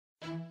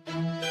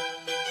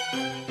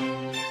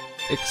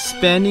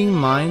expanding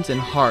minds and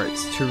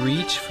hearts to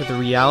reach for the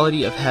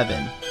reality of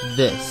heaven.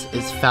 This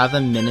is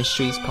Fathom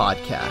Ministries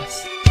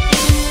Podcast.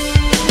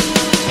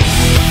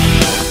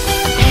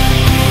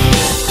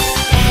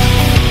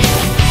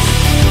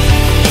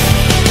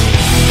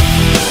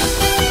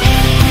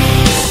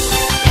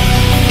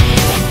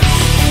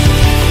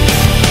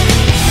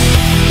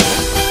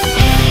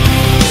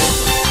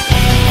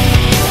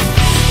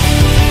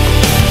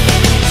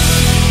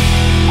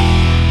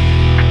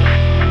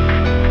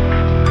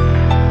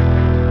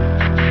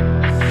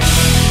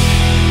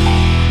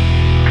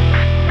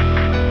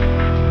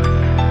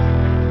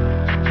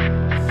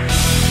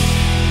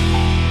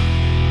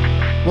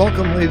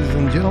 Welcome, ladies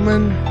and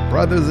gentlemen,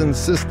 brothers and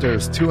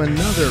sisters, to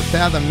another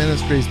Fathom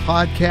Ministries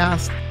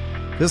podcast.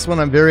 This one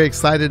I'm very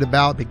excited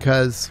about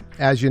because,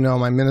 as you know,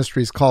 my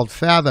ministry is called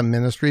Fathom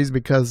Ministries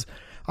because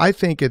I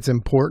think it's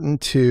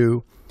important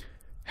to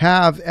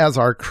have as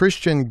our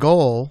Christian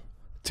goal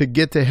to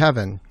get to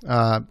heaven.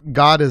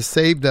 God has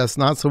saved us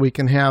not so we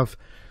can have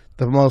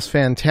the most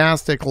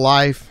fantastic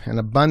life and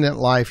abundant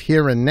life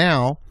here and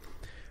now,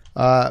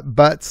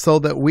 but so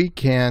that we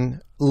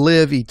can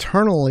live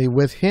eternally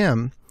with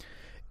Him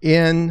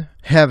in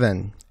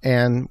heaven,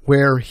 and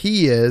where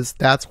He is,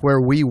 that's where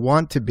we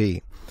want to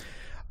be.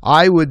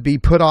 I would be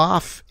put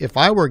off if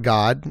I were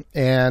God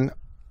and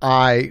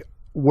I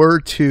were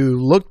to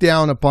look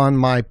down upon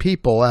my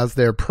people as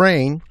they're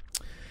praying,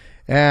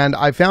 and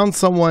I found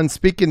someone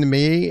speaking to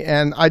me,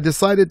 and I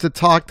decided to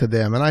talk to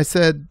them, and I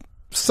said,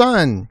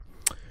 "Son,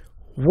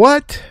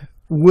 what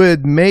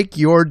would make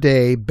your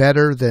day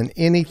better than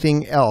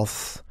anything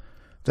else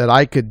that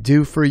I could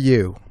do for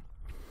you?"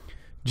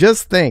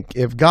 Just think,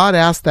 if God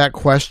asked that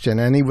question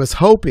and He was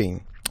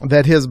hoping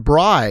that His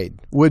bride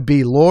would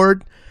be,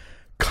 "Lord,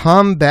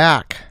 come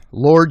back,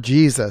 Lord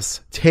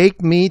Jesus,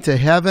 take me to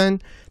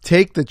heaven,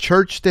 take the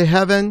church to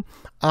heaven.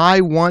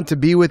 I want to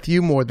be with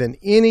you more than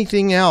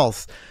anything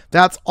else.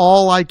 That's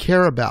all I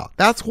care about."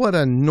 That's what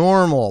a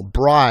normal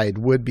bride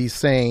would be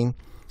saying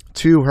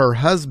to her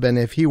husband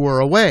if he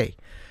were away.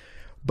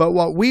 But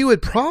what we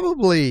would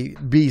probably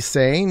be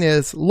saying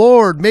is,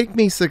 "Lord, make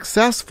me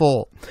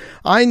successful.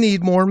 I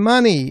need more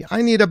money.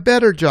 I need a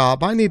better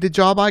job. I need a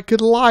job I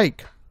could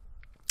like.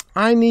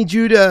 I need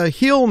you to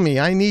heal me.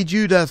 I need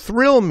you to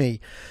thrill me.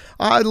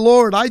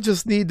 Lord, I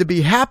just need to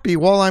be happy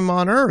while I'm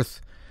on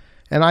earth."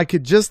 And I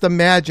could just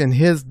imagine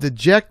his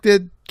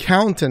dejected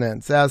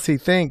countenance as he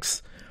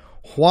thinks,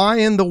 "Why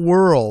in the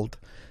world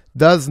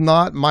does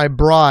not my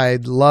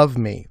bride love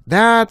me?"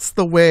 That's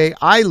the way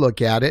I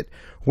look at it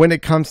when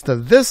it comes to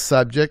this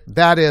subject,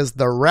 that is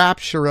the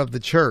rapture of the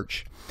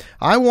church.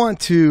 I want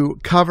to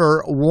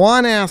cover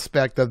one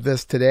aspect of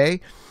this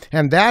today,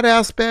 and that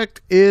aspect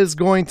is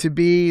going to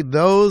be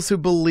those who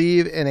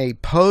believe in a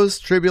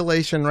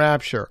post-tribulation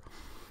rapture.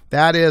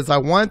 That is, I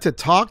want to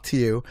talk to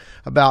you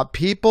about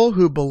people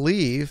who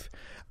believe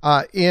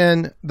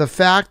in the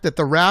fact that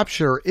the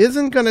rapture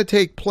isn't going to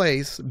take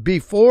place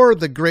before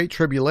the Great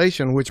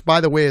Tribulation, which, by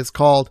the way, is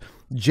called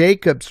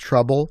Jacob's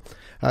trouble.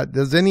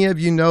 Does any of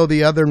you know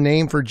the other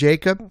name for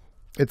Jacob?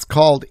 It's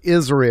called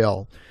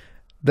Israel.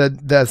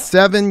 The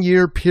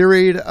 7-year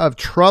period of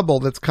trouble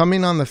that's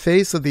coming on the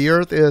face of the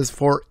earth is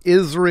for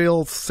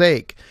Israel's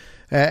sake,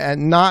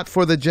 and not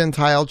for the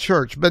Gentile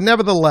church. But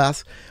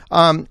nevertheless,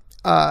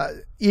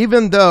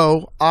 even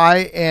though I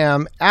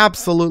am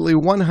absolutely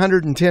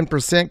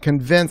 110%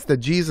 convinced that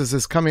Jesus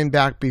is coming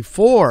back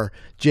before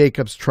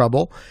Jacob's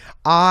trouble,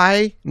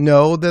 I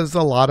know there's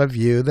a lot of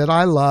you that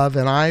I love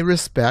and I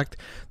respect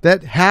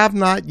that have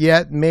not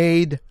yet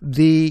made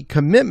the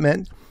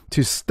commitment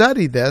to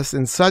study this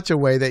in such a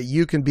way that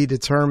you can be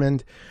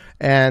determined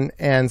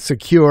and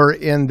secure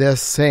in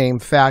this same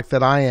fact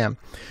that I am.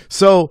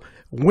 So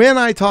when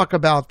I talk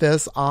about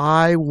this,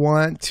 I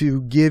want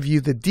to give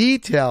you the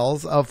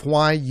details of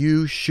why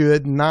you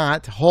should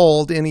not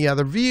hold any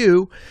other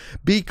view,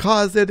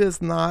 because it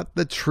is not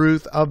the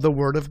truth of the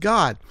Word of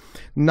God.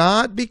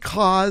 Not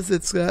because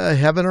it's a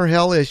heaven or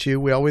hell issue,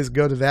 we always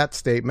go to that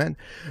statement,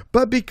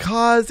 but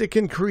because it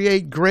can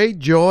create great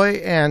joy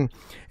and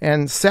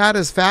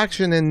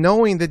satisfaction in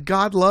knowing that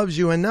God loves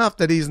you enough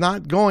that He's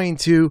not going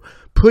to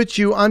put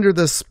you under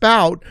the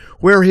spout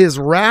where His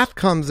wrath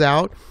comes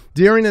out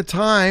during a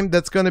time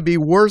that's going to be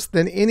worse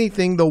than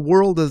anything the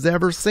world has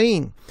ever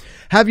seen.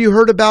 Have you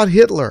heard about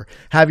Hitler?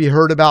 Have you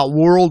heard about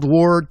World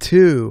War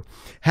II?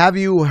 Have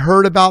you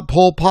heard about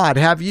Pol Pot?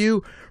 Have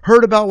you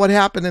heard about what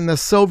happened in the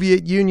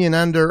Soviet Union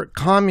under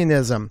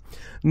communism?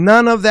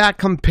 None of that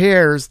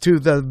compares to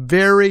the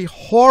very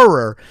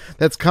horror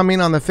that's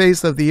coming on the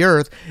face of the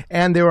earth.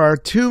 And there are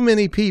too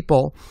many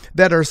people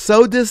that are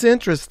so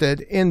disinterested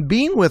in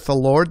being with the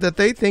Lord that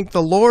they think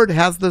the Lord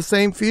has the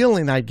same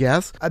feeling, I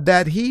guess,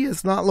 that He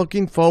is not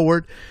looking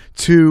forward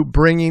to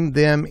bringing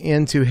them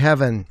into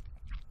heaven.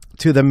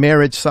 to the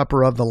marriage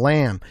supper of the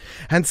Lamb.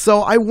 And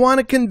so I want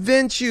to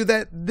convince you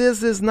that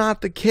this is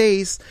not the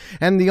case.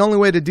 And the only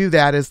way to do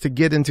that is to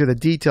get into the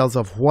details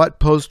of what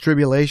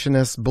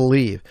post-tribulationists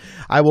believe.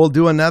 I will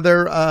do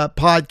another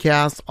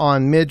podcast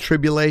on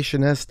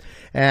mid-tribulationists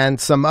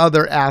and some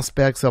other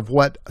aspects of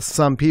what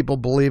some people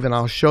believe, and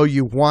I'll show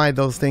you why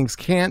those things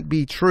can't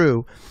be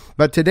true.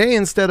 But today,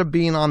 instead of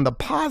being on the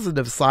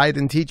positive side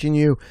and teaching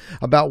you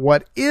about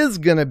what is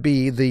going to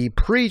be the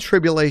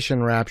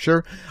pre-tribulation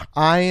rapture,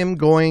 I am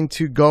going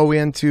to go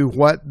into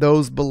what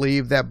those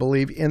believe that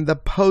believe in the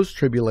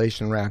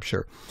post-tribulation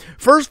rapture.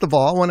 First of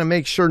all, I want to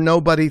make sure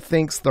nobody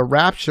thinks the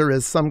rapture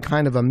is some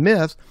kind of a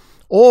myth,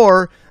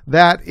 or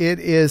that it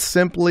is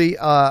simply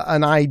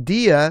an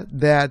idea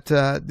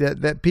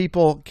that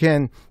people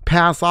can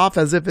pass off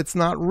as if it's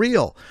not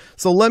real.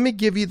 So let me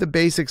give you the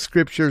basic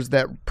scriptures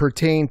that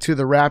pertain to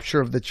the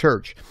rapture of the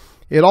church.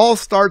 It all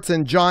starts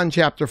in John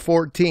chapter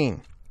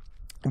 14.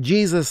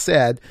 Jesus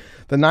said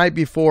the night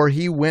before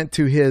he went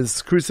to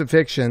his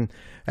crucifixion,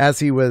 as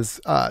he was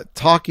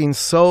talking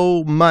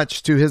so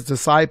much to his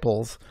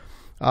disciples,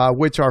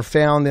 which are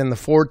found in the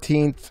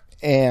 14th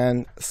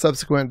and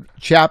subsequent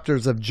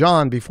chapters of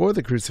John before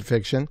the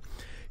crucifixion.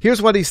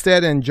 Here's what he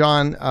said in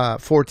John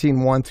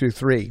 14, 1 through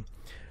 3.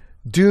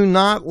 Do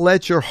not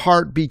let your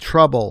heart be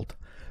troubled.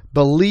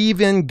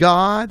 Believe in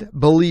God,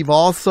 believe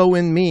also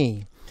in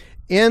me.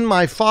 In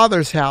my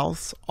Father's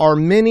house are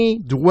many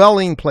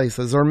dwelling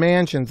places, or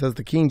mansions, as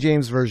the King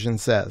James Version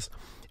says.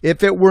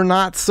 If it were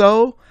not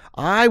so,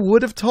 I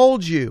would have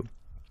told you.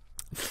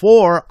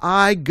 For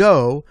I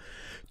go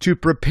to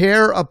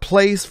prepare a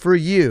place for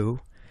you.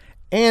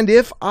 And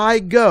if I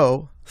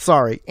go,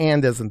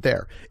 and isn't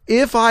there.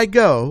 If I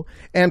go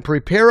and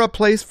prepare a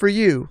place for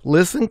you,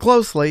 listen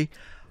closely,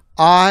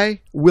 I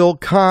will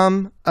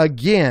come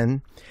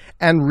again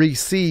and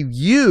receive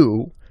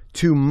you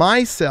to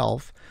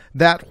myself,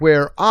 that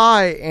where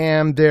I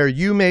am, there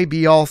you may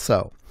be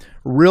also.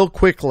 Real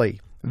quickly,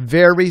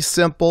 very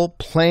simple,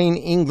 plain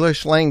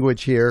English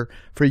language here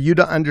for you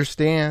to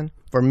understand,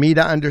 for me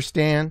to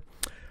understand.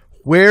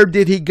 Where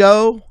did he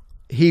go?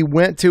 He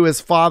went to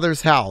his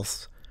Father's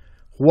house.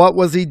 What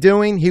was he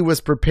doing? He was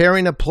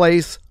preparing a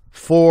place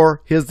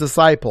for his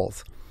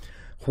disciples.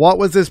 What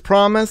was his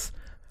promise?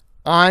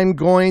 I'm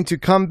going to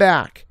come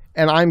back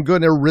and I'm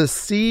going to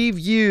receive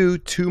you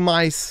to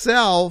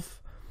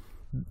myself,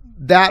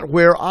 that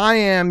where I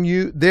am,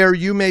 there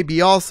you may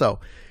be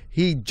also.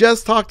 He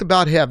just talked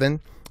about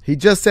heaven. He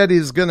just said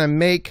he's going to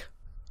make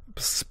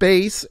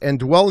space and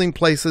dwelling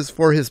places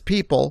for his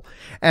people,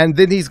 and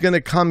then he's going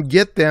to come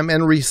get them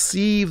and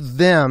receive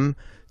them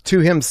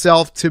to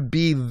himself to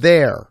be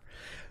there.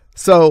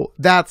 So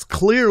that's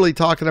clearly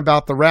talking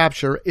about the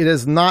rapture. It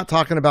is not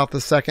talking about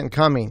the second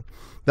coming.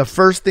 The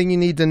first thing you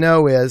need to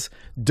know is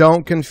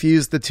don't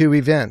confuse the two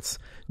events.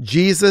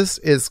 Jesus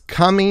is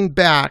coming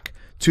back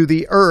to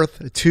the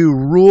earth to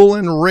rule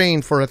and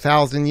reign for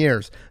 1,000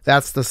 years.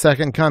 That's the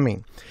second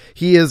coming.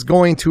 He is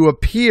going to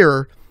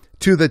appear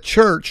to the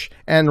church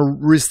and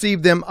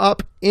receive them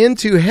up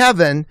into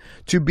heaven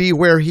to be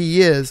where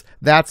he is.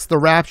 That's the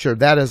rapture.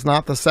 That is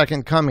not the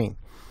second coming.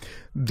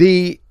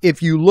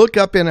 If you look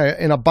up in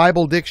a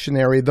Bible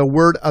dictionary, the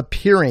word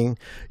appearing,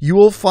 you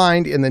will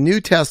find in the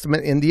New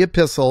Testament, in the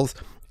epistles,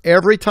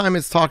 every time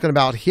it's talking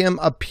about him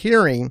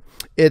appearing,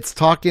 it's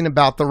talking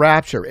about the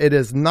rapture. It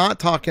is not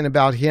talking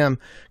about him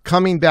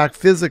coming back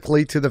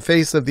physically to the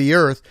face of the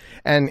earth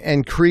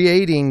and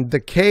creating the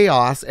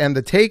chaos and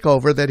the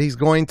takeover that he's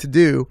going to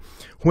do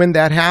when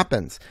that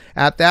happens.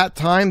 At that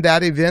time,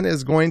 that event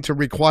is going to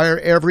require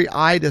every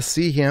eye to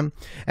see him,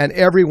 and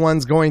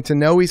everyone's going to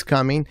know he's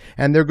coming,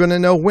 and they're going to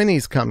know when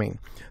he's coming.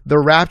 The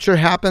rapture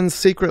happens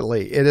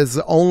secretly. It is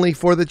only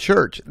for the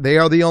church. They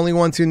are the only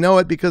ones who know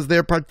it because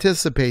they're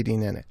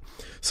participating in it.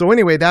 So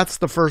anyway, that's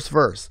the first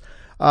verse,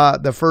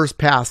 the first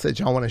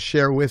passage I want to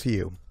share with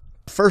you.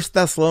 1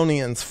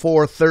 Thessalonians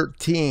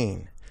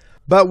 4:13.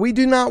 But we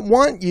do not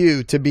want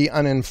you to be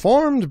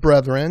uninformed,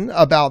 brethren,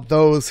 about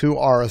those who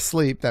are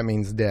asleep, that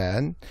means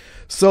dead,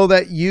 so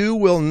that you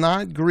will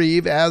not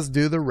grieve as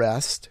do the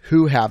rest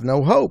who have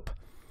no hope.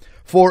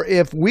 For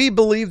if we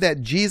believe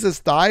that Jesus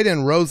died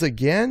and rose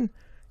again,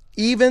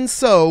 even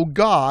so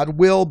God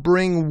will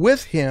bring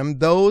with him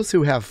those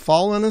who have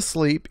fallen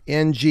asleep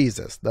in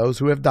Jesus, those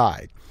who have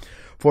died.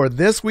 For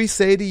this we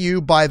say to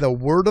you by the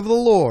word of the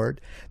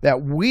Lord,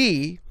 that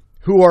we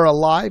who are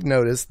alive,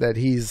 notice that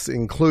he's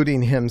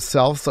including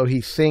himself, so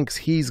he thinks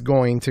he's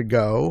going to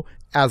go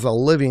as a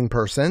living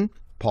person,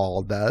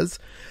 Paul does.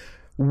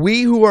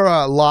 We who are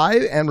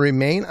alive and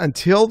remain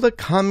until the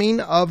coming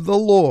of the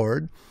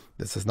Lord,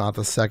 this is not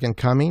the second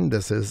coming,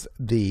 this is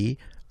the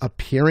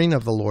appearing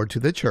of the Lord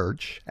to the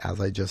church, as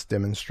I just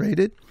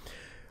demonstrated,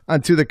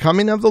 unto the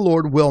coming of the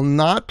Lord will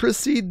not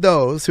precede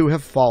those who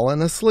have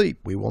fallen asleep.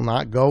 We will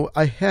not go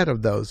ahead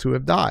of those who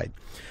have died.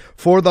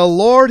 For the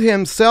Lord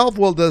himself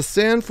will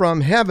descend from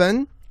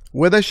heaven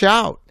with a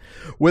shout,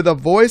 with the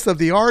voice of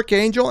the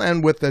archangel,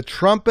 and with the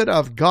trumpet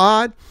of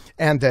God,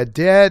 and the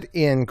dead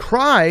in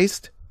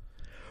Christ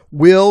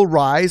will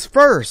rise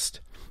first.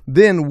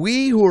 Then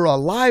we who are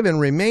alive and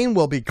remain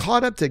will be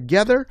caught up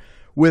together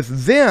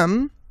with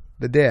them,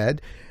 the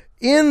dead,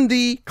 in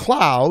the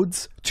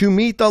clouds to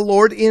meet the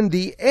Lord in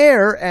the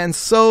air, and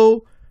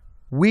so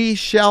we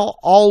shall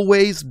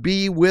always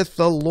be with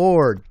the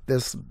Lord.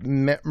 This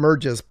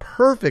merges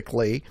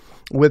perfectly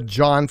with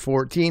John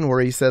 14, where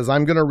he says,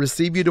 I'm going to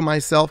receive you to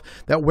myself,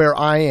 that where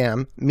I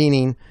am,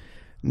 meaning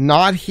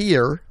not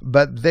here,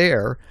 but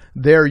there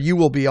you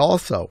will be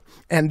also.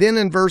 And then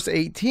in verse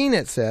 18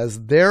 it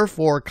says,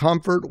 therefore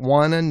comfort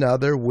one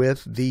another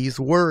with these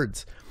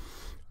words.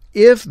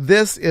 If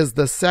this is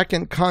the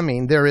second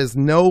coming, there is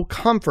no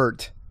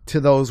comfort to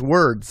those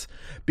words,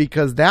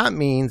 because that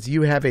means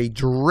you have a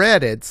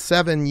dreaded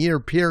 7-year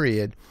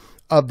period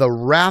of the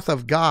wrath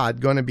of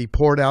God going to be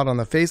poured out on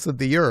the face of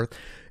the earth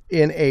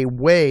in a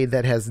way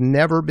that has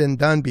never been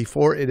done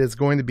before. It is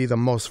going to be the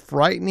most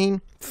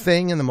frightening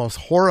thing and the most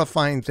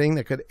horrifying thing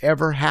that could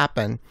ever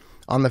happen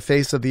on the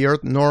face of the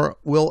earth, nor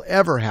will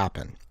ever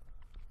happen.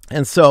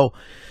 And so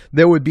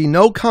there would be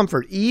no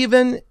comfort,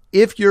 even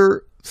if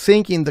you're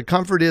thinking the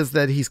comfort is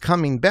that he's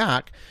coming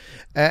back,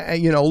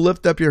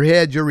 lift up your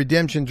head, your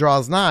redemption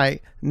draws nigh.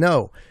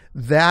 No,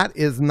 that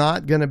is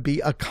not going to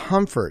be a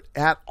comfort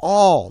at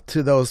all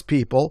to those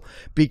people,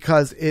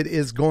 because it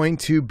is going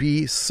to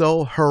be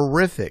so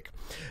horrific.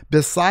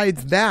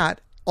 Besides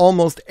that,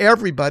 almost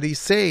everybody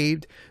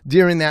saved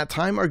during that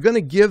time are going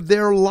to give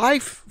their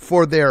life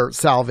for their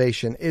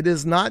salvation. It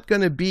is not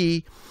going to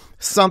be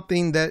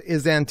something that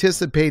is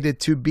anticipated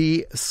to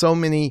be so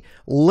many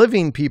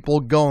living people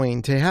going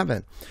to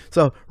heaven.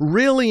 So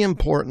really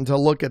important to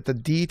look at the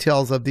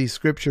details of these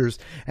scriptures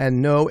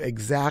and know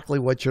exactly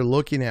what you're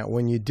looking at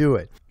when you do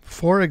it.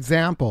 For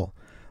example,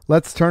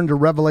 let's turn to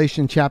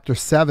Revelation chapter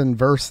 7,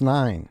 verse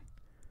 9.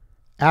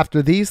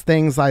 After these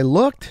things I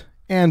looked,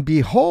 and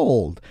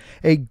behold,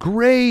 a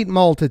great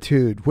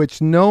multitude,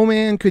 which no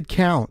man could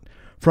count,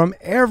 from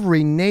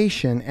every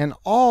nation and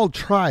all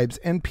tribes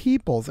and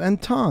peoples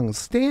and tongues,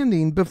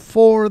 standing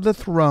before the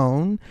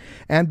throne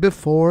and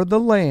before the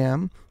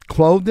Lamb,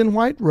 clothed in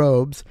white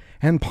robes,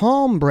 and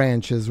palm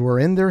branches were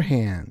in their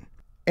hand.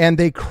 And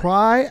they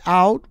cry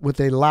out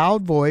with a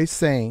loud voice,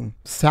 saying,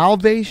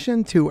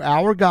 Salvation to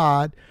our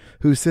God,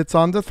 who sits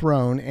on the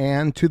throne,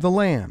 and to the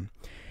Lamb.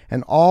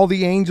 And all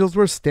the angels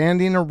were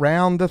standing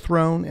around the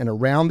throne and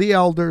around the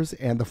elders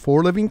and the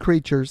 4 living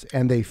creatures,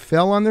 and they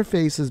fell on their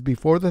faces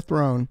before the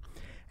throne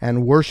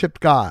and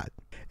worshiped God.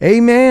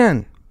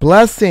 Amen.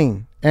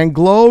 Blessing and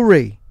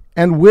glory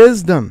and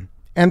wisdom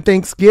and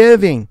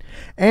thanksgiving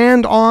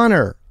and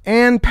honor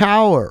and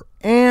power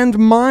and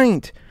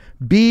might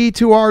be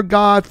to our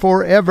God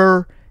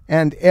forever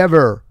and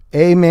ever.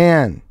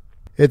 Amen.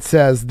 It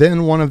says,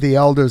 Then one of the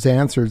elders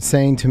answered,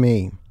 saying to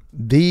me,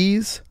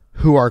 These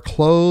who are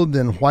clothed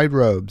in white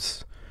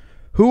robes,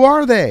 who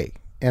are they,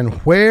 and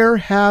where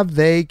have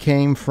they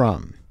came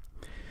from?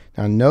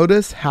 Now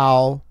notice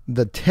how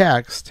the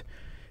text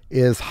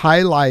is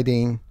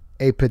highlighting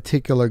a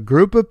particular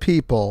group of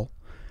people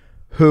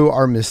who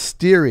are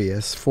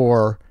mysterious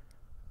for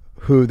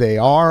who they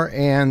are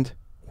and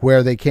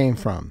where they came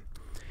from.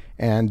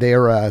 And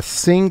they're a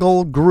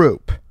single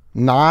group,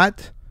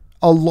 not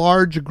a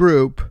large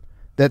group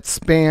that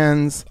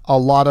spans a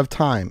lot of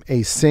time,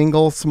 a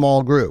single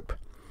small group.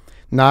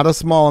 Not a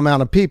small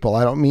amount of people,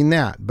 I don't mean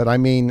that, but I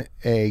mean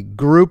a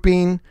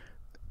grouping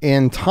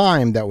in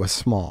time that was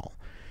small.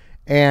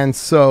 And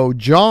so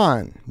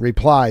John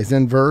replies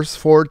in verse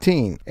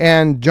 14,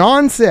 And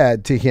John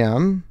said to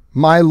him,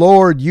 My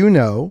Lord, you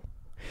know.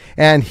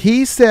 And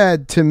he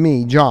said to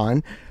me,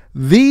 John,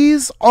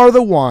 These are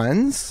the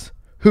ones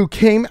who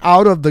came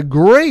out of the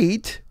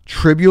great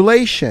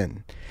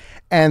tribulation,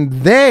 and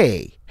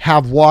they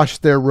have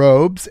washed their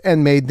robes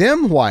and made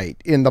them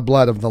white in the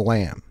blood of the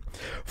Lamb.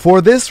 For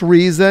this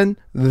reason,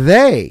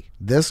 they,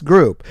 this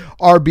group,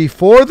 are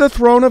before the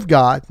throne of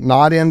God,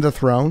 not in the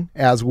throne,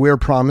 as we're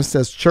promised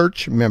as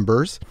church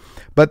members,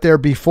 but they're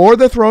before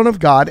the throne of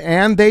God,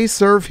 and they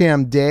serve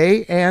him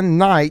day and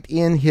night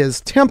in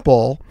his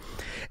temple.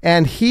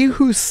 And he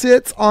who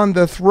sits on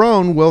the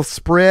throne will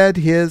spread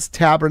his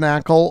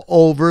tabernacle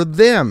over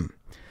them.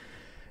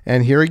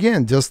 And here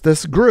again, just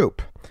this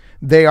group.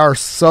 They are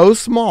so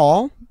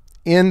small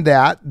in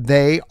that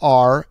they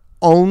are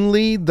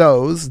only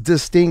those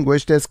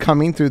distinguished as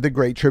coming through the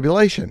great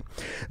tribulation.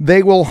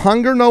 They will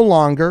hunger no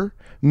longer,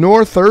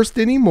 nor thirst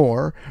any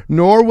more,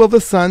 nor will the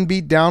sun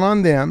beat down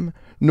on them,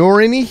 nor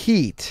any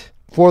heat.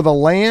 For the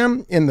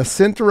Lamb in the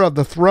center of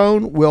the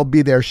throne will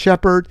be their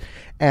shepherd,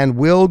 and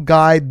will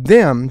guide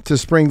them to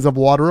springs of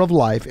water of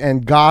life,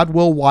 and God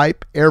will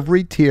wipe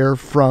every tear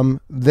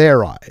from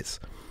their eyes.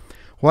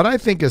 What I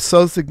think is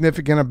so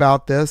significant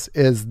about this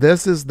is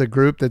the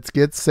group that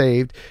gets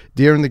saved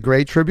during the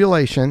Great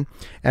Tribulation,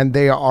 and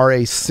they are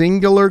a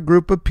singular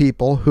group of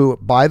people who,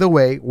 by the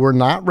way, were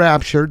not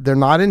raptured. They're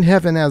not in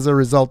heaven as a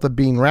result of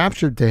being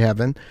raptured to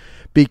heaven,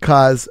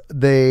 because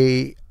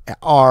they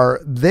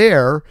are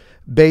there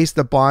based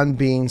upon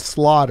being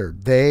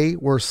slaughtered. They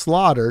were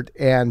slaughtered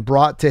and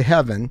brought to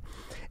heaven,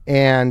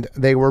 and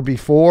they were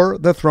before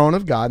the throne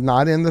of God,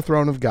 not in the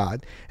throne of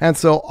God. And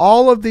so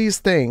all of these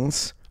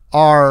things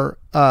are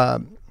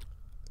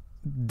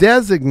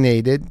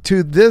designated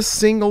to this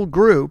single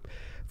group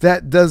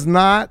that does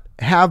not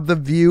have the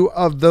view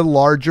of the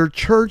larger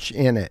church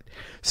in it.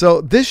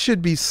 So this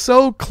should be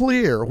so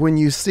clear when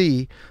you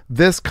see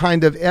this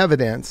kind of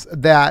evidence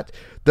that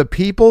the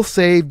people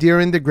saved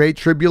during the Great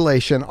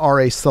Tribulation are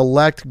a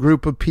select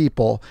group of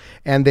people,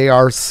 and they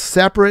are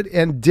separate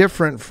and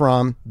different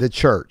from the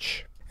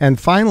church. And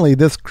finally,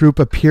 this group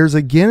appears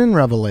again in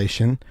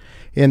Revelation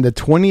in the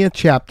 20th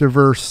chapter,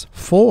 verse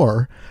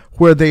 4,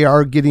 where they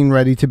are getting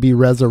ready to be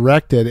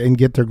resurrected and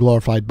get their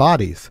glorified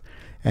bodies.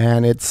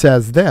 And it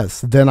says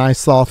this, "Then I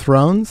saw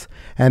thrones,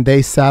 and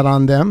they sat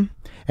on them,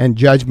 and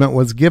judgment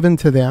was given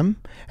to them.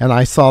 And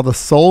I saw the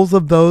souls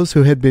of those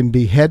who had been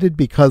beheaded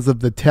because of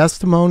the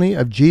testimony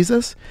of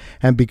Jesus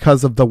and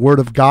because of the word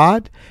of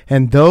God,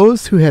 and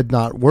those who had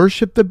not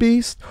worshipped the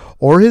beast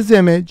or his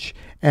image,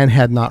 and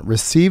had not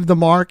received the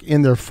mark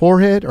in their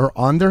forehead or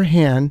on their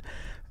hand,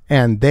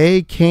 and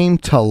they came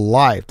to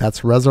life,"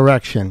 that's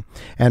resurrection,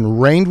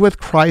 "and reigned with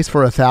Christ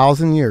for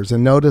 1,000 years.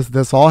 And notice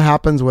this all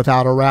happens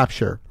without a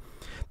rapture.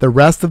 The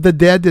rest of the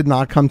dead did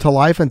not come to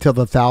life until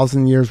the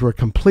 1,000 years were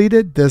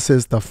completed. This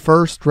is the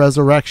first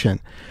resurrection.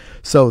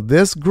 So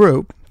this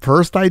group,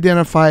 first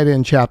identified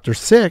in chapter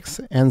 6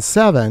 and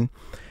 7,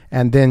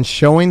 and then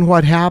showing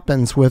what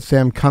happens with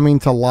them coming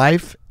to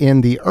life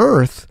in the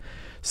earth.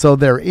 So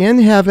they're in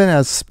heaven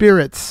as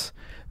spirits.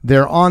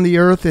 They're on the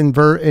earth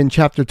in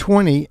chapter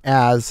 20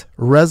 as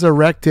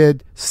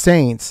resurrected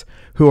saints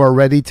who are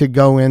ready to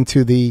go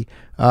into the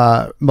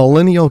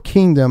millennial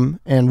kingdom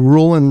and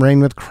rule and reign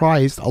with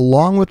Christ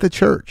along with the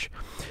church.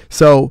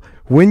 So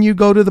when you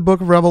go to the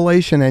book of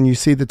Revelation and you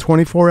see the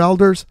 24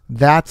 elders,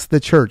 that's the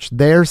church.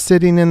 They're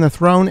sitting in the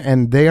throne,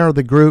 and they are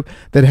the group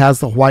that has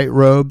the white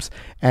robes.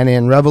 And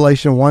in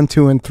Revelation 1,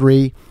 2, and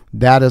 3,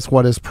 that is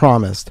what is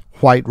promised,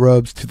 white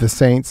robes to the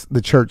saints,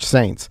 the church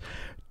saints.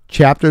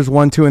 Chapters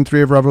 1, 2, and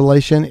 3 of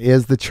Revelation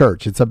is the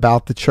church. It's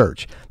about the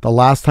church. The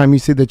last time you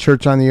see the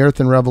church on the earth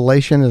in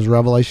Revelation is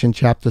Revelation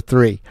chapter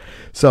 3.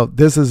 So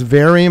this is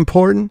very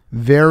important,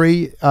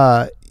 very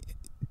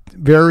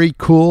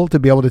cool to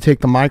be able to take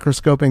the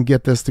microscope and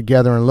get this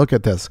together and look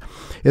at this.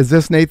 Is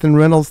this Nathan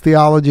Reynolds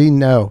theology?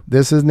 No.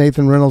 This is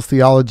Nathan Reynolds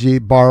theology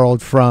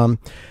borrowed from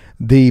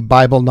the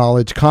Bible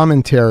Knowledge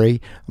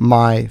Commentary,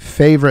 my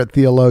favorite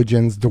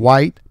theologians,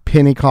 Dwight,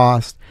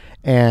 Pentecost,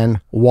 and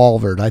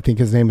Walvoord. I think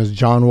his name is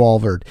John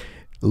Walvoord.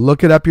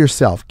 Look it up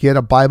yourself. Get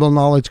a Bible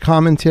Knowledge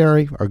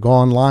Commentary or go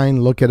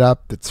online, look it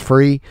up. It's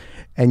free,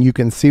 and you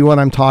can see what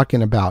I'm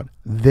talking about.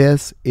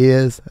 This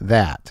is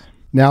that.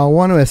 Now, I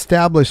want to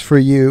establish for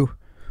you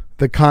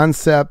the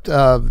concept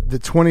of the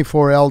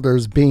 24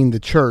 elders being the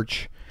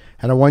church,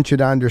 and I want you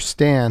to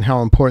understand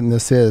how important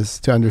this is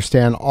to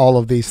understand all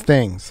of these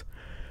things.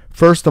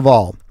 First of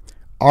all,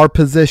 our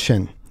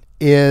position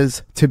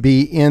is to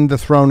be in the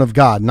throne of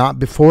God, not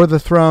before the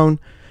throne,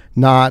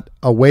 not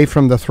away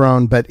from the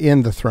throne, but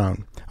in the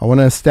throne. I want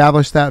to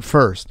establish that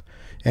first,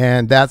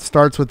 and that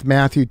starts with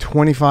Matthew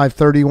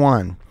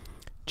 25:31.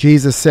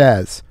 Jesus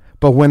says,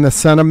 "But when the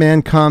Son of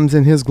Man comes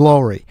in his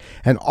glory,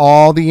 and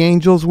all the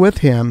angels with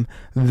him,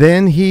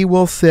 then he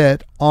will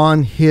sit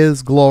on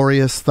his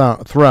glorious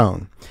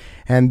throne."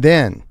 And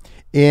then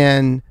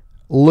in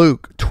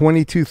Luke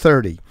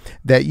 22:30,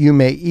 "That you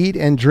may eat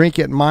and drink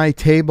at my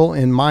table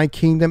in my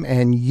kingdom,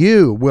 and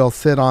you will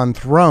sit on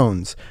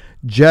thrones,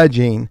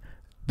 judging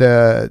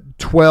the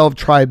 12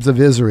 tribes of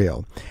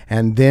Israel."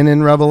 And then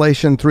in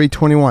Revelation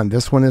 3:21,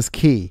 this one is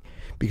key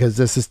because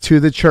this is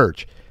to the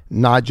church,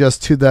 not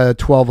just to the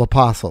 12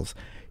 apostles.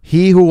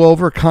 "He who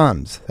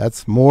overcomes,"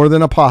 that's more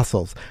than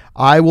apostles,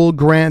 "I will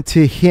grant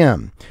to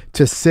him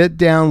to sit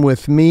down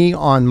with me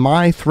on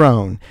my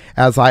throne,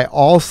 as I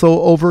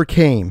also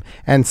overcame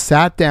and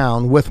sat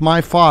down with my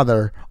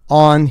Father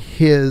on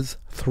his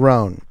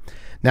throne."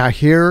 Now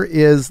here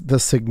is the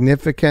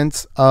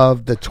significance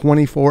of the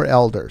 24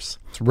 elders.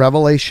 It's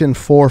Revelation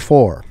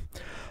 4:4.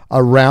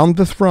 "Around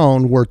the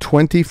throne were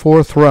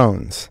 24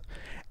 thrones,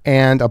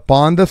 and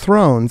upon the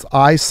thrones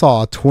I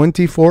saw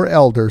 24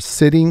 elders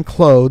sitting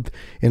clothed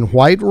in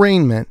white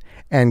raiment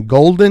and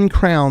golden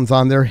crowns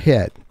on their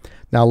head."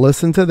 Now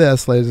listen to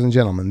this, ladies and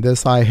gentlemen.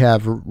 This I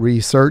have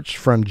researched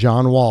from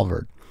John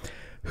Walvoord.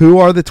 Who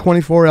are the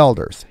 24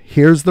 elders?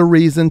 Here's the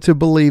reason to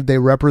believe they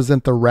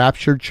represent the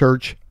raptured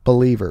church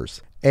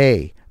believers.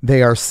 A,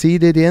 they are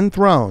seated in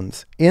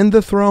thrones in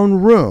the throne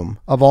room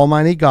of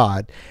Almighty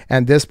God,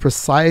 and this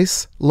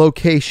precise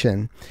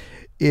location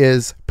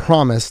is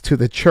promised to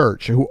the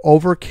church who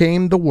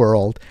overcame the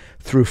world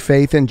through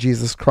faith in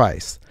Jesus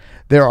Christ.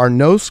 There are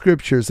no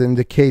scriptures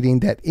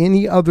indicating that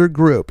any other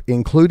group,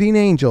 including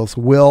angels,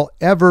 will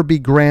ever be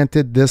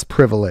granted this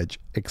privilege,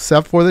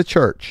 except for the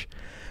church.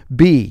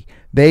 B,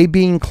 they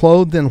being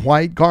clothed in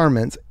white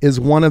garments is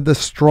one of the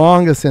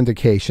strongest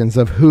indications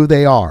of who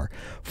they are.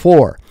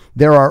 4,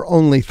 There are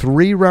only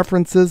 3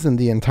 references in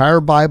the entire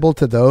Bible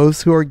to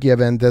those who are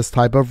given this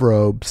type of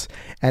robes,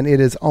 and it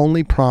is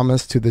only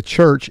promised to the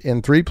church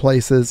in 3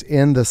 places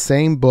in the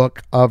same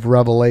book of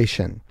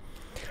Revelation.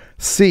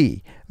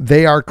 C.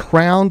 They are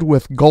crowned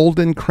with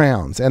golden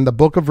crowns, and the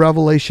book of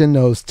Revelation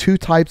knows 2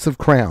 types of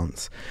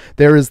crowns.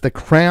 There is the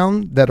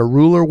crown that a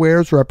ruler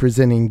wears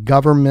representing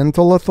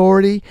governmental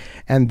authority,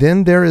 and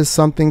then there is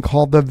something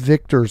called the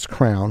victor's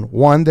crown,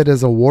 one that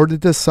is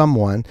awarded to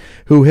someone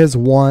who has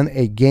won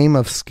a game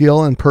of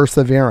skill and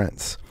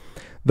perseverance.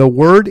 The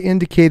word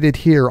indicated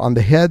here on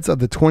the heads of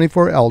the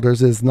 24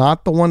 elders is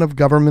not the one of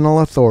governmental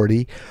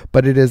authority,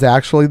 but it is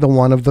actually the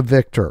one of the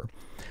victor.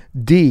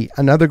 D.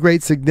 Another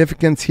great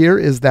significance here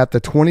is that the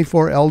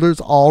 24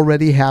 elders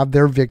already have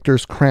their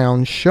victor's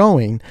crown,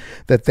 showing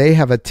that they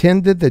have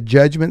attended the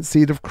judgment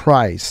seat of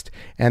Christ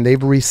and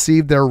they've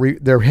received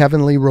their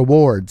heavenly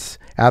rewards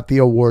at the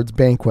awards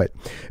banquet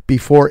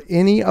before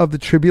any of the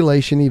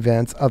tribulation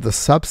events of the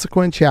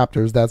subsequent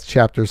chapters, that's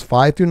chapters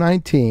 5 through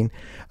 19,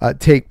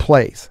 take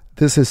place.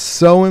 This is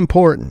so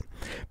important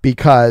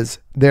because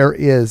there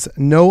is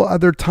no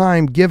other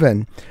time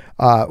given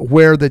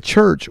where the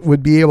church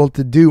would be able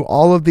to do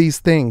all of these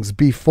things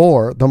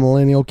before the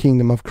millennial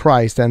kingdom of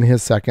Christ and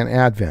his second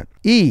advent.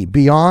 E.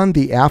 Beyond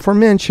the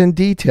aforementioned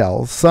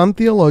details, some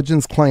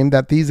theologians claim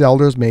that these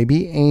elders may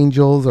be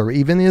angels or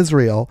even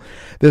Israel.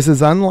 This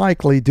is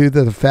unlikely due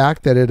to the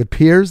fact that it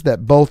appears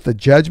that both the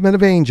judgment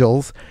of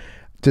angels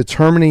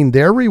determining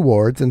their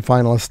rewards and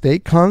final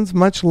estate comes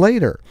much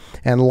later.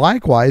 And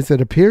likewise,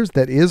 it appears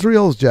that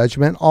Israel's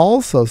judgment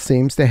also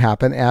seems to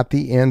happen at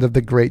the end of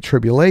the Great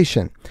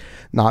Tribulation,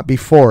 not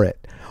before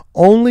it.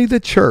 Only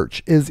the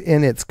church is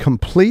in its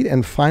complete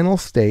and final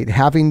state,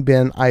 having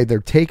been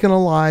either taken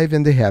alive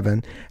into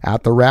heaven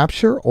at the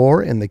rapture,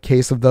 or in the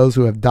case of those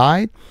who have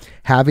died,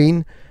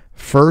 having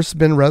first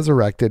been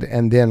resurrected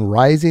and then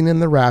rising in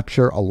the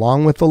rapture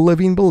along with the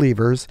living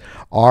believers,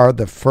 are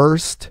the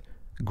first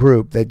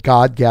group that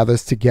God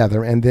gathers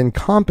together and then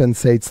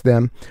compensates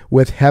them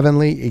with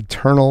heavenly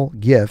eternal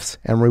gifts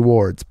and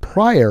rewards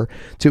prior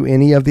to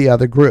any of the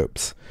other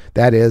groups.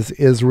 That is,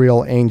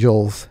 Israel,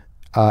 angels,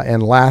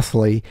 and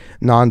lastly,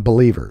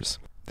 non-believers.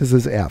 This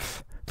is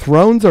F.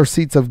 Thrones are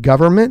seats of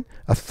government,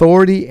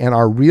 authority, and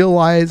are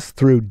realized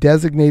through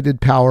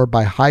designated power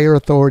by higher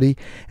authority,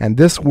 and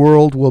this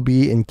world will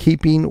be in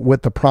keeping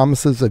with the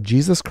promises of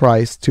Jesus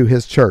Christ to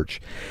his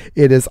church.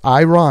 It is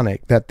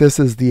ironic that this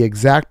is the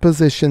exact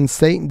position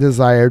Satan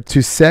desired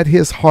to set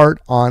his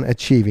heart on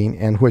achieving,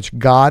 and which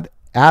God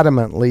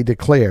adamantly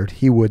declared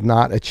he would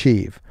not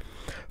achieve.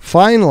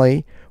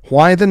 Finally,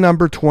 why the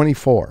number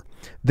 24?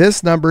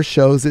 This number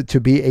shows it to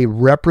be a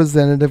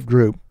representative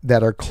group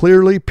that are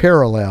clearly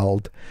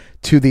paralleled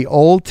to the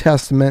Old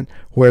Testament,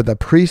 where the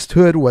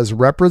priesthood was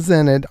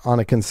represented on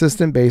a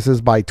consistent basis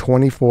by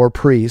 24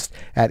 priests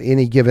at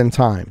any given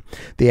time.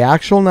 The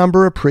actual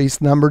number of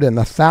priests numbered in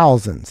the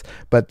thousands,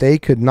 but they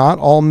could not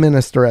all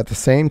minister at the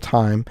same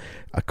time.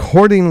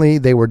 Accordingly,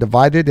 they were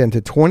divided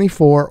into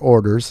 24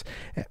 orders,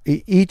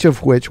 each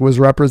of which was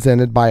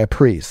represented by a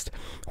priest.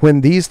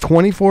 When these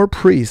 24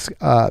 priests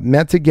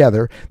met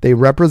together, they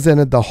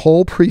represented the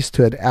whole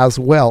priesthood as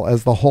well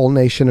as the whole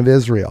nation of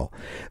Israel.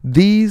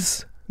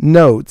 These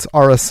notes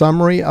are a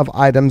summary of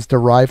items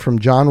derived from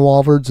John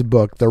Walvoord's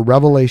book, The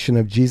Revelation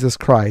of Jesus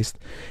Christ,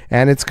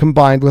 and it's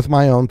combined with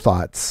my own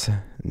thoughts.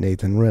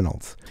 Nathan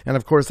Reynolds. And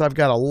of course, I've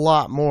got a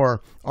lot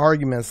more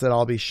arguments that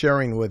I'll be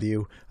sharing with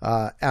you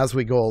as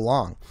we go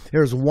along.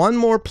 There's one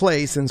more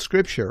place in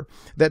Scripture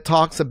that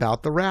talks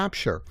about the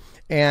rapture,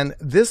 and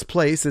this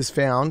place is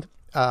found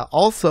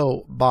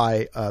also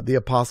by the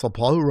Apostle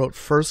Paul, who wrote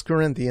 1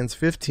 Corinthians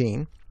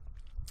 15,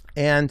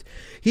 and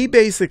he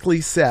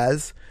basically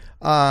says,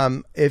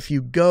 if you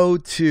go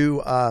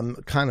to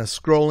kind of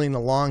scrolling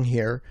along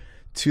here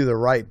to the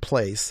right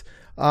place,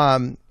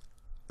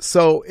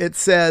 so it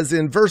says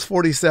in verse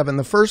 47,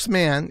 the first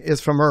man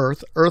is from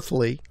earth,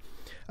 earthy.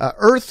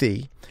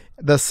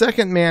 The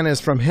second man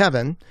is from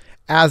heaven,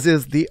 as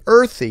is the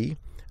earthy,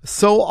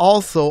 so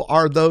also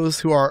are those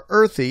who are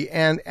earthy,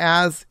 and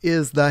as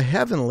is the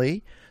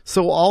heavenly,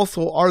 so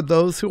also are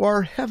those who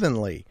are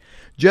heavenly.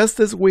 Just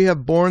as we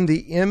have borne the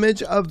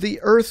image of the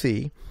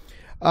earthy,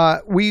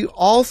 we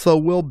also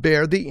will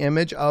bear the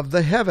image of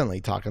the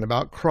heavenly, talking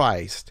about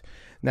Christ.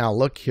 Now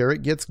look, here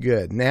it gets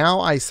good. Now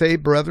I say,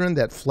 brethren,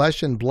 that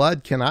flesh and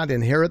blood cannot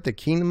inherit the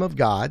kingdom of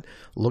God.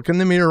 Look in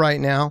the mirror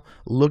right now.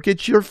 Look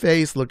at your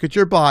face. Look at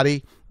your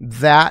body.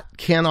 That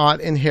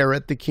cannot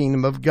inherit the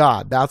kingdom of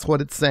God. That's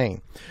what it's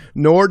saying.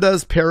 Nor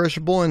does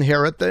perishable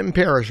inherit the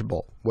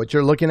imperishable. What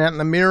you're looking at in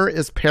the mirror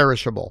is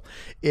perishable.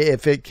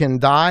 If it can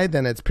die,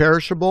 then it's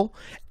perishable,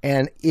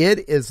 and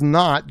it is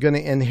not going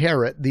to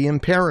inherit the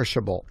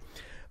imperishable.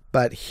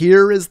 But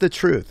here is the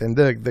truth, and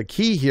the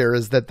key here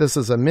is that this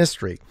is a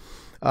mystery.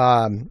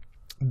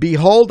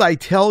 Behold, I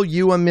tell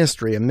you a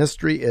mystery. A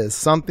mystery is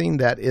something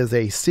that is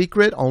a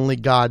secret only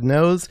God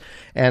knows,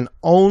 and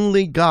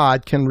only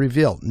God can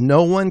reveal.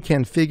 No one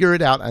can figure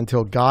it out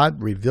until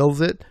God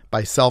reveals it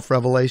by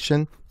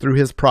self-revelation through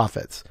his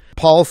prophets.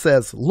 Paul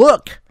says,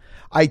 look,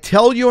 I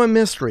tell you a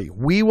mystery.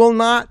 We will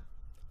not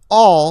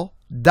all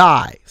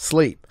die,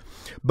 sleep,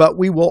 but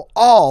we will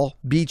all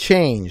be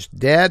changed,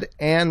 dead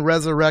and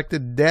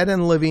resurrected, dead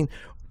and living.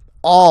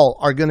 All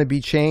are going to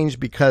be changed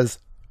because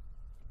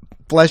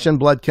flesh and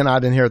blood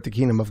cannot inherit the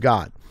kingdom of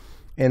God.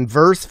 In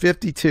verse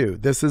 52,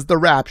 this is the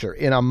rapture.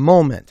 In a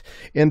moment,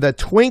 in the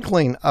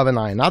twinkling of an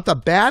eye, not the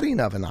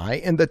batting of an eye,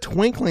 in the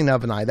twinkling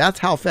of an eye. That's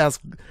how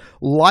fast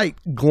light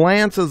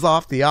glances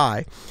off the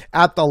eye.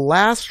 At the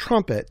last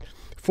trumpet,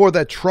 for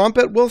the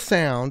trumpet will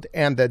sound,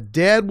 and the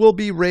dead will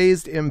be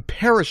raised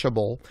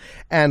imperishable,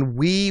 and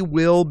we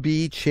will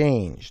be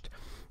changed.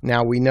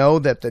 Now we know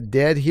that the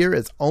dead here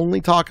is only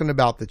talking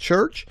about the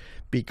church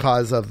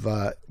because of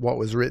what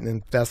was written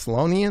in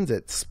Thessalonians.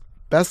 It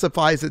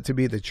specifies it to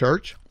be the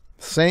church.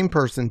 Same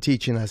person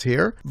teaching us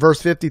here.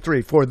 Verse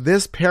 53, for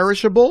this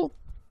perishable,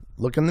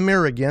 look in the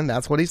mirror again,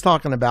 that's what he's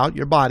talking about,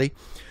 your body,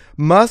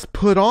 must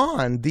put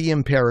on the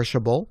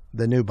imperishable,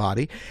 the new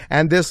body,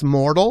 and this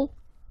mortal,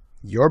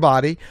 your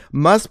body,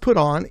 must put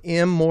on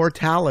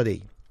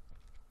immortality.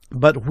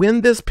 But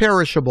when this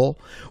perishable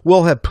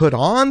will have put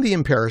on the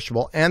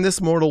imperishable, and this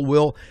mortal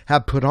will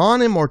have put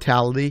on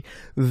immortality,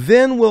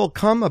 then will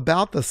come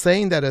about the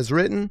saying that is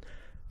written,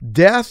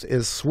 death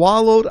is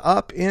swallowed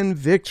up in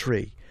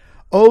victory.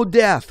 O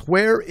death,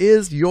 where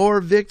is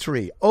your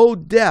victory? O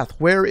death,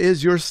 where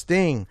is your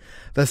sting?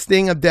 The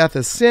sting of death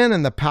is sin,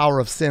 and the power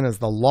of sin is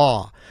the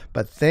law.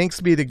 But thanks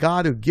be to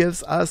God who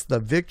gives us the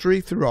victory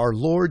through our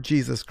Lord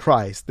Jesus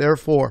Christ.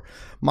 Therefore,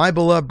 my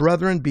beloved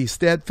brethren, be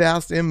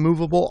steadfast,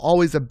 immovable,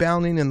 always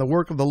abounding in the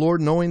work of the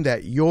Lord, knowing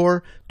that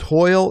your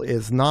toil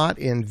is not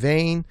in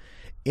vain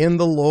in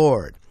the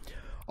Lord.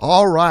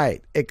 All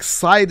right,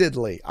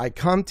 excitedly, I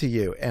come to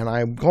you, and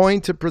I'm going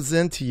to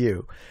present to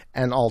you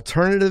an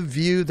alternative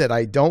view that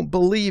I don't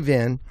believe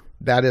in.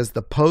 That is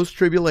the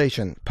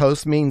post-tribulation.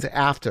 Post means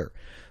after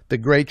the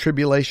Great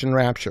Tribulation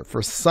Rapture.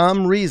 For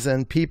some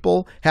reason,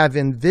 people have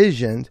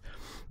envisioned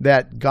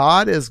that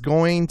God is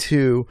going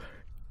to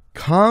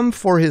come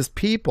for his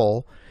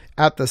people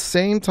at the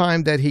same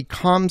time that he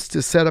comes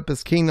to set up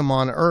his kingdom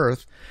on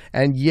earth.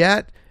 And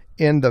yet,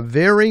 in the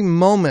very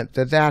moment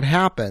that that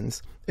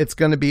happens, it's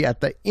going to be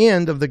at the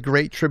end of the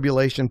Great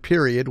Tribulation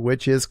period,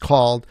 which is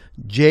called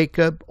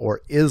Jacob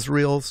or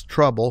Israel's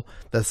trouble,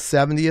 the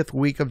 70th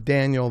week of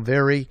Daniel,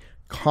 very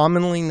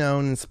commonly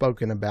known and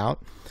spoken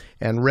about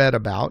and read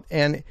about.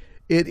 And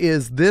it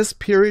is this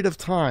period of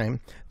time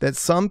that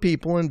some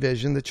people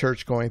envision the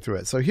church going through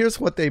it. So here's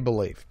what they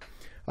believe.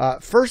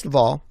 First of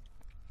all,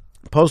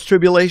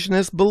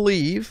 post-tribulationists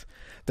believe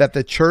that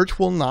the church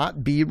will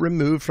not be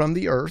removed from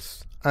the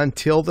earth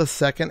until the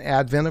second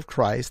advent of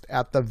Christ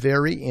at the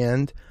very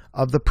end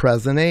of the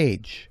present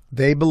age.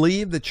 They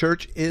believe the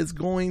church is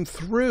going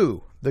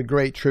through the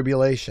Great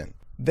Tribulation.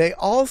 They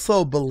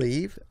also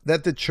believe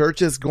that the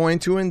church is going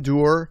to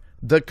endure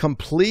the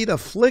complete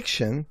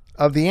affliction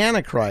of the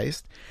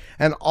Antichrist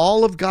and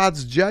all of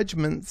God's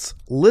judgments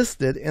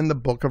listed in the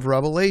book of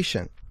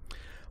Revelation.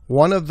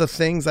 One of the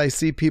things I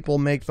see people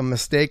make the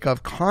mistake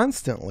of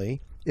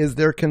constantly is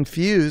they're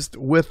confused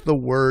with the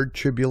word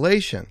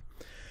tribulation.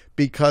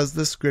 Because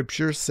the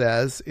scripture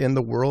says in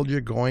the world you're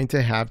going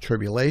to have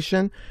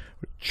tribulation.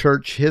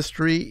 Church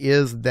history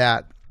is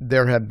that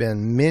there have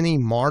been many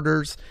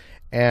martyrs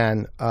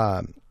and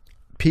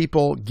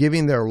people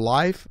giving their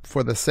life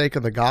for the sake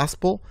of the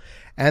gospel.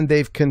 And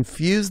they've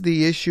confused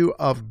the issue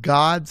of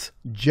God's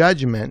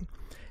judgment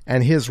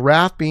and his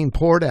wrath being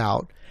poured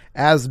out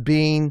as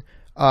being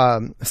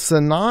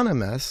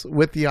synonymous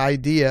with the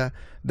idea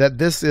that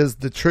this is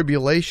the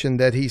tribulation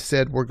that he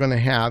said we're going to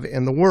have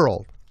in the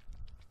world.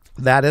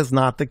 That is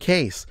not the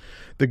case.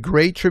 The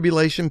Great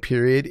Tribulation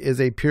period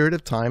is a period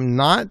of time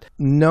not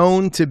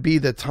known to be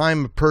the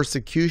time of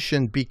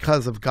persecution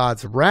because of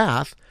God's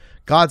wrath.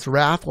 God's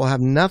wrath will have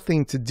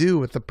nothing to do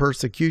with the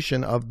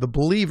persecution of the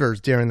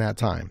believers during that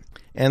time.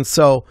 And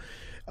so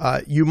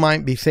you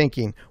might be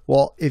thinking,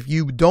 well, if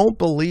you don't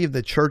believe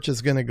the church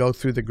is going to go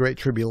through the Great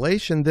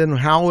Tribulation, then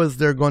how is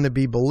there going to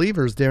be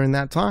believers during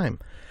that time?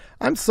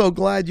 I'm so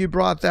glad you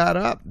brought that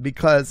up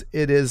because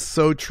it is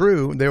so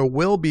true. There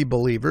will be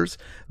believers.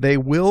 They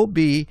will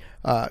be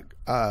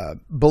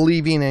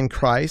believing in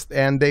Christ,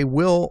 and they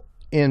will,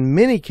 in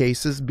many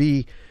cases,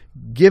 be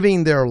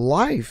giving their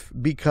life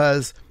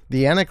because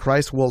the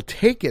Antichrist will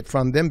take it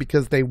from them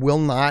because they will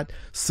not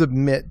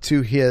submit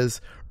to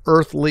his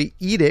earthly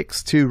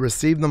edicts to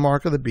receive the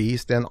mark of the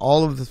beast and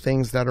all of the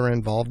things that are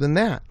involved in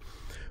that.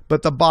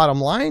 But the bottom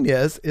line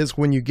is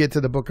when you get to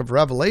the book of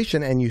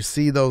Revelation and you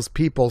see those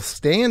people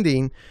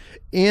standing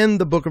in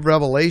the book of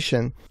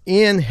Revelation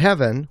in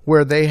heaven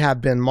where they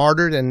have been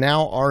martyred and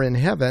now are in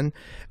heaven,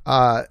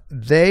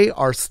 they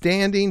are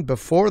standing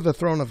before the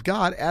throne of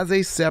God as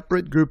a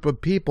separate group of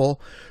people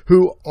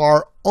who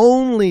are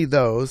only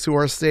those who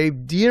are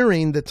saved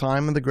during the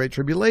time of the Great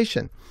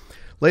Tribulation.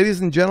 Ladies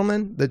and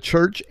gentlemen, the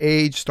church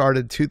age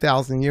started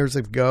 2,000 years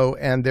ago,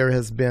 and there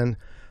has been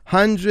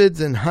hundreds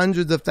and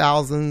hundreds of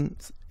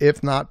thousands,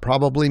 if not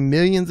probably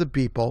millions of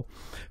people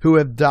who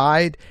have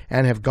died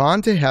and have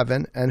gone to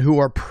heaven and who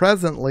are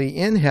presently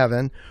in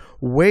heaven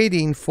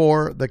waiting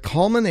for the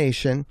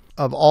culmination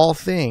of all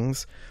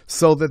things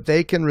so that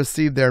they can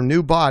receive their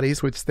new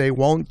bodies, which they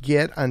won't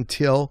get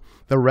until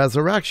the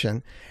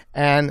resurrection.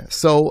 And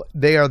so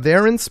they are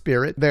there in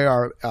spirit. They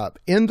are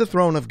in the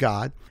throne of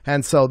God.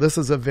 And so this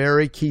is a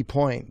very key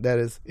point that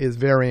is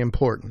very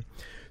important.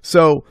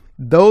 So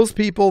those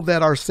people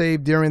that are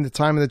saved during the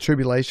time of the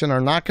tribulation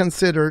are not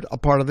considered a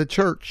part of the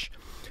church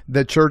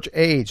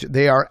age.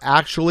 They are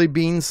actually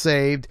being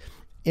saved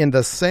in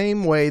the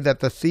same way that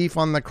the thief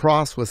on the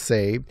cross was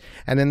saved,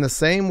 and in the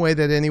same way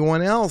that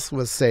anyone else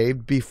was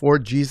saved before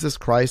Jesus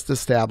Christ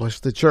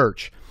established the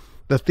church.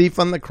 The thief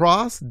on the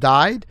cross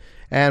died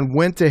and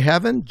went to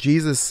heaven.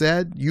 Jesus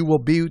said, "You will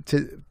be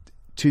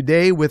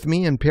today with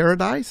me in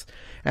paradise."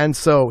 And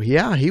so,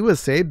 yeah, he was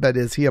saved, but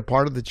is he a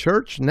part of the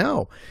church?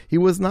 No, he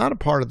was not a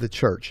part of the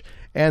church.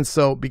 And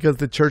so, because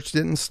the church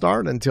didn't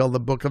start until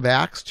the book of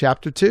Acts,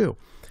 chapter 2.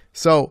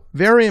 So,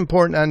 very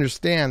important to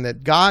understand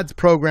that God's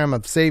program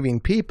of saving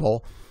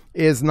people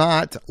is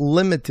not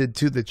limited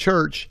to the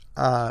church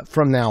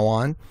from now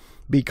on,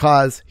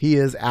 because he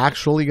is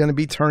actually going to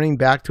be turning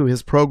back to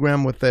his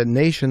program with the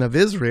nation of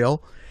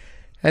Israel,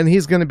 and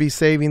he's going to be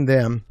saving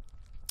them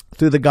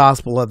through the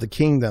gospel of the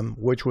kingdom,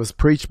 which was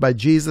preached by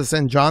Jesus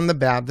and John the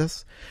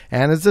Baptist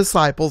and his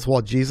disciples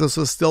while Jesus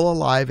was still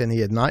alive and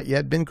he had not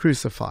yet been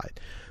crucified.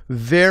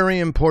 Very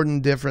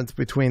important difference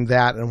between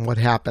that and what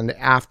happened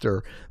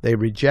after they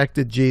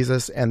rejected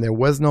Jesus, and there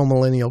was no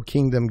millennial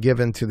kingdom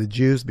given to the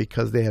Jews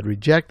because they had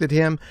rejected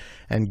him,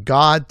 and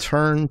God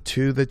turned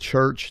to the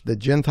church, the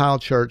Gentile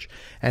church,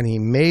 and he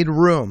made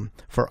room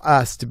for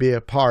us to be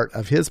a part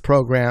of his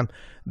program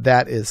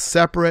that is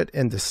separate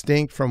and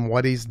distinct from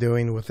what he's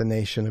doing with the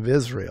nation of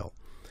Israel.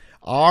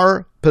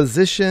 Our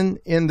position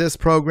in this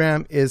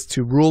program is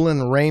to rule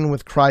and reign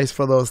with Christ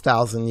for those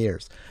 1,000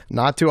 years,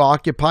 not to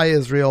occupy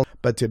Israel,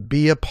 but to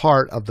be a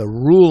part of the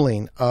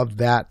ruling of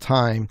that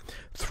time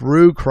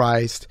through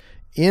Christ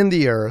in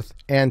the earth,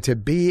 and to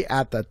be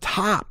at the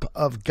top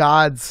of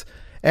God's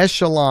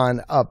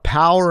echelon of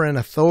power and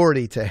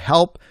authority to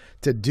help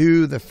to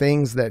do the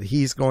things that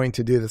he's going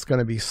to do. That's going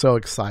to be so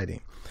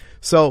exciting.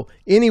 So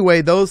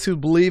anyway, those who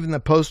believe in the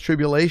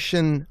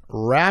post-tribulation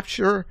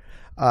rapture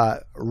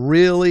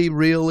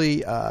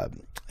really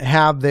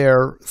have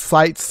their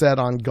sights set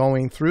on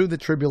going through the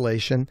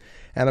tribulation.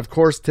 And of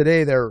course,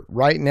 today they're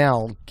right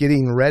now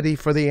getting ready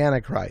for the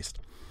Antichrist.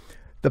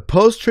 The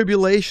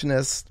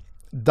post-tribulationist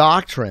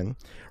doctrine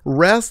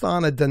rests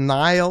on a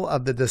denial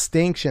of the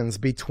distinctions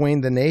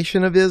between the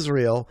nation of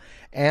Israel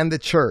and the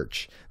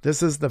church.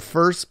 This is the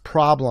first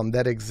problem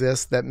that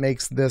exists that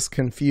makes this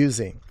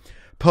confusing.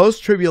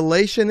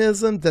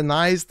 Post-tribulationism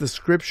denies the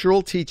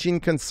scriptural teaching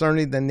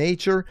concerning the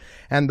nature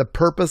and the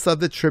purpose of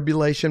the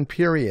tribulation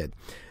period.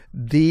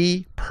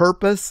 The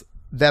purpose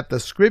that the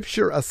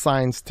scripture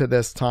assigns to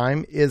this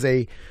time is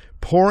a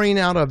pouring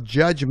out of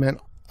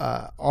judgment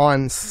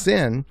on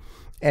sin,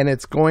 and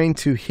it's going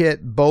to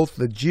hit both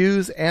the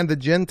Jews and the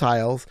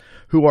Gentiles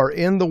who are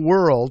in the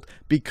world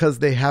because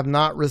they have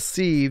not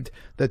received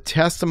the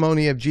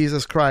testimony of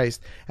Jesus Christ,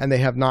 and they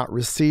have not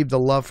received the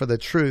love for the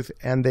truth,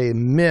 and they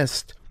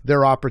missed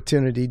their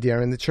opportunity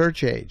during the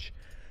church age.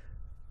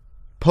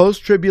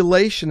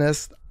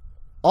 Post-tribulationists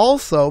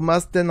also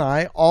must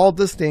deny all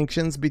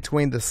distinctions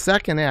between the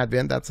second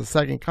advent, that's the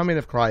second coming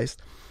of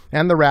Christ,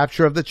 and the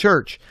rapture of the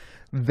church.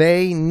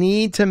 They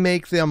need to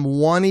make them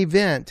one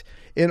event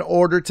in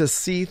order to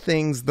see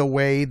things the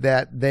way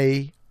that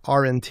they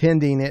are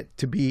intending it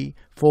to be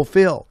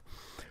fulfilled.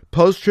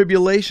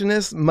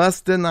 Post-tribulationists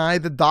must deny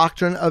the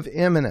doctrine of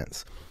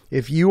imminence.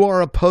 If you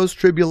are a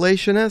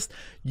post-tribulationist,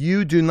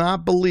 you do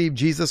not believe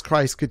Jesus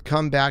Christ could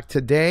come back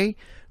today,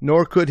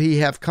 nor could he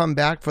have come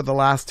back for the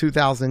last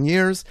 2,000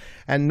 years,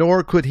 and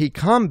nor could he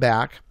come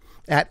back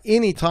at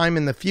any time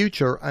in the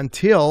future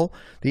until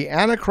the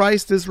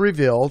Antichrist is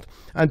revealed,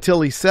 until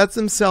he sets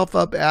himself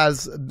up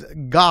as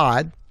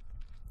God,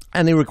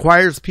 and he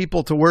requires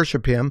people to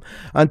worship him,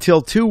 until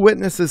 2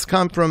 witnesses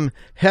come from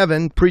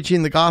heaven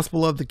preaching the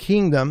gospel of the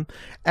kingdom,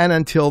 and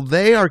until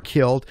they are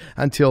killed,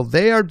 until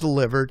they are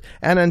delivered,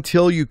 and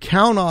until you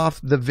count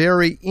off the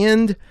very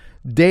end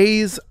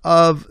days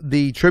of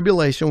the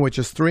tribulation, which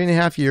is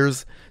 3.5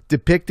 years,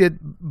 depicted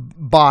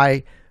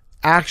by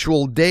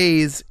actual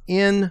days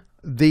in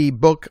the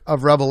book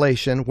of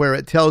Revelation, where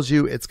it tells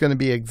you it's going to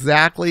be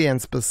exactly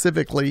and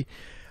specifically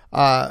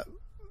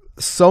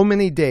so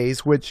many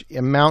days, which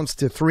amounts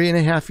to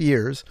 3.5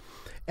 years,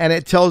 and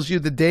it tells you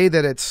the day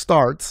that it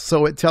starts.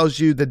 So it tells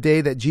you the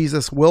day that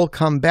Jesus will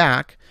come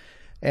back,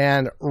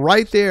 and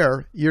right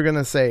there you're going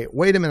to say,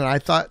 "Wait a minute!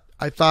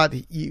 I thought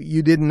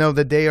you didn't know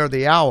the day or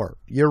the hour."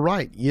 You're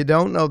right. You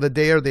don't know the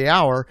day or the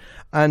hour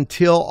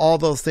until all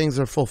those things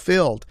are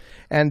fulfilled,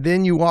 and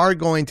then you are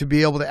going to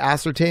be able to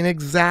ascertain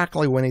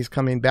exactly when he's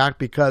coming back,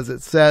 because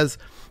it says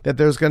that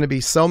there's going to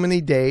be so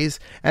many days.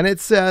 And it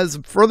says,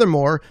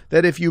 furthermore,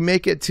 that if you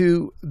make it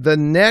to the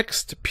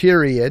next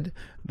period,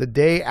 the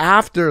day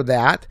after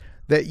that,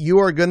 that you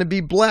are going to be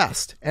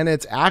blessed. And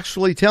it's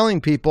actually telling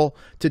people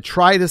to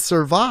try to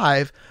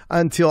survive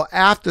until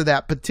after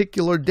that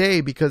particular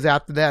day, because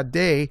after that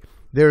day,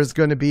 there's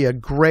going to be a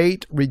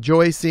great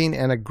rejoicing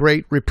and a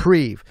great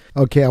reprieve.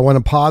 Okay, I want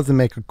to pause and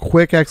make a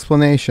quick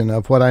explanation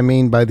of what I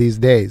mean by these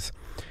days.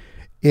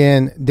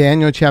 In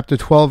Daniel chapter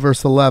 12,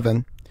 verse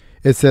 11,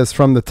 it says,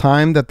 "From the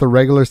time that the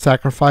regular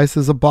sacrifice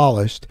is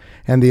abolished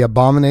and the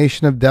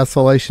abomination of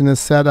desolation is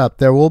set up,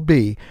 there will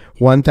be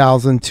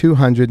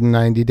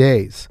 1,290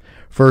 days.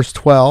 Verse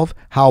 12,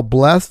 "How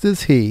blessed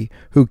is he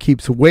who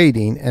keeps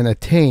waiting and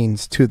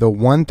attains to the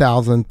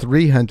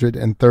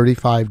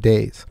 1,335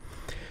 days."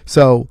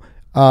 So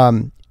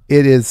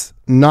it is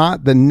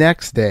not the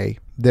next day.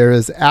 There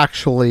is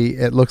actually,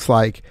 it looks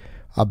like,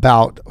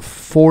 about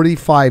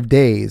 45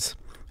 days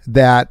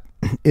that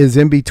is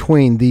in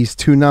between these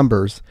two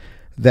numbers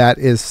that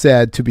is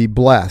said to be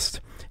blessed.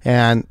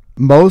 And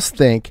most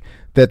think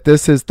that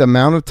this is the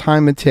amount of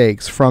time it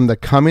takes from the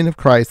coming of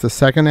Christ, the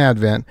second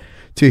advent,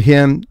 to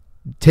him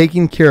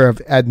taking care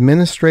of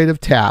administrative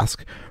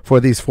tasks for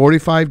these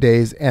 45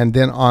 days, and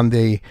then on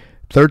the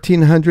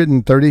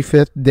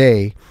 1335th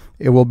day,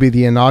 it will be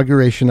the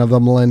inauguration of the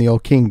millennial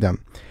kingdom.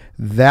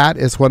 That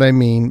is what I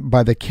mean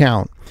by the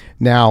count.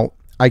 Now,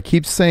 I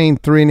keep saying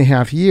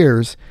 3.5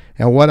 years,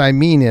 and what I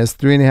mean is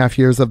 3.5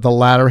 years of the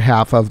latter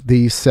half of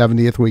the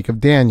 70th week of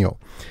Daniel.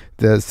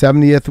 The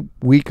 70th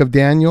week of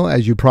Daniel,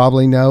 as you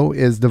probably know,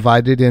 is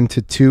divided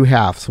into two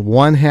halves.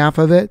 One half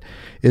of it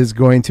is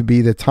going to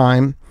be the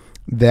time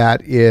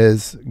that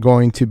is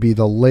going to be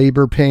the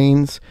labor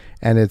pains,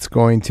 and it's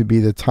going to be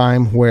the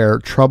time where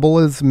trouble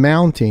is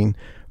mounting,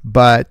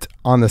 but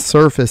on the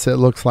surface it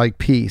looks like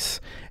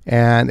peace,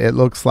 and it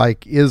looks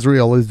like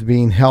Israel is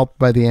being helped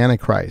by the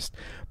Antichrist.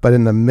 But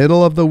in the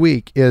middle of the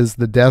week is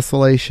the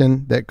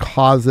desolation that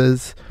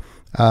causes,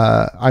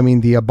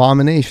 the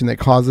abomination that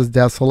causes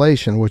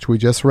desolation, which we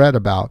just read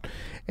about.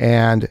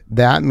 And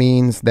that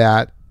means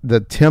that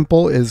the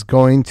temple is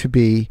going to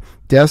be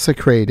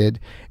desecrated,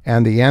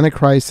 and the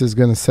Antichrist is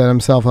going to set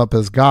himself up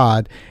as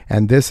God,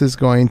 and this is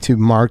going to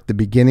mark the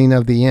beginning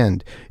of the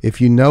end. If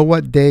you know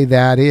what day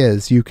that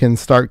is, you can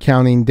start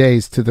counting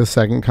days to the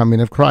second coming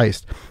of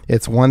Christ.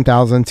 It's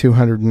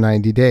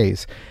 1,290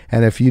 days.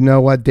 And if you know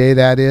what day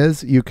that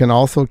is, you can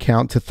also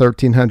count to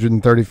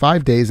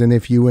 1,335 days, and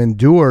if you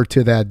endure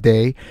to that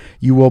day,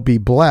 you will be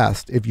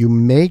blessed. If you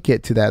make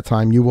it to that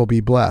time, you will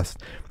be blessed.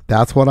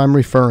 That's what I'm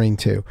referring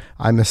to.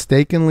 I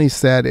mistakenly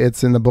said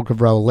it's in the book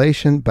of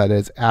Revelation, but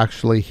it's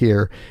actually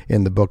here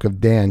in the book of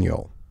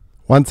Daniel.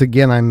 Once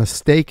again, I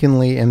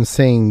mistakenly am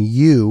saying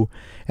you,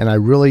 and I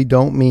really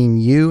don't mean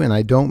you, and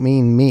I don't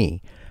mean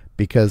me,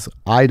 because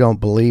I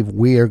don't believe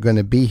we are going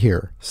to be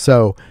here.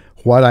 So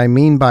what I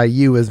mean by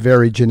you is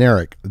very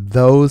generic.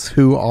 Those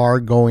who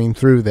are going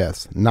through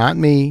this. Not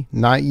me,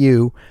 not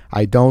you.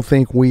 I don't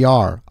think we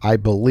are. I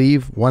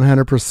believe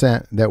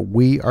 100% that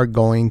we are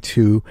going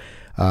to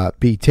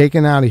be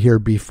taken out of here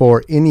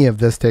before any of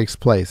this takes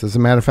place. As a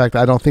matter of fact,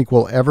 I don't think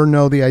we'll ever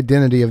know the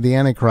identity of the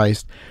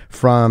Antichrist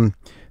from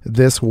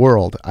this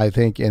world. I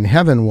think in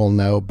heaven we'll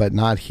know, but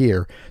not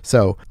here.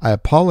 So I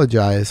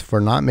apologize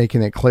for not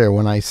making it clear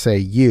when I say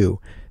you.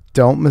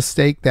 Don't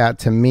mistake that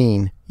to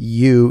mean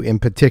you in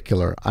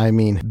particular. I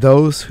mean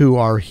those who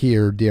are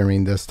here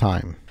during this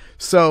time.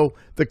 So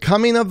the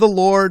coming of the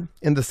Lord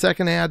in the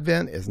second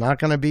advent is not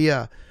going to be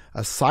a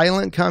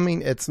silent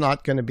coming. It's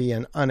not going to be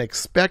an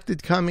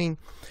unexpected coming.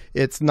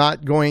 It's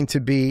not going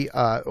to be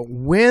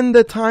when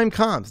the time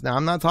comes. Now,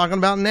 I'm not talking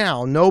about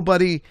now.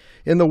 Nobody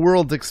in the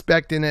world's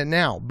expecting it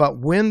now. But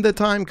when the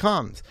time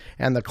comes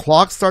and the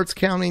clock starts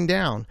counting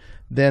down,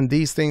 then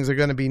these things are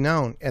going to be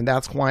known. And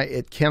that's why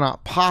it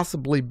cannot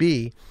possibly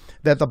be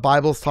that the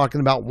Bible's talking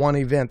about one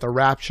event, the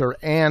rapture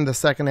and the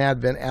second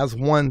advent, as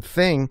one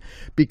thing,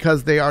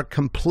 because they are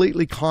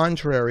completely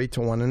contrary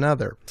to one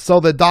another. So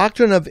the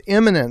doctrine of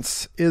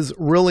imminence is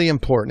really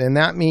important, and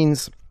that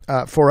means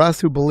for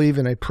us who believe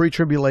in a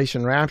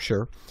pre-tribulation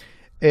rapture,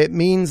 it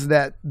means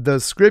that the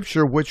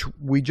scripture, which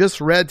we just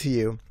read to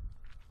you,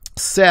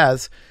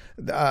 says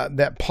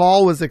that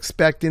Paul was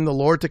expecting the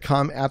Lord to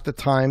come at the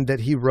time that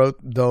he wrote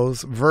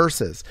those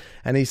verses.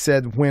 And he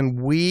said, when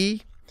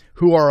we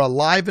who are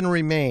alive and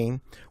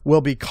remain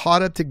will be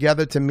caught up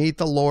together to meet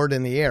the Lord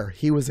in the air.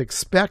 He was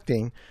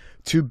expecting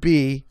to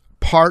be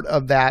part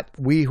of that,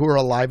 we who are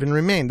alive and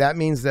remain. That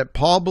means that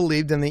Paul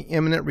believed in the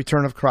imminent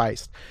return of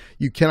Christ.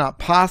 You cannot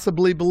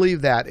possibly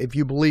believe that if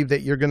you believe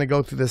that you're going to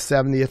go through the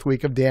 70th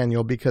week of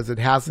Daniel, because it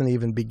hasn't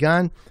even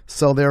begun.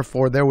 So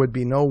therefore, there would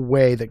be no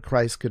way that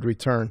Christ could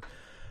return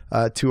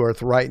to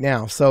earth right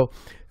now. So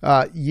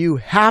you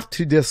have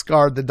to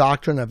discard the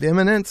doctrine of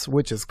imminence,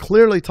 which is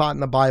clearly taught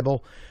in the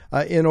Bible,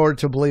 in order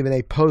to believe in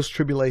a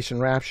post-tribulation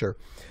rapture.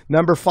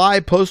 Number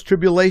 5,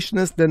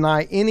 post-tribulationists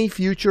deny any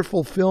future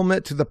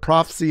fulfillment to the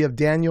prophecy of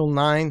Daniel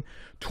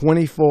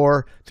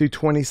 9:24 through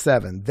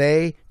 27.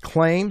 They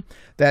claim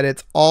that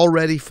it's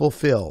already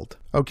fulfilled.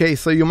 Okay,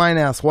 so you might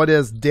ask, what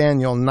is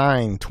Daniel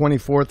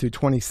 9:24 through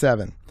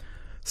 27?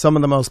 Some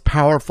of the most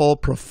powerful,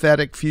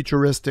 prophetic,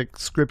 futuristic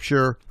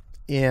scripture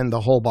in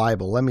the whole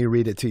Bible. Let me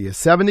read it to you.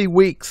 70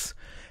 weeks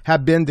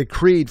have been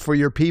decreed for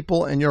your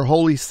people and your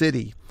holy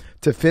city,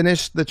 to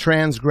finish the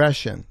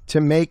transgression,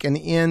 to make an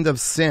end of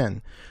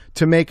sin,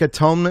 to make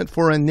atonement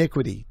for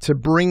iniquity, to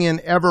bring in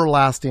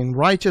everlasting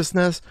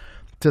righteousness,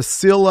 to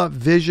seal up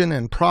vision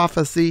and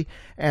prophecy,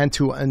 and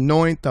to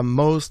anoint the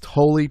most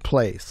holy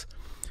place.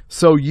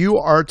 So you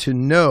are to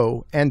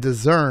know and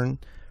discern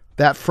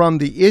that from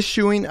the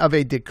issuing of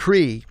a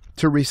decree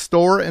to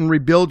restore and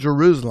rebuild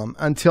Jerusalem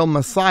until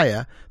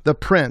Messiah, the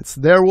Prince,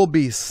 there will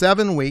be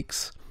 7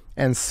 weeks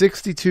and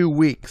 62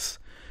 weeks.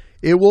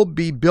 It will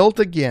be built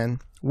again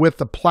with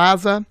the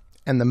plaza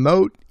and the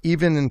moat,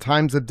 even in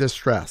times of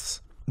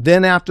distress.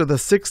 Then after the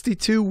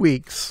 62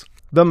 weeks,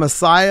 the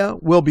Messiah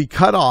will be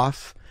cut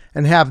off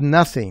and have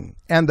nothing,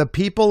 and the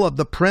people of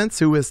the Prince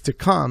who is to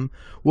come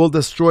will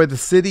destroy the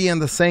city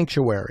and the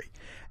sanctuary,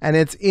 and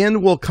its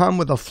end will come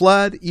with a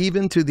flood.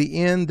 Even to the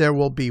end there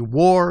will be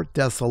war,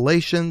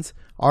 desolations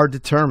are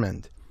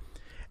determined.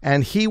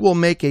 And he will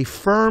make a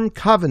firm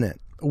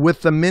covenant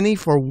with the many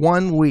for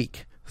 1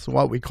 week. This is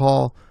what we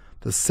call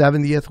the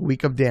 70th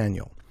week of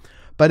Daniel.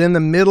 But in the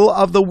middle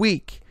of the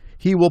week,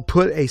 he will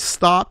put a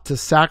stop to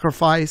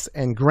sacrifice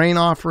and grain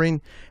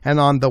offering, and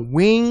on the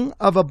wing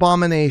of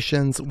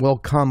abominations will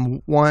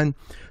come one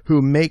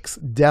who makes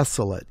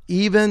desolate,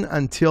 even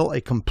until a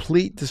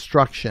complete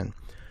destruction.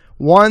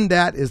 One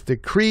that is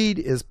decreed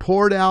is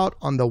poured out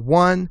on the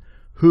one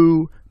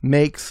who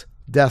makes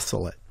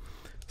desolate.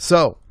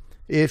 So,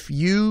 if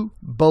you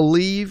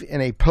believe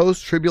in a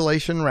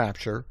post-tribulation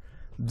rapture,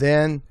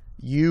 then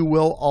you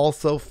will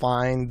also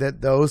find that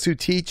those who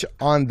teach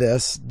on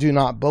this do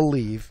not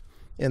believe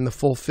in the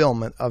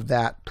fulfillment of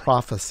that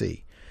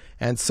prophecy.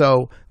 And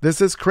so this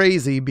is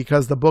crazy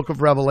because the book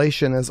of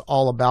Revelation is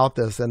all about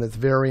this, and it's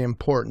very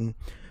important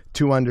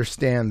to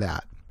understand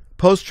that.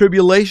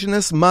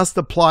 Post-tribulationists must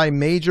apply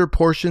major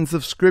portions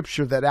of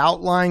Scripture that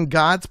outline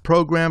God's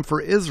program for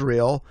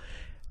Israel.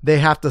 They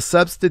have to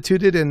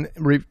substitute it and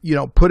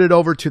put it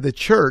over to the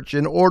church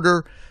in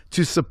order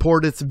to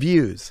support its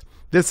views.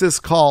 This is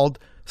called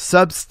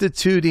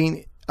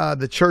substituting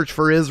the church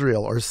for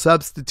Israel, or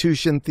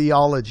substitution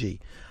theology.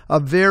 A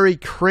very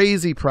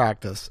crazy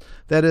practice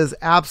that is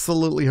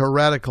absolutely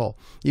heretical.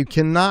 You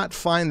cannot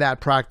find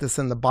that practice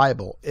in the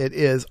Bible. It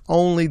is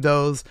only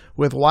those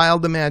with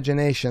wild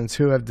imaginations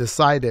who have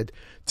decided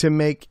to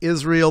make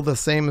Israel the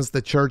same as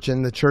the church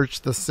and the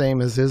church the same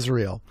as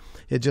Israel.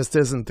 It just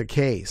isn't the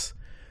case.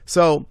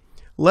 So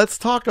let's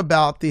talk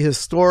about the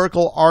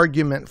historical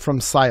argument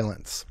from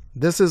silence.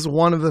 This is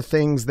one of the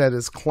things that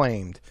is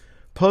claimed.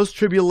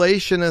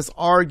 Post-tribulationists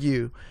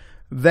argue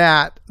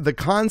that the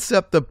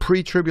concept of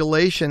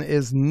pre-tribulation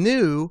is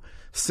new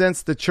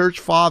since the church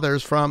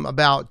fathers from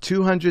about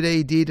 200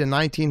 AD to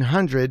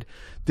 1900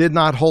 did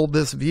not hold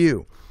this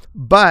view.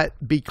 But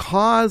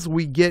because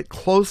we get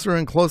closer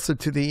and closer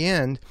to the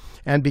end,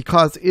 and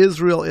because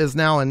Israel is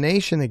now a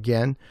nation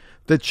again,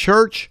 the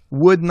church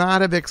would not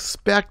have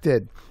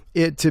expected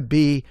it to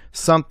be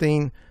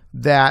something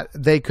that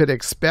they could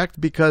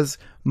expect, because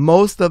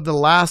most of the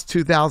last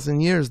 2,000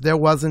 years, there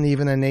wasn't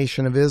even a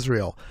nation of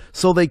Israel.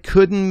 So they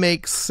couldn't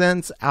make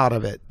sense out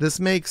of it. This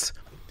makes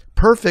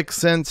perfect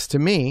sense to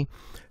me,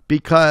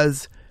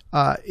 because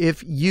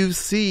if you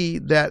see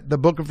that the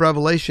book of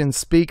Revelation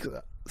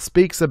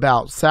speaks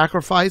about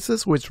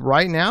sacrifices, which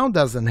right now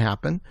doesn't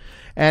happen,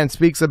 and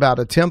speaks about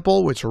a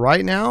temple, which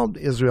right now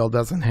Israel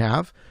doesn't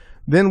have,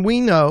 then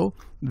we know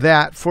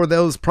that for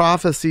those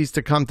prophecies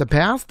to come to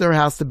pass, there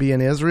has to be an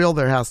Israel,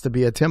 there has to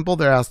be a temple,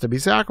 there has to be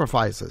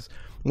sacrifices.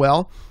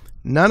 Well,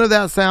 none of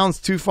that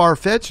sounds too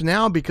far-fetched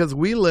now, because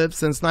we live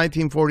since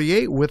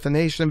 1948 with the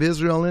nation of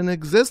Israel in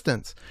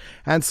existence.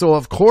 And so,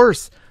 of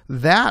course,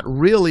 that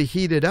really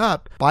heated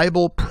up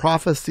Bible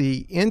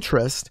prophecy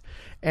interest.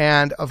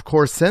 And, of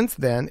course, since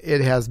then, it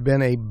has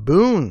been a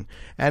boon.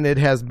 And it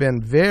has been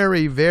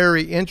very,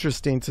 very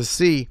interesting to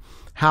see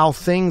how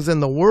things in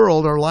the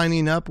world are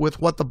lining up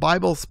with what the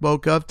Bible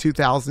spoke of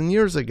 2,000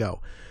 years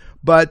ago.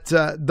 But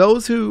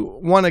those who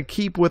want to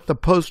keep with the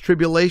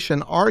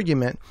post-tribulation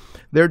argument,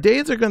 their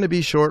days are going to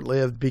be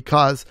short-lived,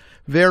 because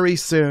very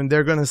soon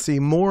they're going to see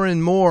more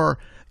and more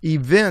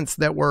events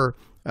that were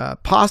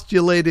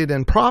postulated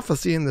in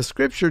prophecy in the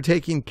Scripture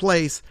taking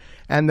place,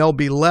 and they'll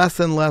be less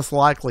and less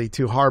likely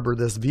to harbor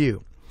this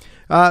view.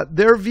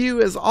 Their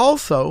view is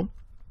also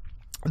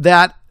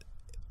that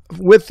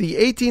with the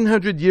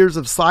 1800 years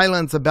of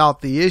silence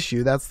about the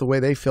issue, that's the way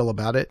they feel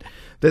about it,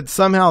 that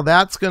somehow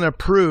that's going to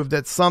prove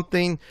that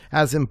something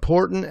as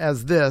important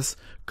as this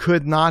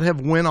could not have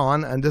went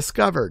on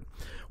undiscovered.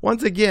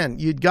 Once again,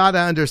 you'd got to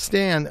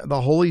understand the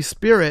Holy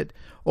Spirit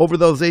over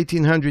those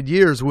 1800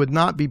 years would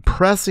not be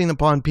pressing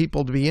upon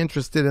people to be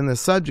interested in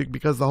this subject,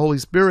 because the Holy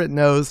Spirit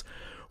knows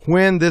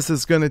when this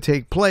is going to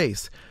take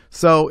place.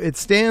 So it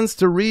stands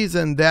to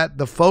reason that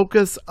the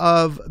focus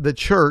of the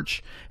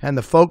church and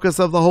the focus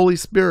of the Holy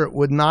Spirit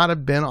would not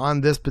have been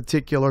on this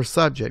particular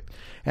subject.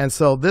 And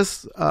so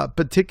this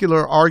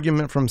particular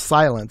argument from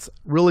silence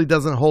really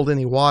doesn't hold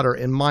any water,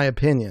 in my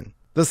opinion.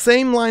 The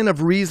same line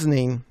of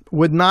reasoning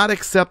would not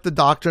accept the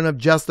doctrine of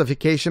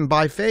justification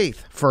by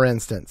faith, for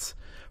instance,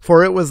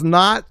 for it was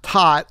not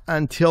taught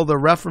until the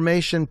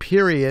Reformation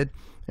period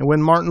and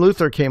when Martin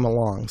Luther came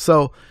along.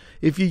 So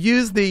If you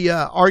use the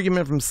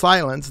argument from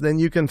silence, then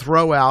you can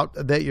throw out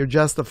that you're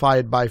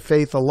justified by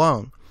faith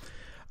alone.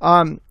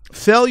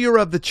 Failure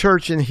of the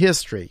church in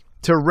history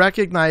to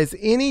recognize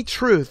any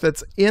truth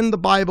that's in the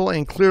Bible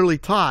and clearly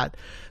taught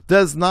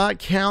does not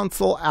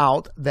cancel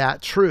out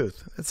that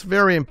truth. It's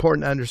very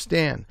important to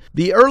understand.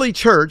 The early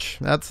church,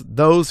 that's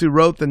those who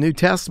wrote the New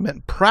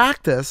Testament,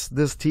 practiced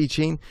this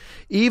teaching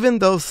even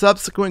though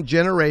subsequent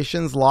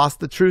generations lost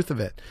the truth of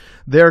it.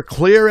 Their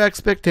clear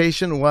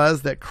expectation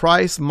was that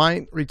Christ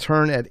might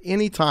return at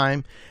any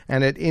time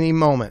and at any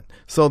moment.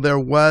 So there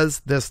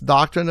was this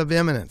doctrine of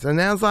imminence.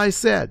 And as I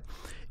said,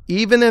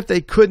 even if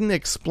they couldn't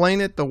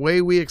explain it the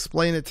way we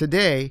explain it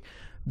today,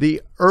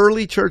 the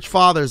early church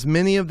fathers,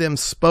 many of them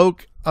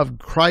spoke of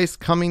Christ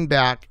coming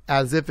back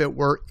as if it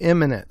were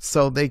imminent.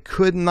 So they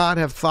could not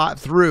have thought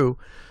through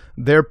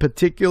their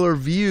particular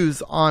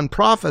views on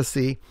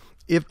prophecy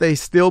if they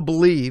still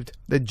believed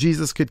that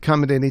Jesus could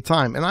come at any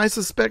time. And I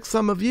suspect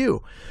some of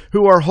you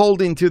who are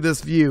holding to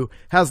this view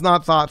has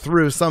not thought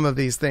through some of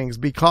these things,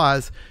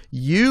 because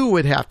you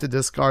would have to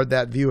discard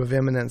that view of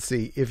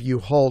imminency if you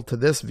hold to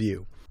this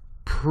view.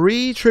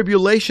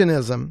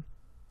 Pre-tribulationism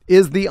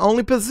is the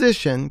only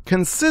position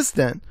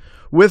consistent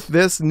with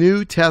this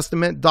New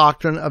Testament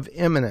doctrine of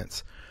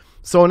imminence.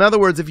 So in other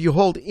words, if you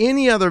hold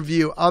any other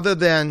view other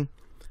than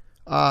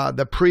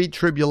the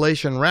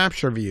pre-tribulation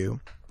rapture view,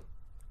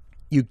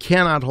 you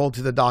cannot hold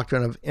to the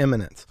doctrine of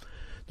imminence.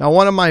 Now,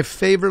 one of my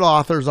favorite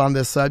authors on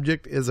this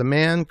subject is a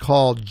man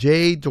called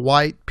J.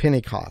 Dwight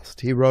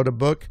Pentecost. He wrote a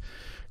book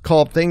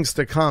called Things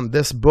to Come.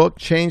 This book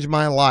changed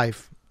my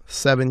life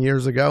 7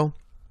 years ago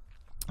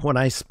when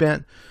I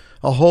spent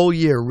a whole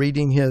year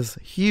reading his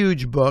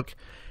huge book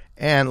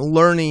and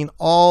learning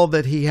all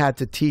that he had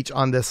to teach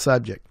on this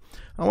subject.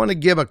 I want to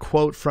give a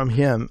quote from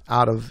him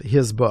out of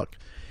his book.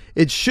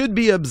 It should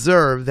be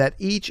observed that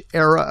each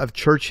era of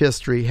church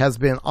history has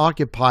been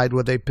occupied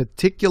with a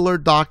particular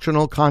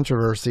doctrinal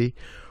controversy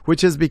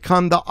which has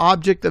become the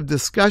object of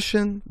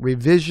discussion,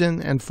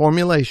 revision, and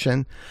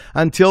formulation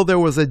until there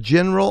was a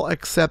general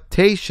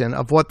acceptation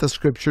of what the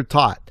Scripture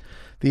taught.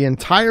 The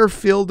entire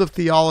field of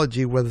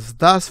theology was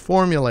thus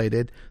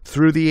formulated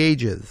through the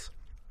ages.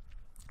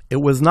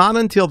 It was not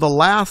until the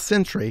last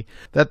century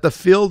that the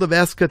field of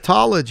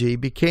eschatology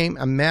became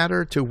a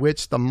matter to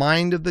which the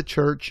mind of the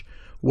church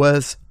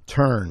was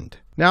turned.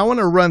 Now I want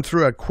to run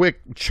through a quick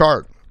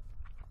chart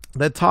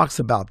that talks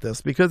about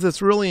this because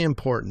it's really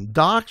important.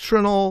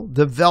 Doctrinal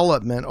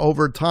development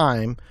over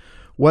time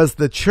was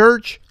the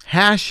church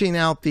hashing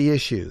out the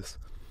issues.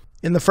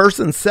 In the 1st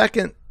and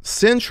 2nd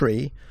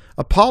century,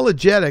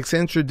 apologetics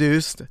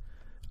introduced,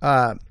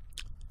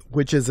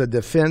 which is a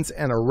defense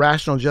and a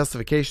rational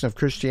justification of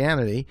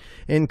Christianity,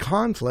 in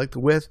conflict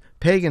with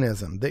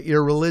paganism, the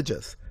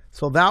irreligious.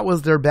 So that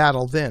was their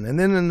battle then. And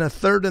then in the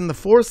 3rd and the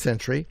 4th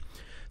century,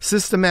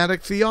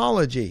 systematic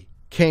theology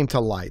came to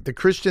light. The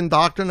Christian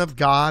doctrine of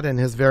God and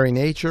his very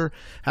nature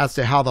as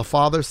to how the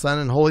Father, Son,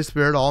 and Holy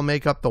Spirit all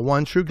make up the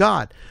one true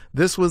God.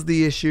 This was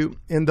the issue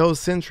in those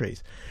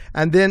centuries.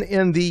 And then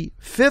in the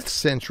 5th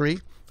century,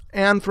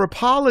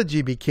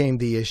 anthropology became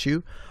the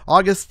issue.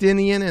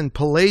 Augustinian and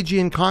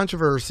Pelagian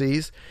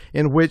controversies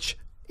in which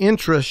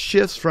interest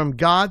shifts from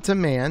God to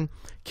man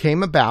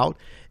came about.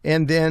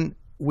 And then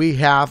we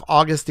have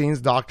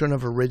Augustine's doctrine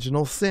of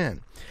original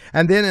sin.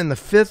 And then in the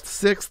 5th,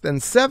 6th,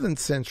 and 7th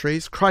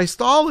centuries,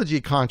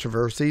 Christology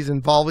controversies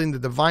involving the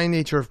divine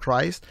nature of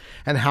Christ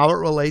and how it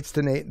relates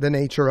to the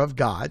nature of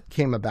God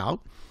came about.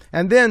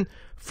 And then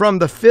from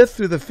the 5th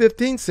through the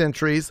 15th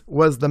centuries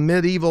was the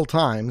medieval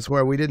times,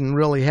 where we didn't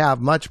really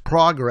have much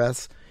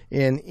progress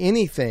in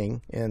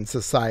anything in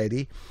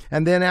society.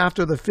 And then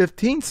after the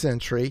 15th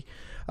century,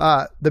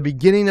 the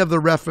beginning of the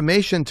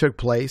Reformation took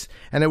place,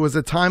 and it was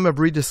a time of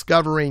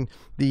rediscovering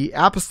the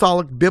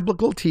apostolic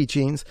biblical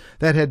teachings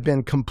that had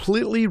been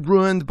completely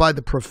ruined by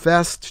the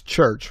professed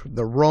church,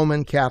 the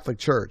Roman Catholic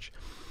Church.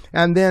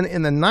 And then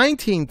in the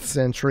 19th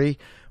century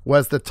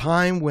was the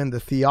time when the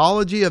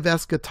theology of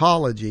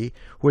eschatology,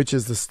 which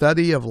is the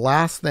study of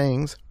last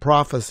things,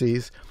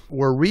 prophecies,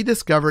 were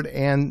rediscovered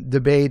and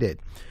debated.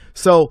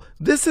 So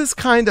this is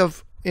kind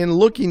of, in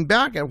looking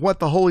back at what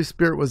the Holy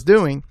Spirit was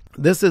doing,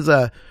 this is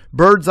a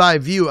bird's eye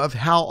view of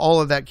how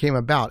all of that came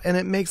about. And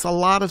it makes a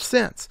lot of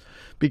sense,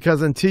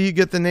 because until you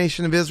get the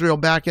nation of Israel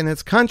back in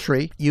its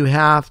country, you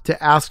have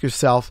to ask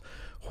yourself,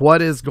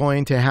 what is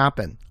going to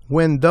happen?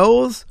 When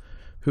those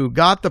who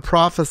got the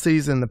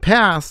prophecies in the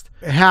past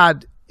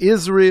had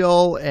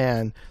Israel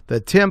and the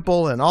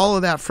temple and all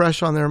of that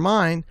fresh on their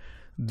mind,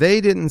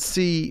 they didn't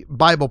see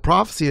Bible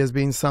prophecy as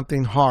being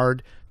something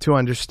hard to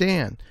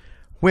understand.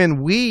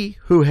 When we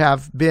who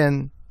have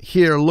been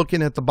here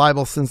looking at the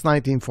Bible since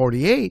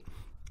 1948,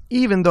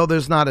 even though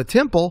there's not a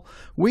temple,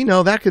 we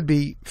know that could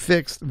be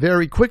fixed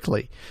very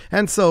quickly.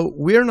 And so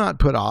we're not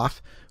put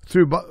off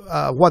through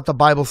what the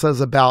Bible says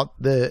about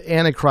the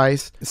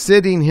Antichrist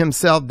sitting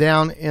himself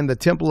down in the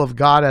temple of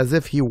God as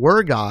if he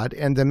were God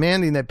and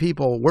demanding that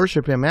people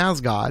worship him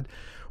as God.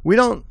 We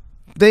don't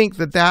think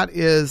that that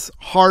is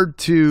hard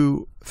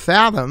to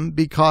fathom,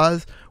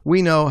 because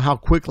we know how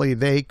quickly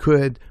they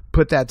could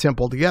put that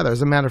temple together.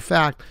 As a matter of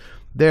fact,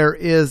 there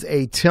is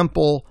a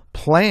temple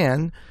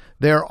plan.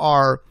 There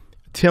are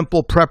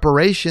temple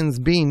preparations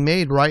being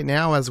made right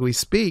now as we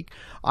speak.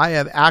 I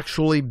have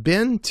actually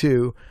been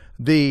to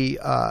the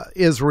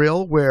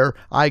Israel, where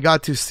I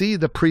got to see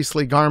the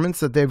priestly garments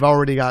that they've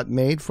already got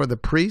made for the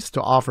priests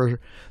to offer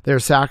their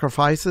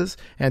sacrifices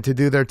and to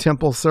do their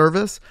temple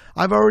service.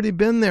 I've already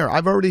been there.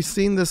 I've already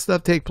seen this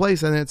stuff take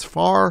place, and it's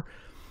far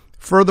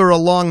further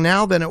along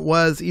now than it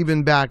was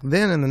even back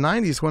then in the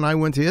 90s when I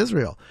went to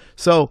Israel.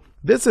 So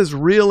this is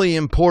really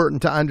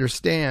important to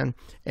understand,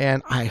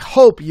 and I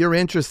hope you're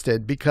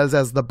interested, because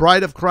as the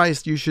bride of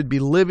Christ, you should be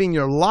living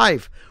your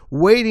life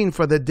waiting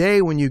for the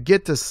day when you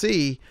get to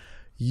see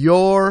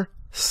your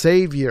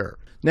Savior.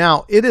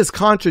 Now, it is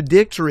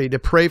contradictory to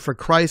pray for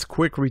Christ's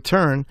quick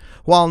return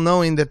while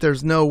knowing that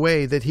there's no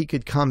way that he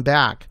could come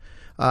back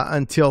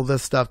until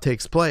this stuff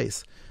takes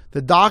place.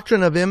 The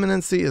doctrine of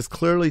imminency is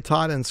clearly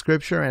taught in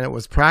Scripture, and it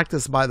was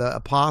practiced by the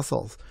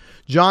apostles.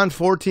 John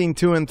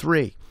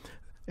 14:2-3.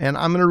 And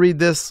I'm going to read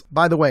this.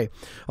 By the way,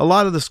 a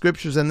lot of the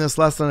scriptures in this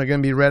lesson are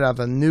going to be read out of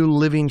the New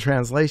Living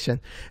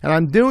Translation. And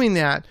I'm doing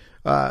that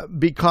not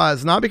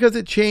because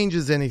it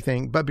changes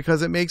anything, but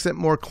because it makes it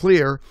more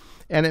clear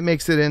and it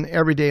makes it in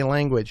everyday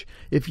language.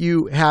 If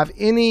you have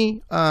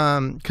any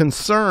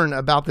concern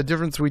about the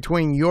difference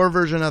between your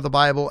version of the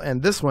Bible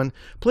and this one,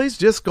 please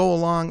just go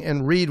along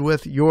and read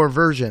with your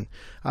version.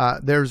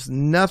 There's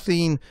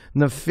nothing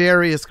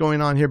nefarious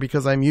going on here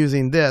because I'm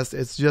using this.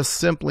 It's just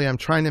simply I'm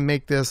trying to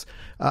make this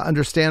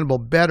understandable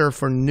better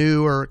for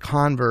newer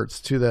converts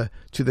to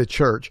the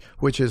church,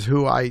 which is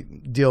who I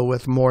deal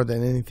with more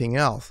than anything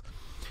else.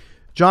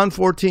 John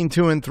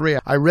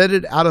 14:2-3. I read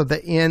it out of the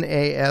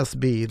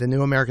NASB, the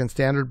New American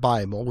Standard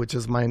Bible, which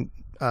is my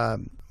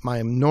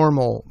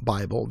normal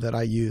Bible that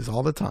I use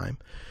all the time.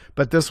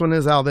 But this one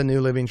is out of the New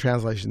Living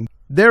Translation.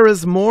 There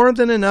is more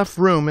than enough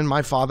room in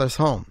my Father's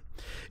home.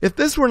 If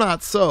this were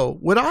not so,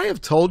 would I have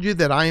told you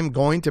that I am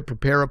going to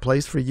prepare a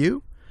place for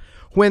you?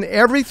 When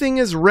everything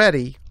is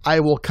ready,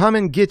 I will come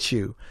and get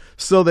you,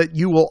 so that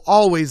you will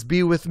always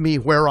be with me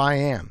where I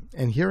am.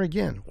 And here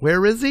again,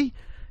 where is he?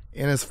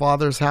 In his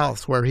Father's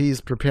house, where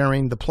he's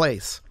preparing the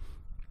place.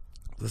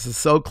 This is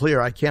so clear,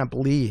 I can't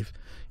believe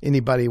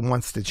anybody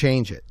wants to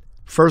change it.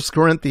 1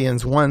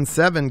 Corinthians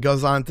 1:7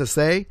 goes on to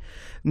say,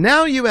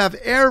 now you have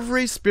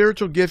every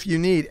spiritual gift you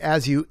need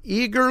as you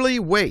eagerly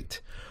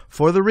wait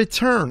for the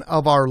return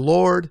of our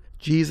Lord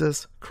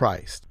Jesus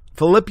Christ.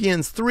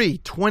 Philippians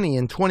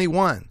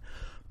 3:20-21.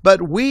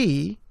 But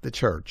we, the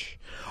church,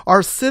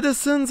 are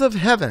citizens of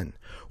heaven,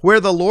 where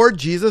the Lord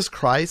Jesus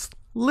Christ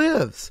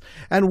lives,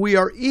 and we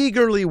are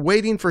eagerly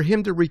waiting for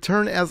him to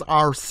return as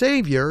our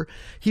Savior.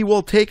 He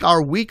will take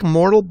our weak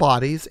mortal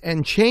bodies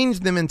and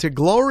change them into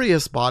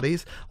glorious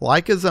bodies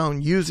like his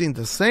own, using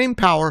the same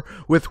power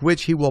with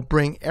which he will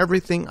bring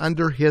everything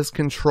under his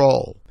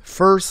control.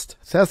 1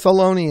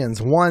 Thessalonians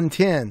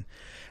 1:10.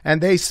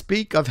 And they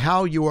speak of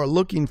how you are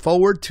looking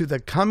forward to the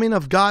coming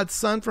of God's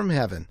Son from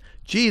heaven,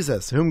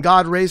 Jesus, whom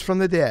God raised from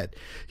the dead.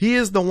 He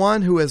is the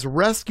one who has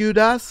rescued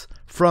us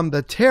from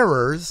the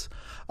terrors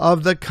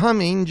of the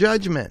coming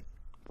judgment.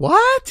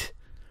 What?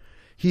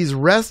 He's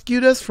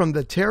rescued us from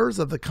the terrors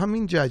of the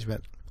coming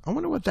judgment. I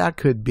wonder what that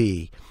could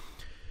be.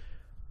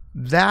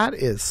 That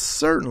is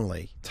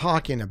certainly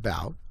talking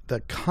about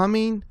the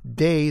coming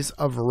days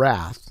of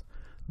wrath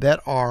that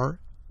are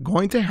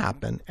going to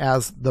happen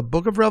as the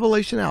book of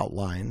Revelation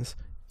outlines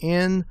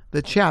in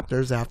the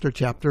chapters after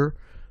chapter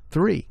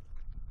 3.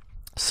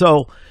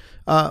 So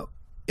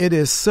it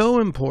is so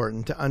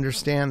important to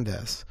understand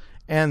this.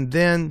 And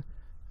then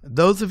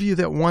those of you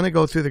that want to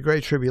go through the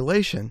Great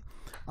Tribulation,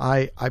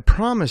 I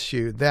promise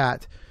you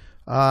that,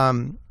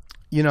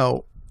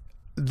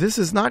 this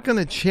is not going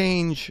to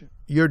change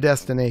your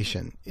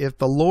destination. If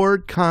the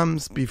Lord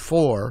comes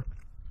before,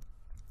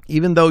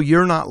 even though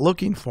you're not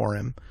looking for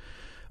him,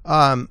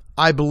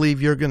 I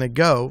believe you're going to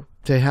go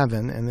to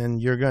heaven, and then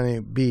you're going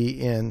to be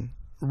in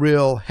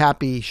real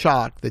happy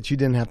shock that you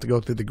didn't have to go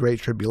through the Great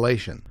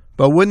Tribulation.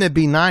 But wouldn't it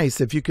be nice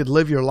if you could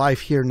live your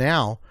life here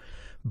now,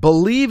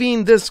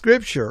 believing this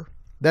scripture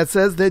that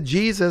says that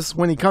Jesus,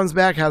 when he comes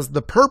back, has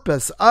the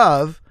purpose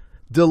of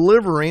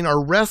delivering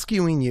or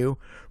rescuing you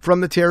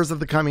from the terrors of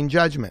the coming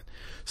judgment.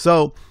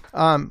 So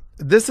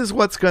this is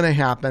what's going to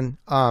happen.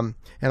 And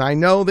I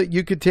know that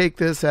you could take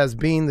this as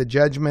being the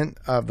judgment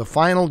of the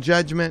final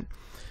judgment.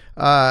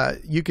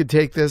 You could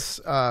take this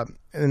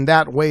in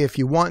that way if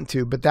you want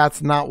to, but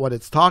that's not what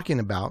it's talking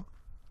about.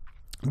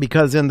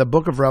 Because in the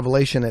book of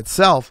Revelation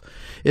itself,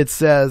 it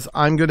says,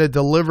 I'm going to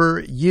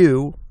deliver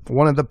you,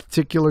 one of the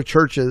particular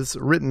churches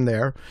written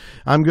there,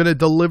 I'm going to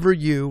deliver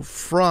you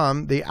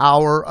from the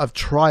hour of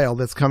trial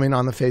that's coming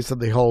on the face of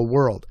the whole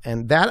world.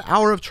 And that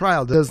hour of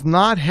trial does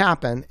not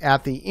happen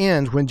at the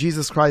end when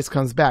Jesus Christ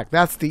comes back.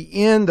 That's the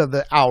end of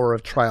the hour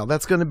of trial.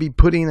 That's going to be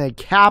putting a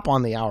cap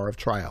on the hour of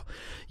trial.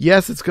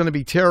 Yes, it's going to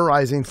be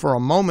terrorizing for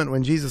a moment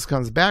when Jesus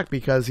comes back,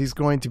 because he's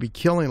going to be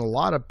killing a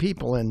lot of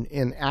people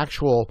in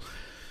actual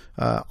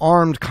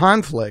armed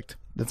conflict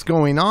that's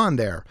going on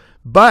there.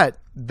 But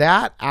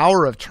that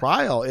hour of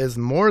trial is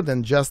more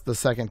than just the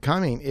second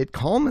coming. It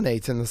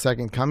culminates in the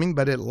second coming,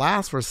 but it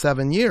lasts for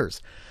 7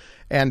 years.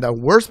 And the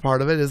worst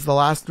part of it is the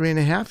last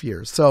 3.5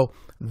 years. So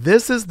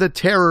this is the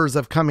terrors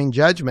of coming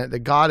judgment that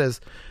God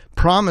has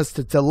promised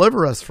to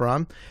deliver us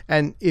from.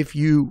 And if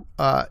you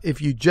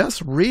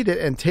just read it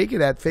and take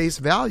it at face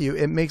value,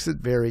 it makes it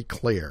very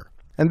clear.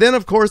 And then,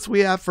 of course, we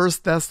have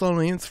 1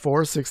 Thessalonians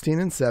 4:16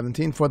 and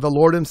 17. For the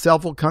Lord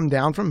himself will come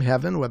down from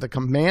heaven with a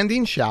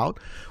commanding shout,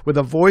 with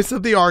the voice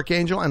of the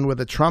archangel, and with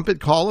a trumpet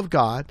call of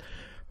God.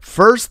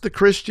 First, the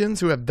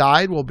Christians who have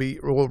died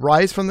will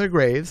rise from their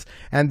graves,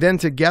 and then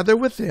together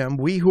with them,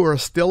 we who are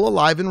still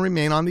alive and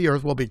remain on the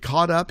earth will be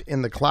caught up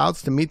in the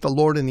clouds to meet the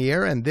Lord in the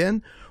air, and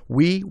then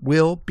we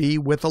will be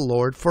with the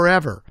Lord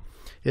forever.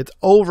 It's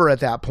over at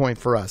that point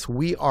for us.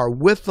 We are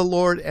with the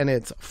Lord, and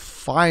it's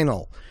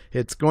final.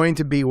 It's going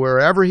to be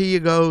wherever he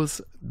goes,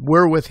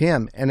 we're with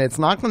him. And it's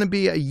not going to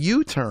be a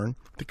U-turn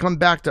to come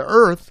back to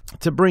earth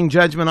to bring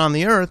judgment on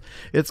the earth.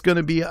 It's going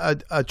to be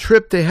a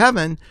trip to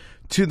heaven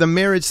to the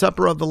marriage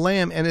supper of the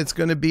Lamb. And it's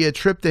going to be a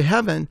trip to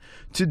heaven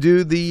to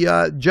do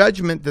the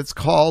judgment that's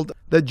called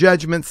the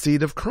judgment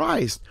seat of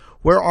Christ,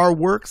 where our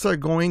works are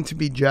going to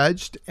be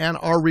judged and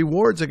our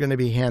rewards are going to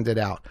be handed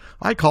out.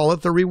 I call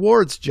it the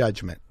rewards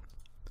judgment.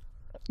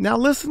 Now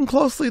listen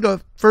closely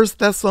to 1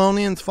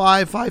 Thessalonians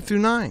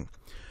 5:5-9.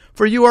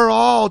 For you are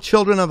all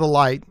children of the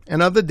light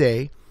and of the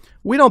day.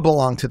 We don't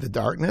belong to the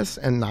darkness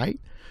and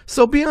night.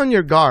 So be on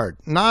your guard,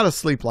 not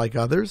asleep like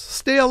others.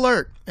 Stay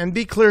alert and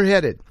be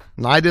clear-headed.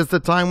 Night is the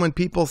time when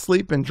people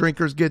sleep and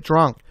drinkers get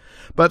drunk.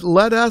 But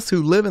let us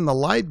who live in the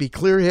light be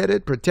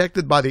clear-headed,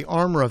 protected by the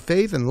armor of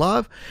faith and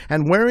love,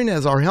 and wearing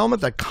as our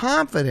helmet the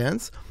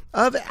confidence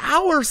of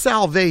our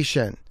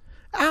salvation.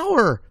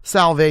 Our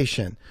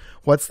salvation.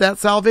 What's that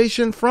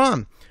salvation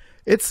from?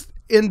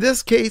 In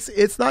this case,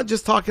 it's not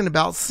just talking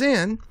about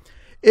sin.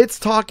 It's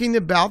talking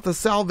about the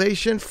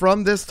salvation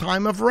from this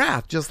time of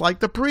wrath, just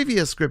like the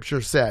previous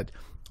scripture said.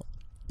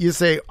 You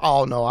say,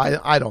 oh, no,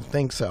 I don't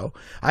think so.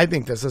 I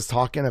think this is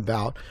talking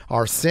about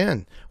our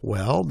sin.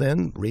 Well,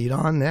 then read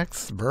on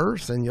next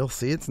verse and you'll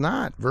see it's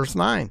not. Verse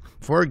 9,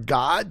 for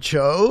God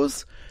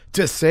chose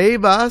to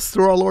save us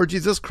through our Lord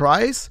Jesus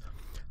Christ,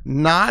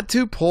 not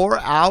to pour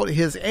out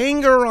his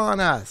anger on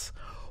us.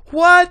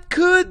 What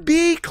could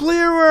be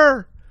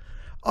clearer?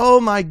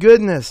 Oh, my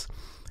goodness.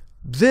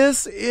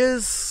 This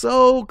is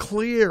so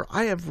clear.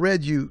 I have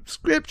read you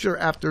scripture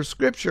after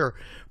scripture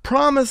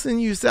promising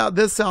you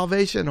this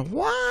salvation.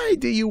 Why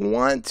do you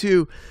want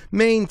to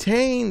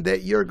maintain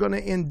that you're going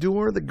to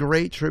endure the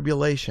great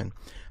tribulation?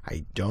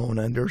 I don't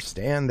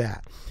understand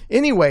that.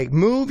 Anyway,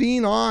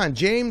 moving on.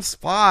 James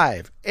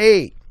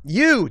 5:8.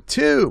 You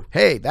too.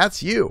 Hey,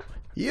 that's you.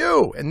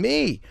 You and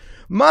me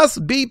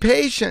must be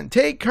patient.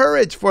 Take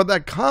courage, for the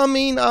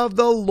coming of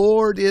the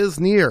Lord is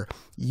near.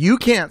 You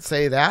can't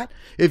say that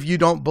if you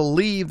don't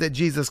believe that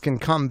Jesus can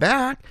come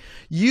back.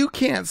 You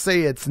can't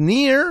say it's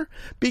near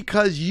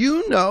because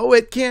you know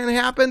it can't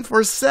happen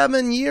for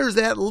 7 years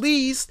at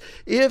least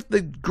if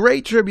the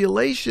Great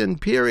Tribulation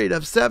period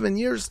of 7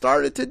 years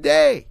started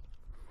today.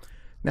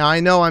 Now,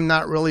 I know I'm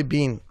not really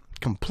being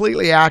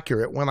completely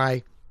accurate when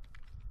I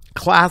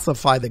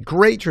classify the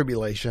Great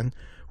Tribulation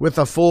with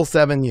a full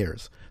 7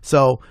 years.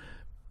 So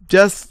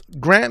just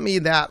grant me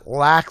that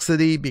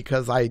laxity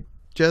because I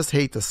just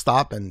hate to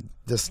stop and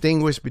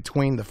distinguish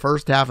between the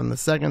first half and the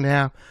second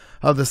half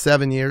of the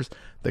 7 years.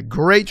 The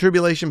Great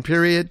Tribulation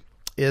period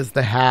is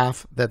the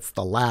half that's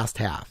the last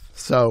half.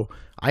 So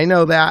I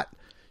know that.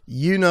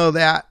 You know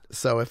that.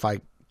 So if I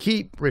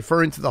keep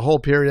referring to the whole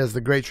period as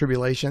the Great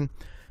Tribulation,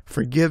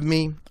 forgive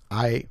me.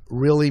 I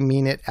really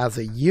mean it as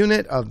a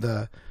unit of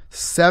the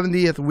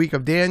 70th week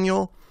of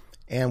Daniel.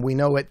 And we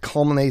know it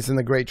culminates in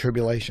the Great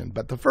Tribulation.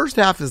 But the first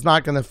half is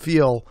not going to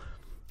feel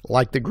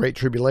like the Great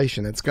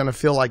Tribulation. It's going to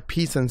feel like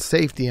peace and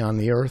safety on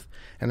the earth.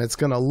 And it's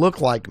going to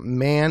look like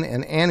man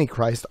and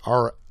Antichrist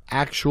are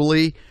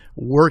actually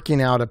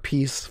working out a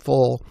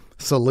peaceful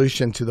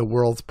solution to the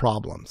world's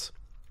problems.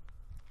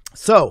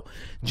 So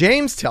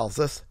James tells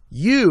us,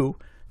 you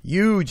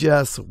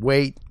just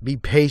wait, be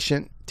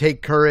patient,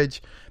 take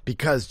courage,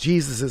 because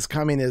Jesus is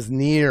coming is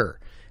near.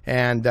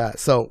 And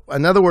so,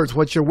 in other words,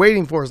 what you're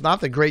waiting for is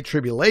not the Great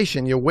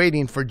Tribulation. You're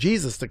waiting for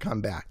Jesus to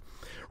come back.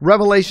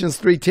 Revelations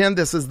 3:10,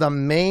 this is the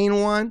main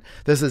one.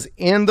 This is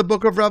in the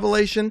book of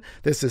Revelation.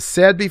 This is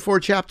said before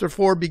chapter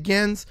 4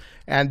 begins.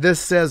 And this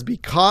says,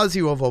 because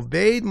you have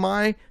obeyed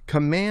my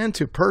command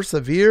to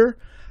persevere,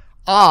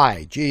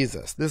 I,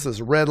 Jesus, this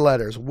is red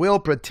letters, will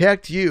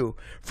protect you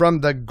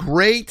from the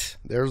great,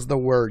 there's the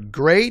word,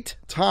 great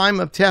time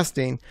of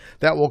testing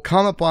that will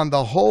come upon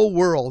the whole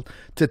world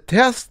to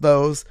test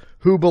those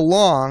who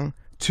belong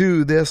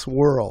to this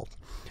world.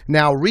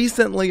 Now,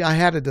 recently I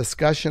had a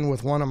discussion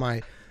with one of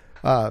my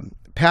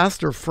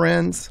pastor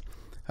friends,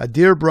 a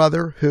dear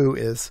brother who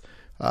is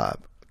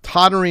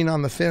tottering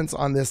on the fence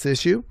on this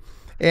issue.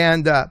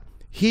 And I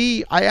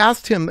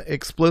asked him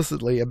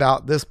explicitly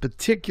about this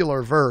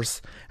particular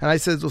verse. And I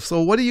said,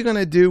 so what are you going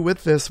to do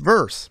with this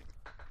verse?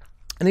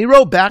 And he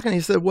wrote back and he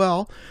said,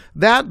 well,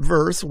 that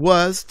verse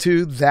was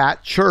to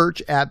that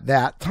church at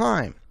that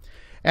time.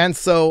 And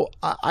so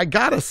I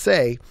got to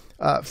say,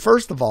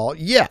 first of all,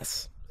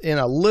 yes, in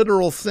a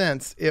literal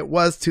sense, it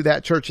was to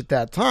that church at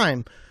that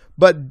time.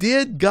 But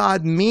did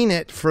God mean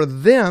it for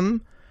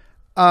them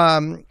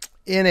in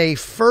a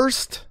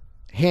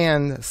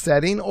first-hand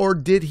setting, or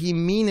did he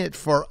mean it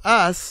for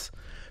us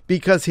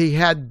because he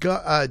had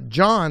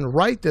John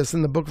write this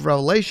in the book of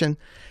Revelation,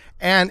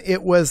 and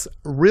it was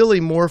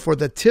really more for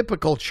the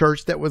typical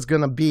church that was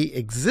going to be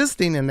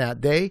existing in that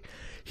day?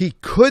 He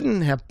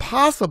couldn't have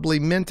possibly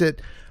meant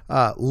it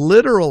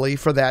literally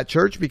for that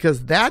church,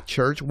 because that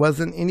church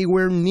wasn't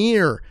anywhere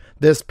near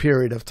this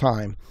period of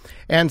time.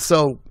 And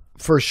so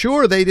for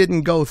sure they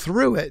didn't go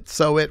through it,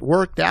 so it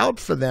worked out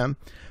for them.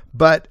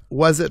 But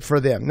was it for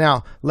them?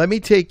 Now, let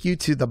me take you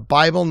to the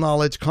Bible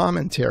Knowledge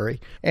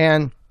Commentary.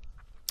 And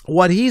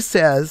what he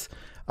says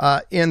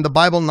in the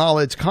Bible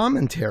Knowledge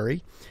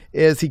Commentary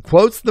is, he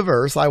quotes the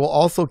verse, "I will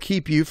also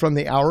keep you from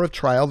the hour of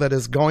trial that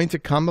is going to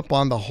come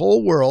upon the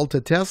whole world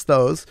to test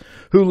those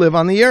who live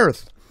on the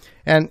earth."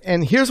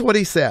 And here's what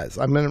he says.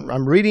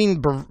 I'm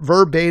reading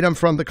verbatim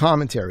from the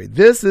commentary.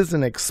 "This is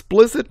an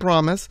explicit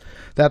promise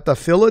that the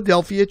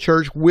Philadelphia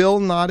church will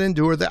not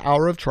endure the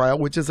hour of trial,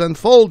 which is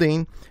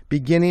unfolding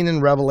beginning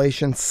in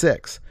Revelation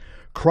 6.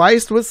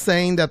 Christ was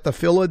saying that the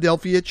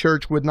Philadelphia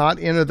church would not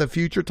enter the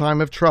future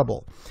time of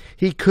trouble.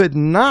 He could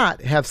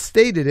not have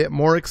stated it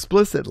more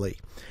explicitly.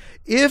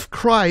 If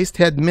Christ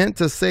had meant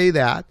to say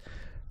that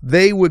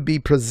they would be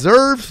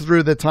preserved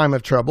through the time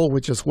of trouble,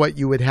 which is what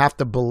you would have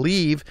to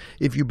believe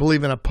if you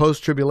believe in a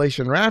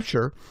post-tribulation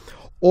rapture,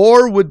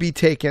 or would be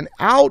taken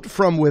out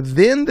from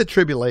within the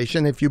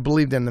tribulation if you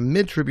believed in the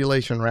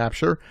mid-tribulation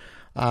rapture,"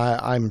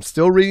 I'm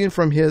still reading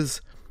from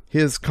his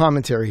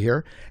commentary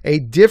here, "a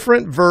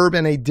different verb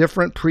and a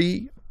different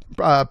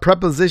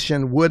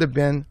preposition would have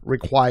been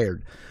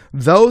required.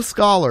 Those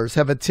scholars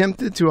have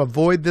attempted to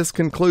avoid this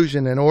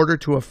conclusion in order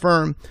to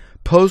affirm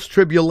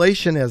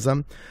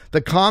post-tribulationism.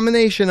 The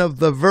combination of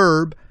the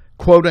verb,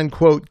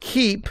 quote-unquote,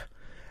 keep,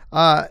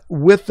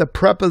 with the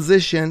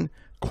preposition,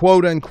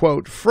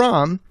 quote-unquote,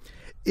 from,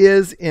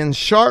 is in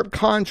sharp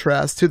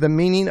contrast to the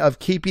meaning of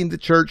keeping the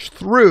church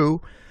through,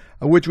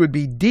 which would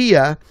be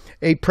dia,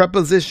 a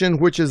preposition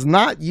which is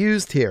not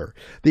used here.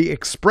 The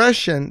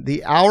expression,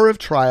 the hour of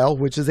trial,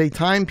 which is a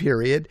time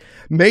period,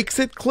 makes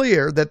it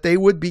clear that they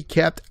would be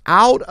kept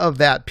out of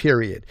that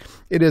period.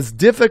 It is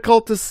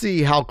difficult to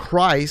see how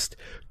Christ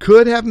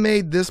could have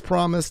made this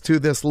promise to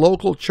this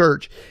local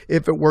church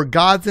if it were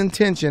God's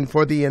intention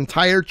for the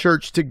entire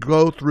church to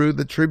go through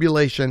the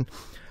tribulation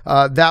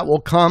that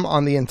will come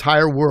on the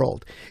entire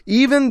world.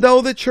 Even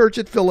though the church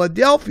at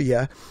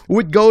Philadelphia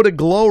would go to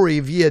glory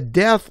via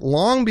death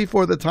long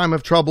before the time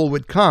of trouble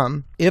would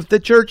come, if the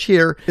church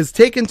here is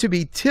taken to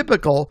be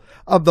typical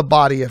of the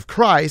body of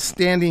Christ,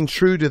 standing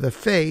true to the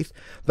faith,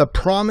 the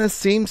promise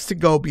seems to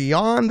go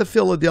beyond the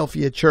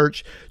Philadelphia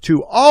church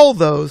to all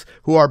those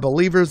who are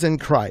believers in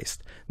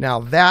Christ." Now,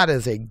 that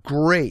is a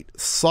great,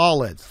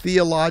 solid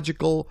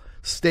theological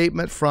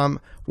statement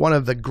from one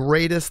of the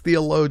greatest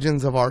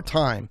theologians of our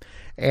time.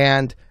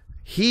 And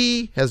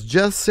he has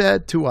just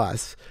said to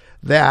us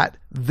that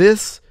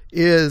this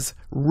is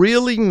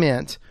really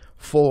meant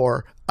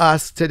for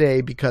us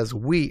today, because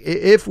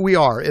if we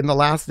are in the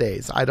last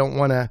days, I don't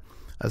want to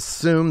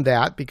assume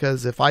that,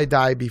 because if I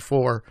die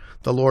before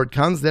the Lord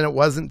comes, then it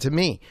wasn't to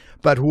me.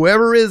 But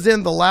whoever is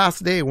in the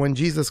last day when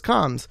Jesus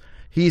comes,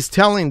 he's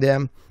telling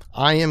them,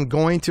 I am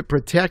going to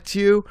protect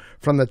you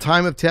from the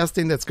time of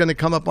testing that's going to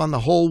come upon the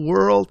whole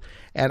world,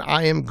 and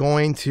I am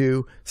going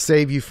to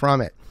save you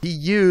from it. He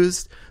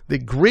used the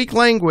Greek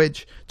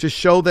language to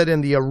show that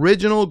in the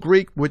original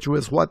Greek, which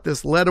was what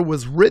this letter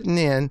was written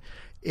in,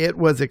 it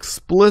was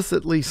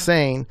explicitly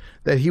saying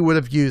that he would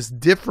have used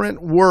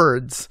different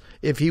words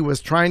if he was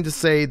trying to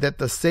say that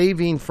the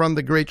saving from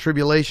the Great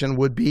Tribulation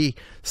would be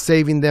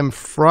saving them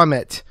from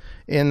it,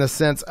 in the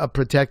sense of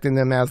protecting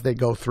them as they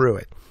go through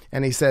it.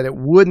 And he said it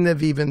wouldn't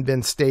have even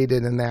been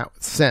stated in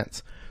that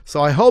sense.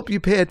 So I hope you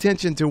pay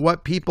attention to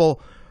what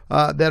people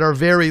that are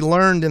very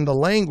learned in the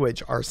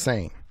language are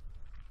saying.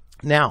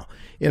 Now,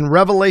 in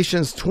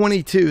Revelations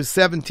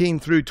 22:17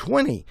 through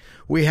 20,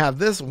 we have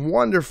this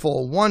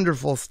wonderful,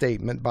 wonderful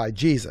statement by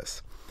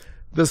Jesus.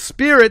 "The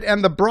Spirit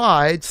and the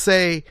bride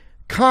say,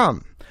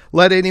 'Come.'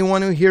 Let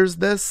anyone who hears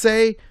this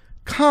say,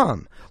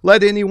 'Come.'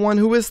 Let anyone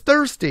who is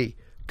thirsty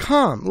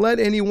come. Let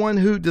anyone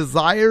who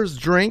desires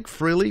drink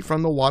freely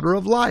from the water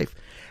of life.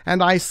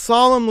 And I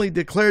solemnly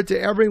declare to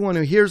everyone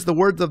who hears the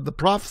words of the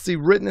prophecy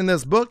written in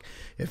this book,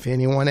 if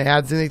anyone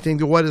adds anything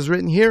to what is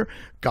written here,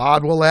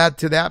 God will add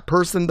to that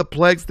person the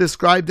plagues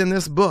described in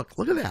this book."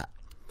 Look at that.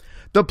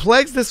 The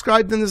plagues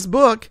described in this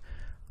book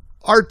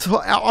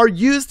are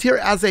used here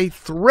as a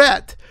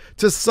threat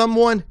to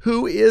someone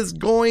who is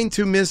going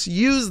to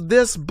misuse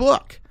this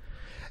book.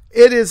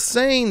 It is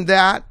saying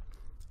that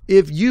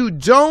if you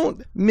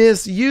don't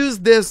misuse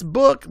this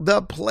book,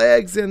 the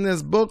plagues in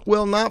this book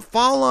will not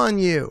fall on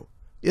you.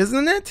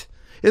 Isn't it?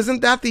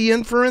 Isn't that the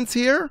inference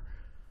here?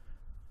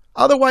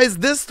 Otherwise,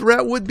 this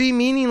threat would be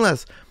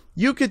meaningless.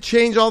 You could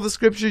change all the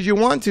scriptures you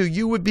want to.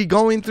 You would be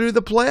going through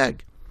the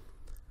plague.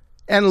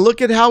 And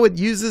look at how it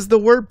uses the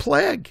word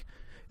plague.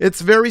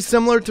 It's very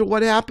similar to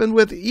what happened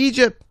with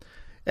Egypt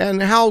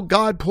and how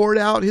God poured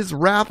out his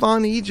wrath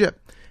on Egypt.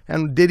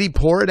 And did he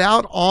pour it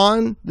out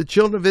on the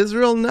children of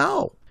Israel?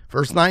 No.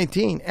 Verse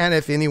 19, and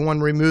if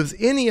anyone removes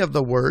any of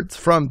the words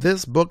from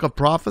this book of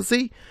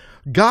prophecy,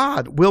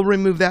 God will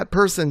remove that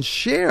person's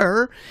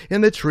share in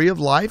the tree of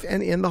life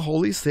and in the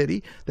holy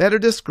city that are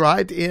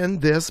described in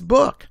this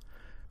book.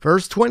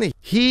 Verse 20,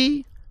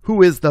 he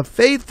who is the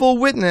faithful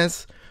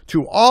witness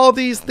to all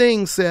these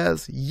things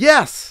says,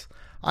 yes,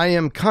 I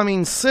am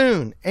coming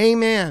soon.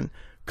 Amen.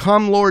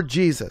 Come, Lord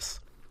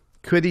Jesus.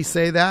 Could he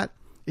say that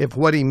if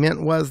what he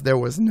meant was there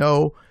was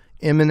no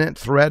imminent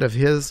threat of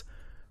his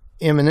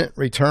imminent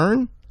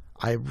return?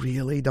 I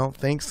really don't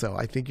think so.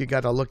 I think you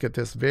got to look at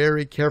this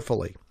very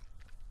carefully.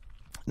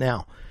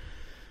 Now,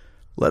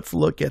 let's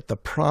look at the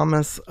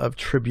promise of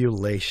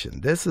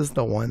tribulation. This is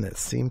the one that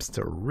seems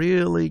to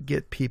really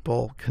get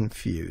people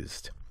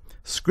confused.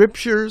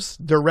 Scriptures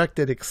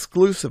directed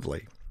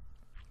exclusively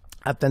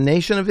at the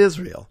nation of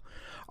Israel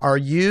are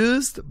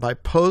used by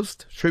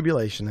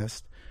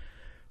post-tribulationists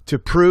to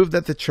prove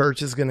that the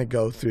church is going to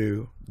go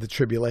through the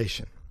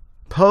tribulation.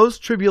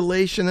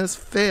 Post-tribulationists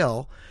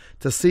fail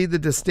to see the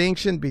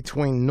distinction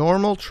between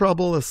normal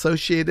trouble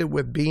associated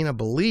with being a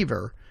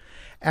believer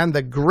and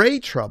the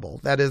great trouble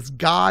that is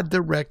God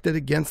directed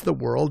against the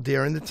world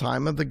during the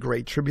time of the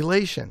Great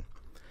Tribulation.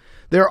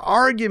 Their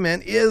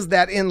argument is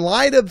that in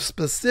light of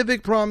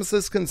specific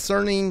promises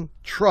concerning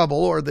trouble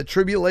or the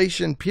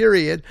tribulation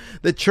period,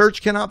 the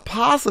church cannot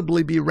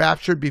possibly be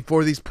raptured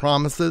before these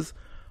promises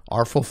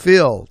are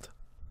fulfilled.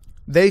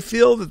 They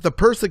feel that the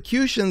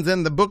persecutions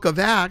in the book of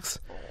Acts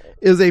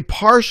is a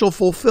partial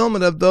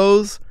fulfillment of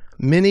those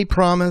many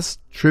promised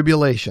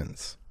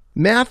tribulations.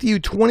 Matthew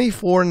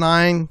 24,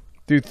 9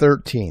 through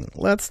 13.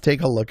 Let's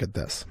take a look at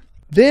this.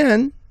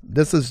 Then,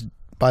 this is,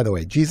 by the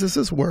way,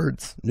 Jesus'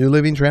 words, New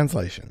Living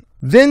Translation.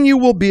 Then you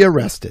will be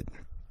arrested,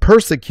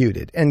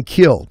 persecuted, and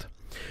killed.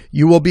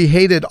 You will be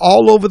hated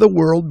all over the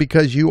world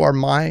because you are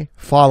my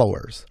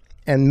followers.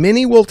 And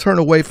many will turn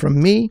away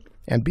from me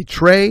and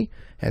betray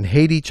and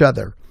hate each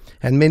other.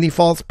 And many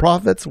false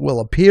prophets will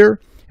appear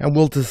and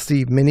will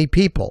deceive many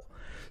people.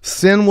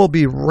 Sin will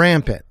be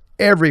rampant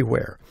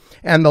everywhere,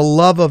 and the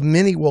love of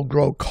many will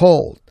grow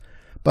cold.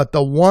 But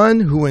the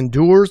one who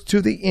endures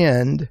to the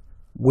end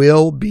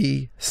will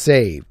be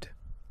saved.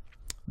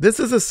 This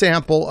is a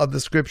sample of the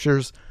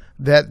scriptures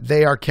that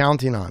they are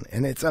counting on.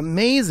 And it's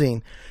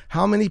amazing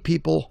how many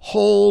people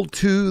hold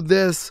to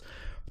this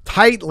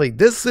tightly.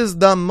 This is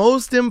the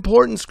most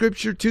important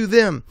scripture to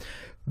them.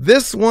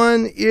 This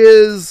one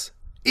is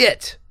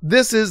it.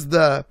 This is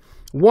the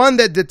one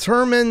that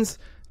determines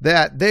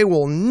that they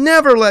will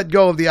never let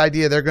go of the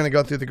idea they're going to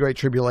go through the Great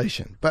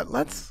Tribulation. But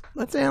let's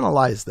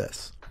analyze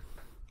this.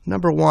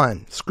 Number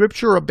one,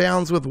 Scripture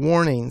abounds with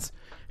warnings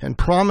and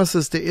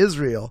promises to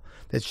Israel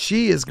that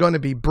she is going to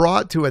be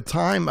brought to a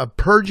time of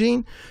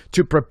purging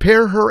to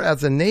prepare her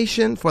as a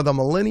nation for the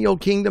millennial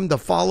kingdom to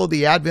follow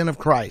the advent of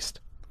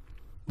Christ.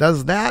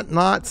 Does that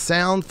not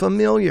sound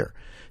familiar?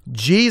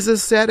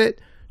 Jesus said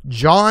it.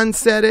 John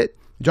said it.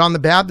 John the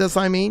Baptist,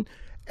 I mean.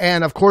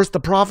 And of course, the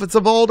prophets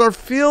of old are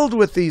filled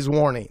with these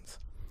warnings.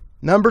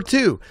 Number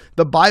two,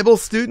 the Bible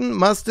student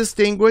must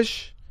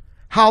distinguish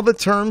how the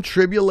term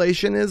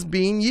tribulation is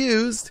being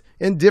used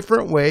in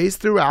different ways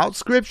throughout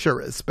Scripture,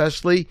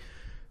 especially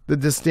the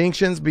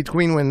distinctions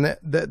between when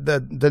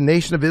the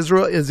nation of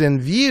Israel is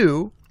in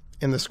view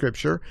in the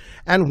Scripture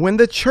and when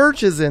the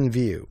church is in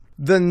view.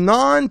 The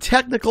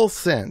non-technical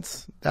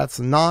sense, that's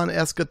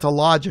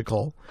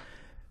non-eschatological,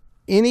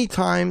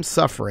 anytime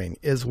suffering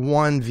is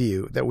one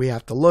view that we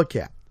have to look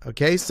at.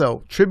 Okay,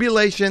 so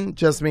tribulation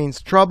just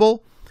means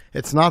trouble.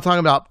 It's not talking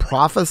about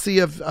prophecy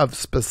of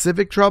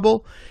specific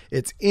trouble.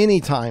 It's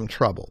anytime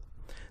trouble.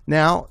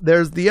 Now,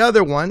 there's the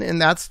other one, and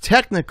that's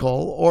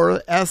technical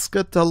or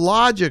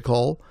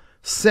eschatological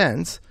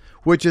sense,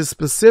 which is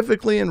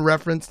specifically in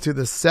reference to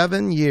the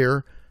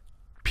 7-year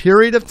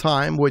period of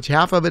time, which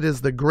half of it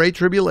is the Great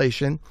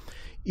Tribulation,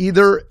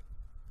 either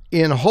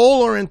in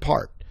whole or in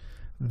part.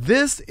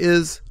 This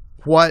is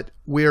what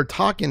we're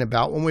talking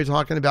about when we're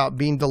talking about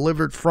being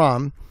delivered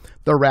from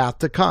the wrath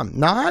to come.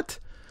 Not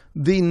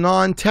the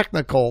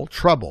non-technical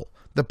trouble,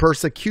 the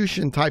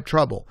persecution type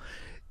trouble.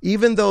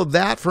 Even though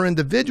that for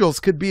individuals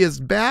could be as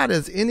bad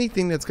as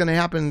anything that's going to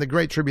happen in the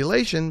Great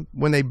Tribulation,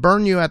 when they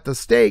burn you at the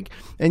stake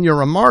and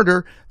you're a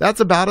martyr, that's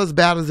about as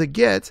bad as it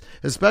gets,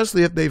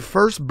 especially if they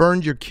first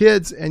burned your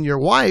kids and your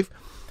wife.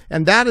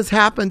 And that has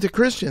happened to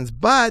Christians.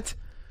 But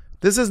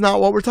this is not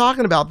what we're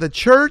talking about. The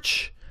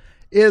church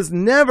is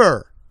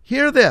never,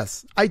 hear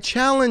this, I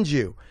challenge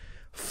you,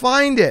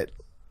 find it,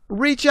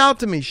 reach out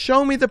to me,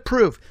 show me the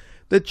proof.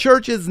 The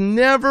church is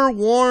never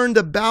warned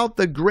about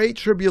the Great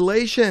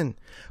Tribulation,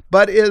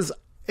 but is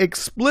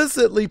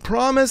explicitly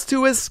promised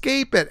to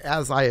escape it,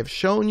 as I have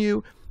shown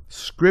you,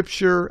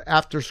 scripture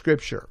after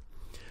scripture.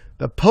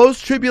 The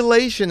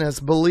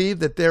post-tribulationists believe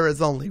that there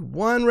is only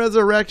one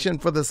resurrection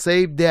for the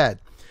saved dead.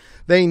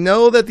 They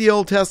know that the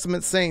Old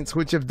Testament saints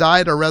which have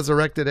died are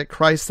resurrected at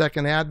Christ's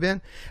second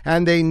advent,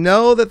 and they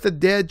know that the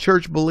dead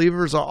church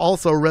believers are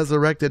also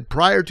resurrected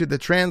prior to the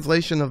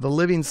translation of the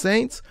living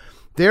saints.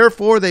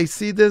 Therefore, they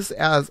see this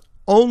as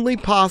only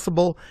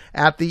possible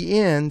at the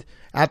end,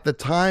 at the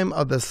time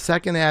of the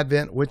second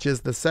advent, which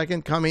is the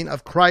second coming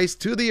of Christ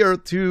to the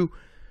earth to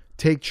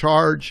take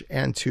charge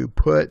and to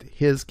put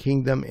his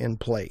kingdom in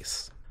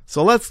place.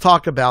 So let's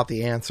talk about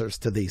the answers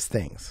to these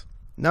things.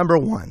 Number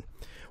one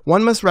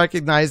must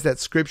recognize that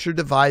Scripture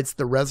divides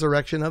the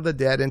resurrection of the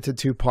dead into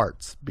two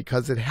parts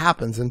because it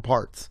happens in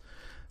parts.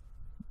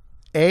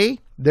 A,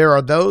 there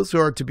are those who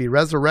are to be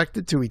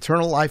resurrected to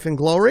eternal life and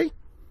glory.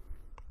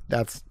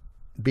 That's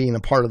being a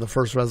part of the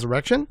first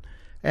resurrection.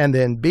 And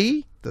then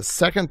B, the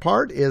second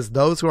part, is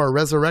those who are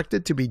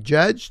resurrected to be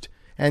judged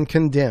and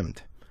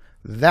condemned.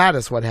 That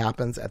is what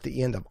happens at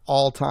the end of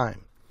all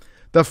time.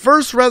 The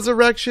first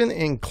resurrection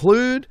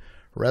include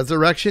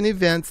resurrection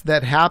events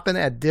that happen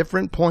at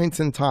different points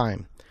in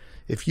time.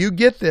 If you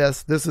get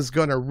this, this is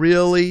going to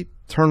really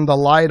turn the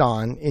light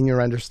on in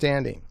your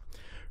understanding.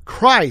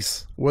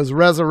 Christ was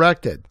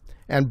resurrected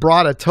and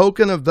brought a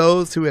token of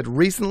those who had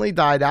recently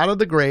died out of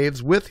the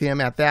graves with him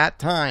at that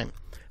time,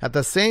 at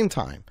the same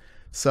time.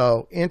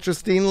 So,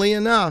 interestingly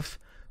enough,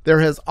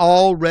 there has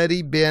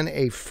already been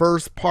a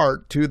first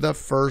part to the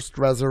first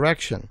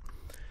resurrection.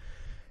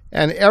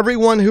 And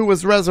everyone who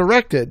was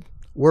resurrected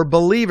were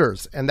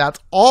believers, and that's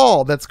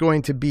all that's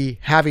going to be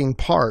having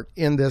part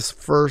in this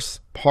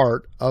first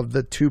part of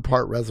the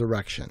two-part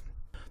resurrection.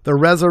 The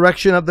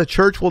resurrection of the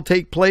church will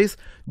take place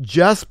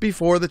just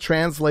before the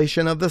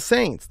translation of the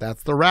saints.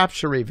 That's the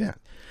rapture event.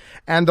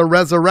 And the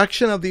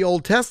resurrection of the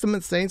Old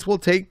Testament saints will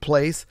take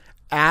place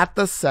at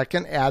the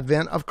second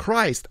advent of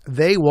Christ.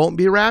 They won't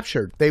be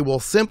raptured. They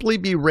will simply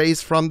be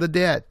raised from the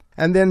dead.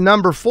 And then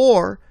number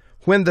 4,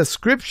 when the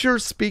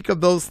scriptures speak of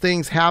those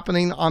things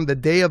happening on the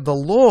day of the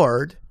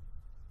Lord,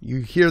 you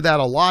hear that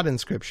a lot in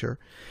Scripture,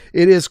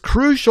 it is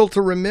crucial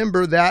to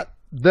remember that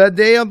the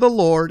day of the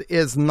Lord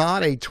is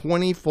not a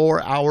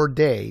 24-hour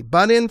day,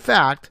 but in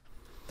fact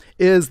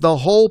is the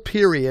whole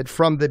period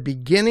from the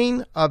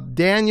beginning of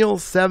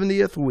Daniel's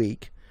 70th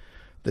week,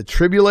 the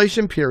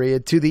tribulation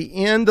period, to the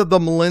end of the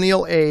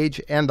millennial age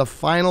and the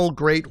final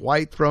great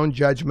white throne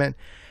judgment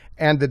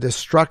and the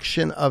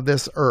destruction of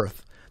this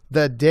earth.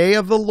 The day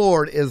of the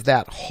Lord is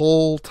that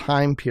whole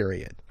time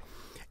period.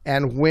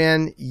 And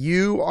when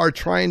you are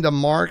trying to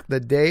mark the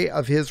day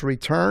of his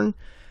return,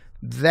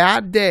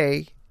 that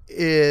day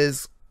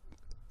is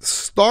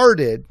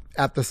started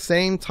at the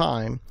same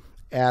time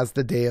as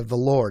the day of the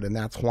Lord. And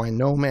that's why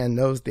no man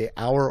knows the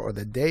hour or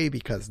the day,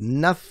 because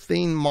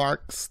nothing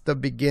marks the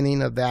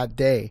beginning of that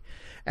day.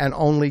 And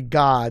only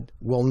God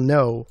will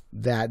know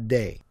that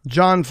day.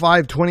 John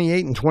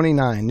 5:28 and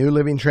 29, New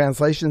Living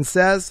Translation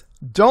says,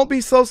 "Don't be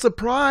so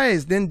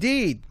surprised.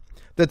 Indeed,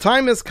 the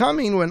time is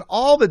coming when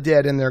all the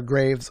dead in their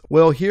graves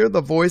will hear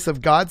the voice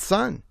of God's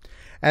Son,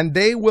 and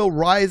they will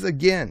rise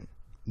again.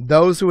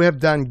 Those who have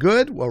done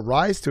good will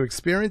rise to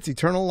experience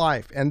eternal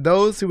life, and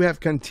those who have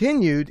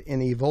continued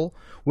in evil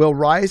will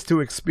rise to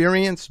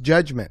experience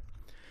judgment."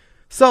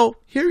 So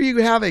here you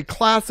have a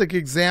classic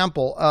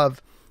example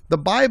of the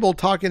Bible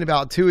talking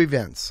about two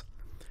events,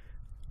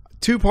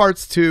 two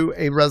parts to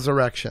a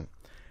resurrection.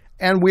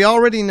 And we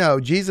already know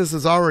Jesus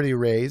is already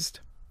raised.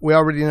 We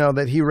already know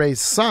that he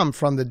raised some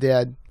from the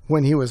dead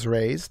when he was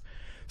raised.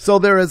 So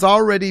there has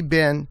already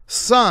been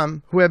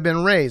some who have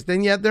been raised,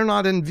 and yet they're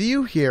not in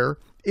view here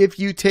if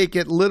you take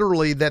it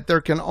literally that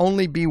there can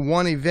only be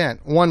one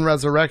event, one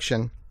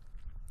resurrection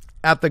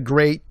at the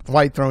great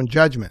white throne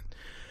judgment.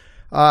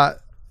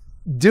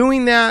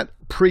 Doing that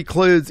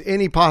precludes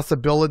any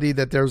possibility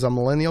that there's a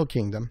millennial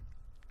kingdom.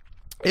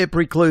 It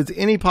precludes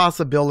any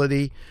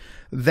possibility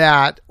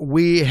that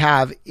we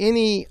have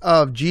any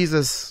of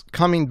Jesus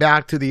coming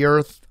back to the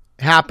earth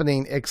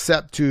happening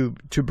except to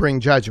bring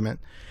judgment.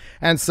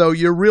 And so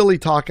you're really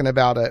talking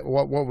about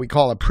what we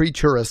call a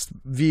preterist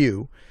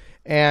view.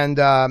 And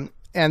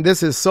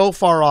this is so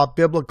far off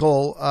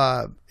biblical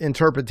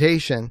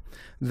interpretation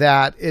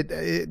that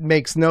it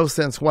makes no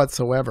sense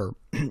whatsoever.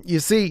 You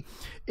see,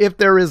 if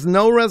there is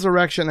no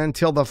resurrection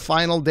until the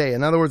final day,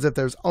 in other words, if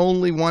there's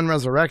only one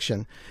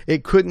resurrection,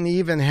 it couldn't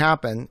even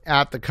happen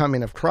at the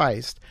coming of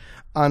Christ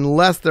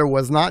unless there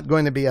was not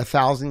going to be a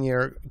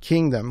 1,000-year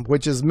kingdom,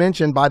 which is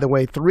mentioned, by the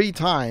way, 3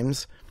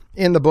 times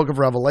in the book of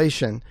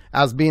Revelation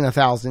as being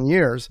 1,000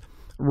 years,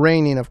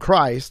 reigning of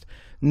Christ.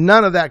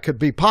 None of that could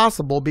be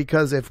possible,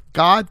 because if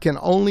God can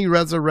only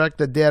resurrect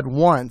the dead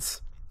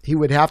once, he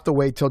would have to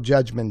wait till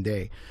Judgment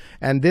Day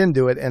and then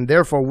do it. And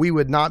therefore, we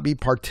would not be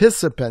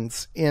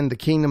participants in the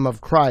kingdom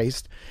of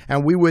Christ,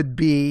 and we would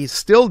be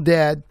still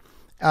dead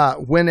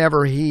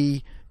whenever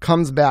he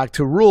comes back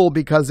to rule,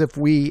 because if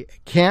we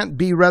can't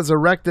be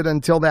resurrected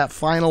until that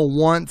final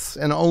once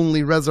and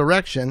only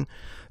resurrection,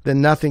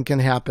 then nothing can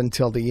happen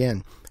till the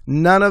end.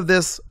 None of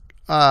this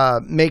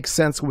makes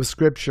sense with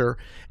Scripture,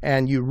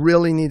 and you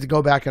really need to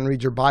go back and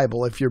read your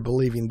Bible if you're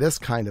believing this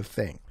kind of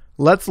thing.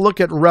 Let's look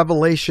at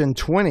Revelation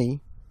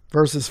 20,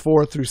 verses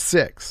 4 through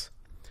 6.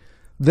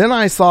 Then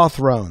I saw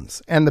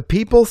thrones, and the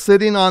people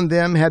sitting on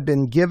them had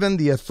been given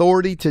the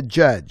authority to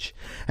judge.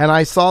 And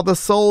I saw the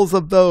souls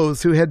of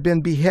those who had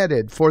been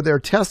beheaded for their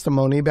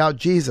testimony about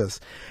Jesus,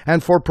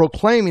 and for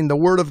proclaiming the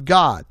word of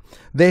God.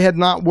 They had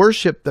not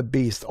worshipped the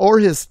beast or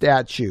his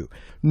statue,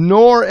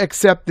 nor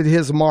accepted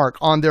his mark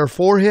on their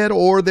forehead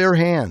or their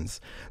hands.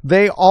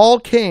 They all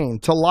came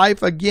to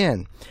life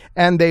again,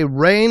 and they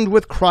reigned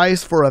with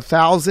Christ for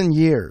 1,000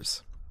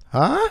 years.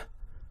 Huh?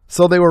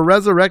 So they were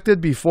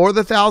resurrected before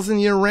the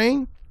 1,000-year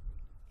reign?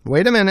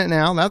 Wait a minute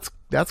now.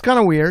 That's kind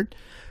of weird.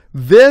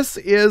 This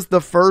is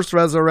the first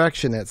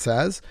resurrection, it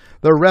says.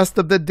 The rest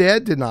of the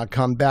dead did not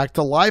come back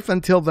to life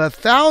until the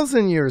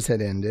 1,000 years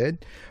had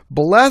ended.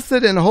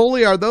 Blessed and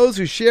holy are those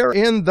who share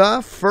in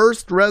the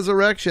first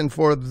resurrection.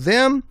 For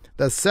them,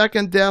 the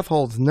second death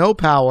holds no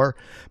power,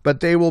 but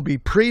they will be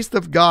priests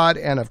of God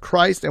and of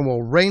Christ and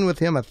will reign with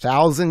him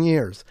 1,000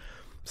 years.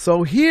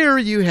 So here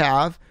you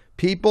have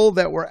people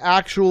that were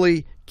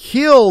actually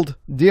killed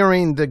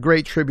during the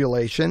Great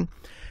Tribulation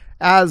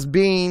as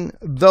being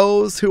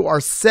those who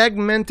are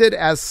segmented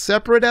as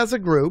separate as a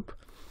group,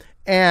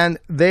 and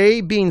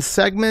they being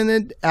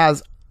segmented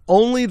as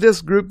only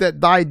this group that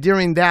died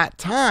during that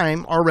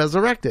time are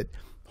resurrected.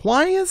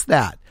 Why is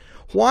that?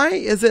 Why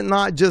is it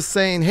not just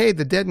saying, hey,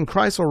 the dead in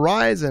Christ will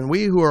rise and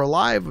we who are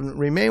alive and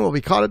remain will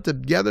be caught up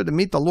together to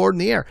meet the Lord in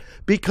the air?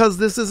 Because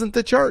this isn't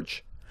the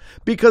church.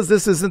 Because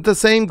this isn't the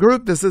same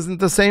group. This isn't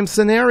the same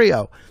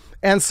scenario.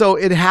 And so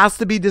it has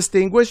to be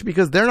distinguished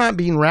because they're not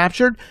being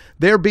raptured.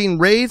 They're being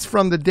raised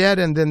from the dead,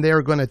 and then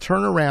they're going to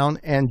turn around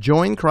and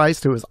join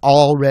Christ, who is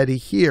already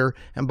here.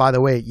 And by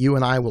the way, you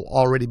and I will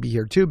already be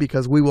here too,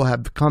 because we will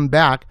have come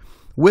back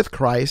with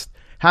Christ,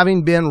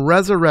 having been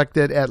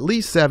resurrected at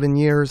least 7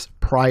 years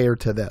prior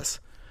to this.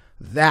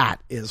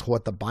 That is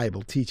what the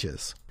Bible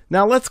teaches.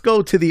 Now let's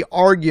go to the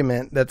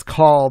argument that's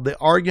called the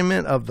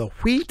argument of the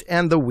wheat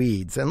and the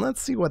weeds. And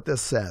let's see what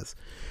this says.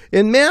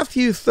 In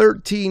Matthew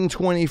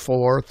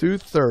 13:24 through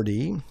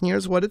 30,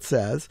 here's what it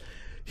says.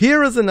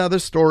 Here is another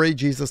story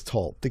Jesus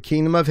told. The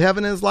kingdom of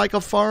heaven is like a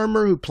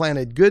farmer who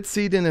planted good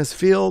seed in his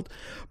field.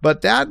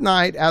 But that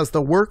night, as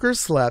the workers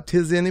slept,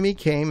 his enemy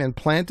came and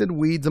planted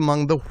weeds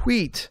among the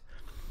wheat,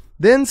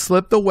 then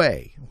slipped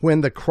away.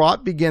 When the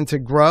crop began to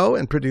grow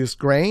and produce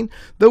grain,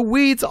 the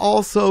weeds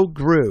also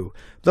grew.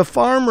 The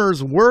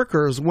farmer's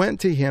workers went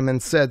to him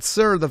and said,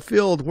 Sir, the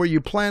field where you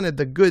planted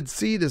the good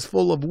seed is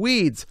full of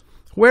weeds.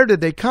 Where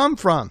did they come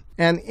from?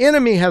 An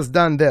enemy has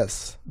done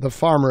this, the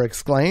farmer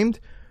exclaimed.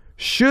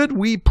 Should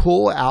we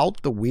pull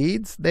out the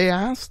weeds? They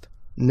asked.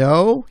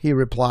 No, he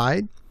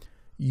replied.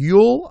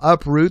 You'll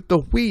uproot the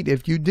wheat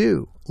if you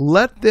do.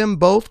 Let them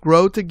both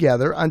grow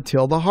together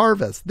until the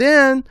harvest.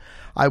 Then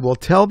I will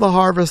tell the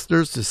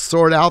harvesters to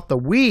sort out the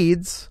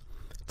weeds,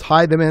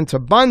 tie them into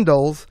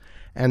bundles,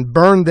 and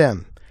burn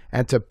them,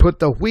 and to put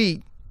the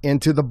wheat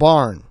into the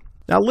barn.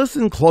 Now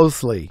listen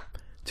closely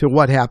to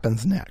what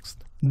happens next.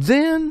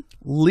 Then,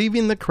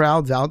 leaving the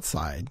crowds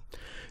outside,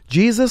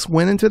 Jesus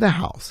went into the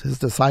house. His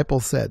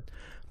disciples said,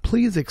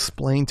 Please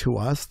explain to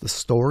us the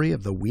story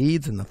of the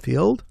weeds in the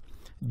field.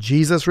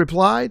 Jesus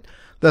replied,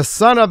 The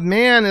Son of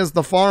Man is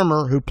the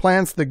farmer who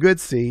plants the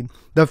good seed.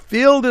 The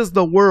field is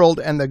the world,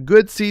 and the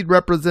good seed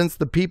represents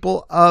the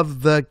people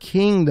of the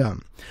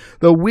kingdom.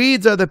 The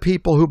weeds are the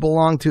people who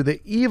belong to the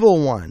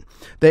evil one.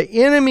 The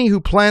enemy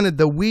who planted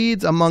the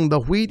weeds among the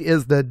wheat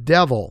is the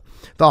devil.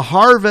 The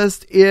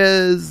harvest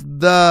is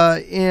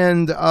the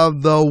end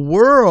of the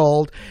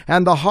world,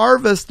 and the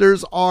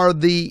harvesters are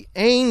the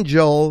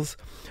angels.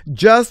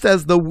 Just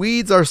as the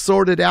weeds are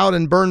sorted out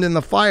and burned in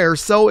the fire,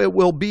 so it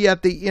will be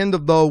at the end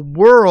of the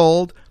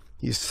world.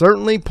 He's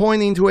certainly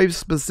pointing to a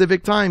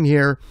specific time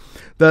here.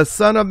 The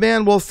Son of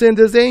Man will send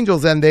his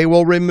angels, and they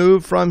will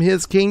remove from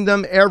his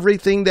kingdom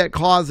everything that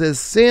causes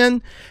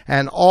sin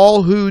and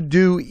all who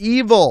do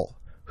evil.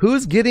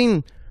 Who's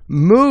getting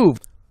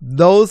moved?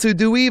 Those who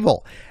do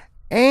evil.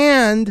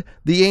 And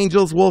the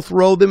angels will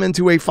throw them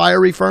into a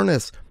fiery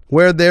furnace,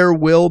 where there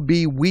will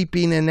be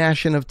weeping and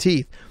gnashing of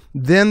teeth.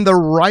 Then the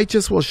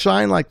righteous will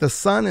shine like the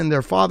sun in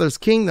their Father's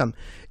kingdom.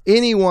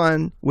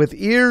 Anyone with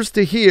ears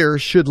to hear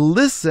should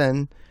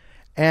listen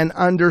and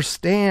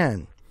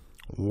understand.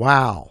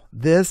 Wow,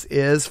 this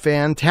is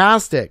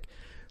fantastic.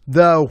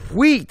 The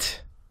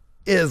wheat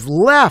is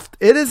left.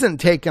 It isn't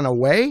taken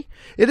away.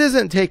 It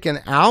isn't taken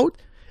out.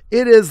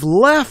 It is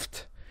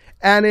left.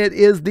 And it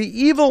is the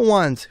evil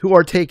ones who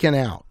are taken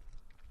out.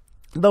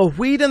 The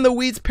wheat and the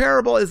weeds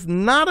parable is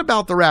not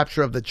about the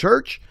rapture of the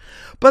church,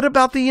 but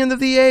about the end of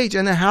the age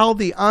and how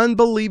the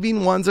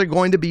unbelieving ones are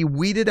going to be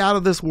weeded out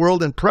of this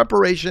world in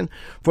preparation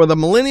for the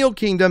millennial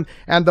kingdom,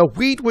 and the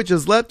wheat which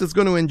is left is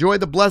going to enjoy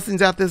the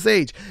blessings at this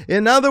age.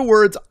 In other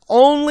words,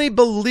 only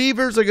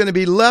believers are going to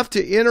be left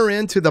to enter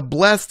into the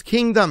blessed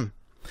kingdom.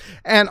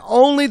 And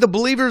only the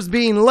believers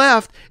being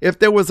left, if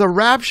there was a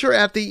rapture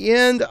at the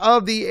end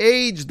of the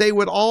age, they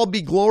would all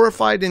be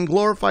glorified in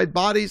glorified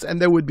bodies,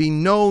 and there would be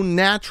no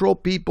natural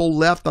people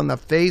left on the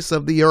face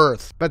of the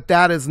earth. But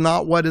that is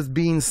not what is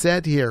being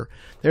said here.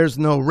 There's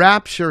no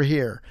rapture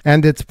here.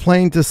 And it's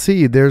plain to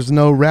see there's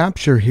no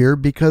rapture here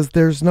because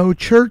there's no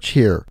church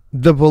here.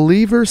 The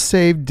believers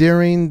saved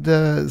during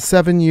the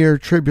 7-year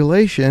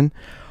tribulation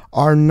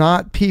are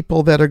not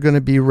people that are going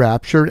to be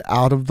raptured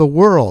out of the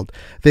world.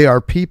 They are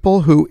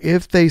people who,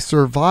 if they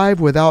survive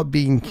without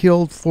being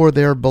killed for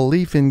their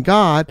belief in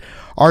God,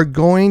 are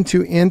going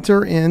to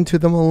enter into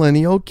the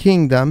millennial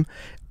kingdom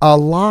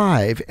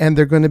alive, and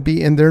they're going to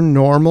be in their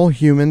normal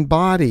human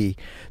body.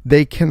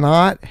 They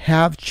cannot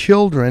have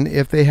children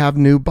if they have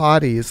new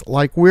bodies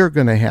like we're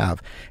going to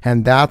have,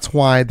 and that's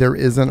why there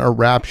isn't a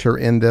rapture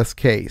in this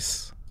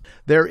case.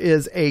 There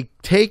is a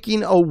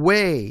taking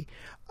away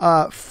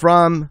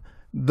from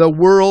the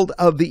world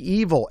of the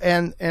evil.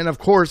 And of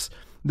course,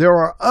 there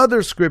are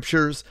other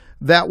scriptures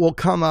that will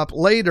come up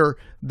later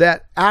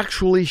that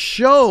actually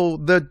show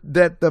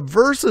that the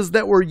verses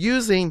that we're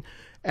using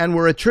and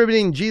we're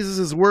attributing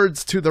Jesus'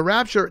 words to the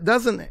rapture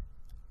doesn't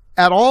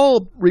at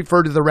all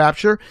refer to the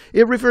rapture.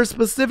 It refers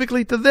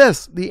specifically to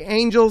this. The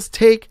angels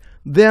take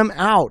them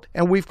out.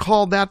 And we've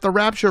called that the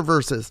rapture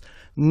verses.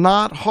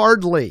 Not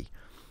hardly.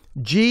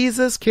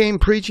 Jesus came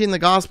preaching the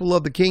gospel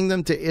of the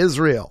kingdom to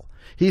Israel.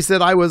 He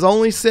said, I was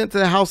only sent to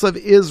the house of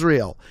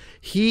Israel.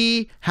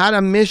 He had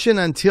a mission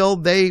until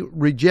they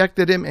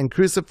rejected him and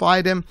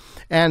crucified him.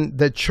 And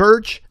the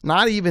church,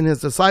 not even his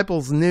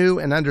disciples, knew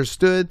and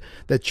understood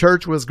the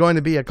church was going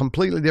to be a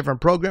completely different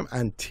program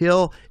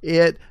until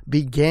it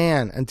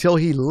began, until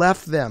he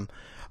left them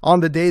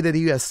on the day that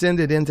he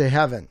ascended into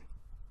heaven.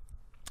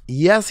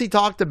 Yes, he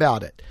talked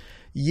about it.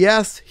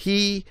 Yes,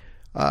 he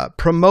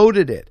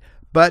promoted it.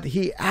 But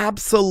he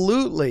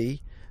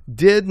absolutely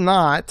did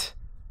not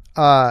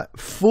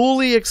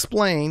fully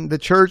explain the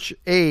church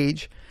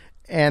age,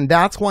 and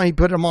that's why he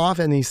put him off.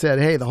 And he said,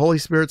 hey, the Holy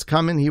Spirit's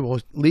coming. He will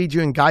lead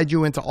you and guide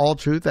you into all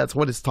truth. That's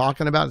what it's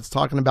talking about. It's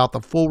talking about the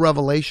full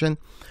revelation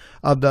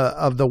of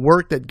the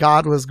work that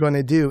God was going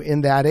to do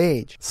in that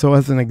age. So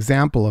as an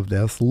example of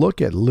this,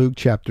 look at Luke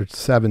chapter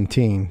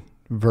 17,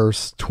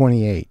 verse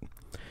 28.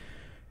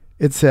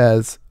 It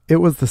says, it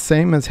was the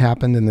same as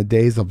happened in the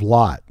days of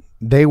Lot.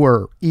 They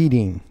were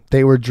eating,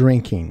 they were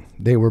drinking,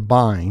 they were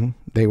buying,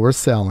 they were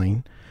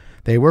selling,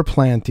 they were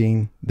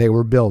planting, they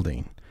were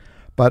building.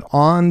 But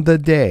on the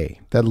day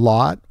that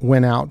Lot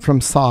went out from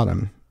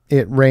Sodom,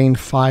 it rained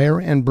fire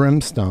and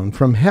brimstone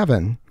from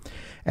heaven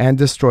and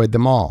destroyed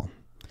them all.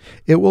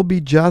 It will be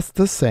just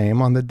the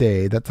same on the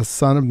day that the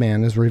Son of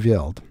Man is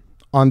revealed.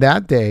 On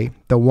that day,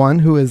 the one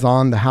who is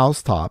on the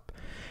housetop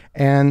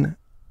and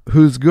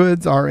whose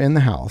goods are in the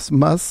house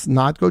must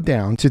not go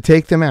down to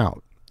take them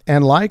out.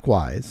 And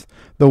likewise,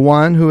 the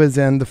one who is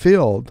in the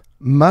field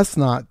must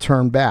not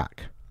turn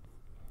back.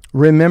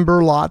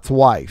 Remember Lot's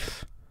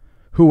wife.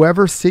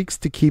 Whoever seeks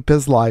to keep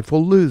his life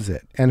will lose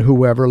it, and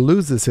whoever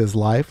loses his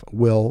life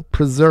will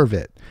preserve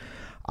it.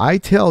 I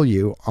tell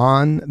you,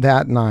 on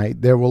that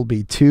night there will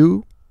be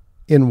two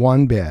in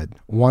one bed.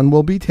 One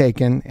will be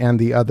taken, and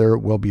the other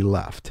will be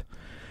left.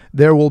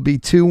 There will be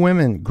two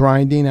women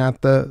grinding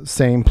at the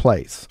same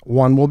place.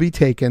 One will be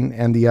taken,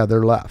 and the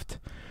other left.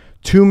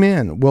 Two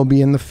men will be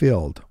in the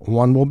field.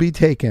 One will be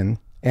taken,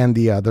 and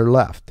the other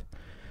left.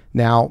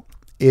 Now,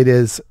 it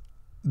is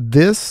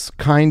this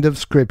kind of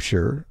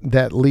scripture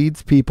that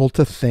leads people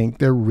to think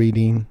they're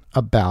reading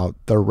about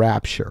the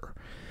rapture.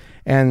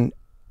 And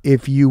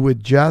if you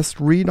would just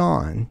read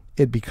on,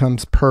 it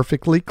becomes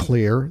perfectly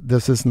clear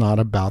this is not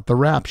about the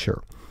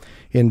rapture.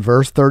 In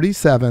verse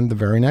 37, the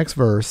very next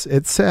verse,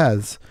 it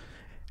says,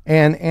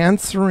 and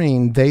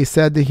answering, they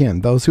said to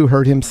him, those who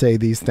heard him say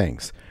these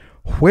things,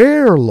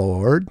 where,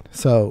 Lord?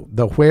 So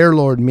the where,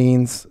 Lord,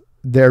 means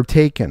they're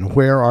taken.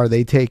 Where are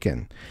they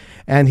taken?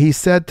 And he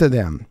said to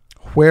them,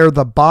 where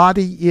the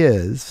body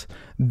is,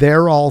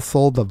 there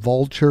also the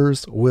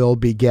vultures will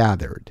be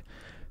gathered.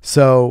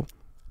 So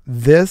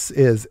this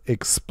is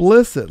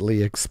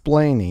explicitly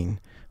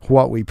explaining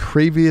what we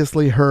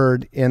previously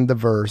heard in the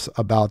verse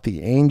about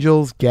the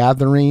angels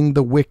gathering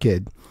the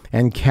wicked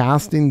and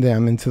casting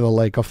them into the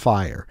lake of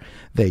fire.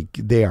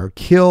 They are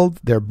killed,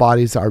 their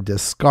bodies are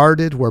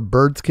discarded where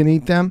birds can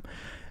eat them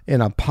in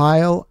a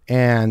pile,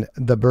 and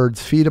the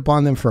birds feed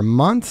upon them for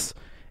months.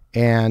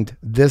 And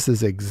this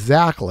is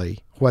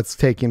exactly what's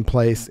taking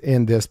place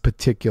in this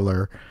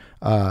particular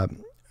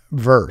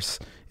verse.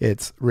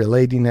 It's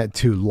relating it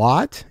to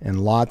Lot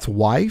and Lot's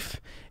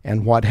wife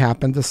and what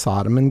happened to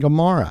Sodom and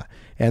Gomorrah.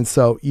 And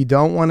so you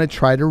don't want to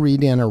try to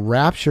read in a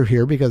rapture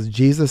here because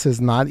Jesus has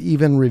not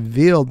even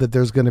revealed that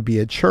there's going to be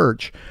a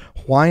church.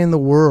 Why in the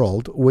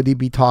world would he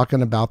be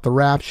talking about the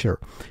rapture?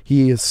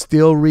 He is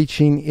still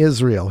reaching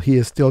Israel. He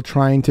is still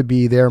trying to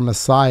be their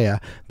Messiah.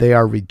 They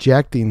are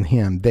rejecting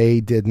him.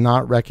 They did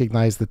not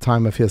recognize the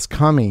time of his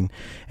coming.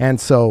 And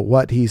so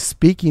what he's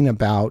speaking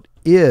about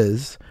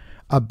is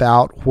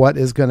about what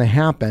is going to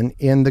happen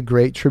in the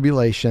Great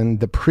Tribulation.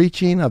 The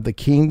preaching of the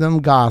kingdom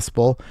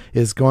gospel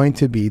is going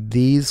to be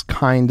these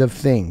kind of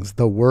things.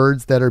 The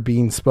words that are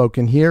being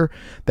spoken here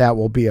that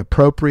will be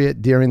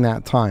appropriate during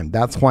that time.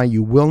 That's why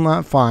you will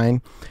not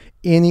find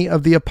any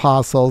of the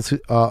apostles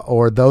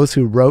or those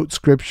who wrote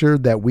scripture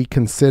that we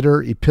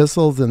consider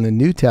epistles in the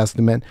New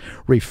Testament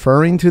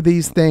referring to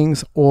these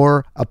things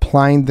or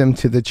applying them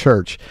to the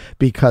church,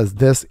 because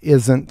this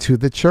isn't to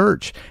the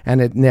church, and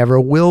it never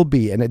will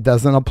be, and it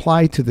doesn't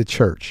apply to the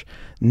church.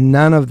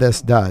 None of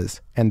this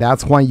does. And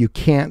that's why you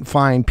can't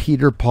find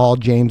Peter, Paul,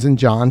 James, and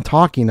John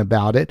talking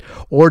about it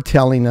or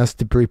telling us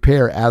to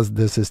prepare as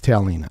this is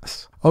telling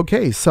us.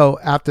 Okay, so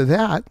after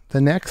that,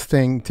 the next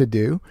thing to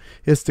do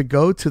is to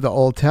go to the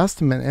Old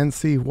Testament and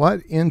see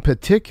what in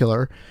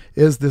particular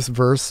is this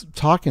verse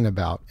talking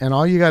about. And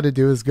all you got to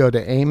do is go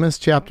to Amos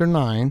chapter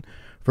 9,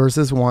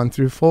 verses 1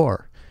 through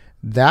 4.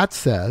 That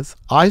says,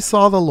 I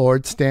saw the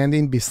Lord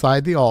standing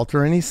beside the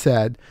altar, and he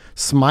said,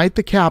 smite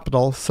the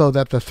capital so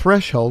that the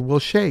threshold will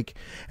shake,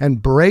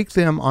 and break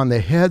them on the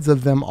heads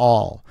of them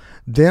all.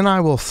 Then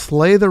I will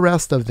slay the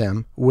rest of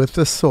them with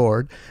the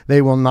sword.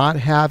 They will not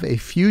have a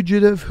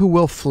fugitive who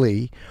will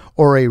flee,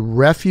 or a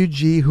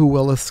refugee who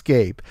will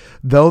escape.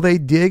 Though they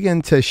dig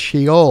into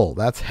Sheol,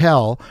 that's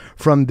hell,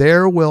 from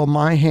there will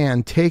my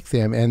hand take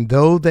them, and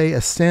though they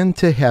ascend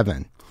to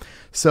heaven.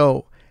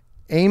 So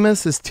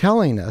Amos is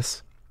telling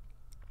us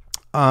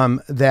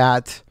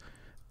that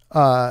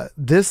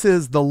this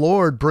is the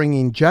Lord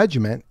bringing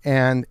judgment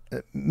and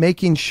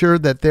making sure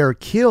that they're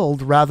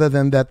killed rather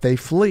than that they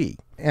flee.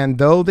 And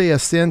though they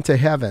ascend to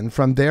heaven,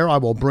 from there I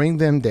will bring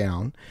them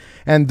down.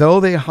 And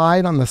though they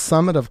hide on the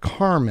summit of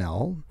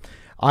Carmel,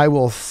 I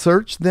will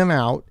search them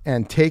out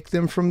and take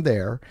them from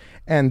there.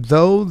 And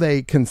though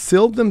they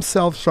concealed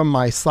themselves from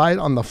my sight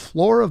on the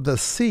floor of the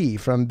sea,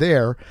 from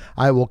there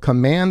I will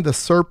command the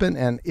serpent,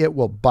 and it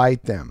will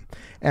bite them.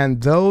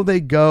 And though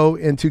they go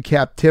into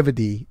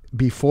captivity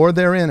before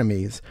their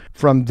enemies,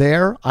 from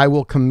there I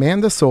will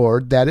command the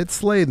sword that it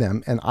slay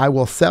them, and I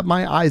will set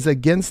my eyes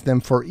against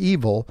them for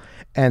evil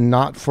and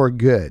not for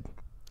good.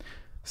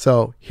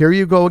 So here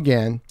you go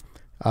again,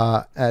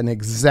 an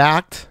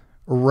exact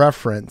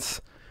reference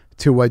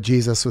to what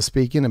Jesus was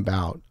speaking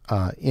about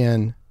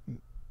in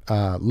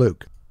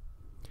Luke.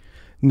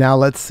 Now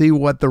let's see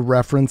what the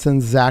reference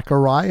in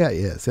Zechariah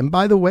is. And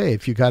by the way,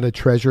 if you got a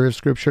treasure of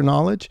scripture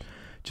knowledge,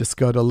 just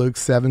go to Luke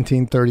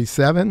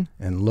 17:37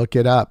 and look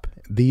it up.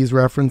 These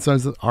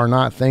references are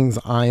not things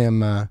I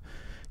am,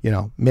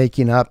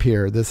 making up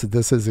here. This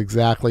is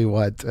exactly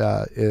what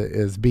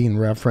is being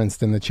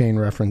referenced in the chain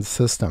reference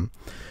system.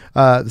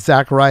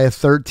 Zechariah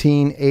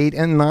 13:8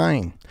 and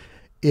 9.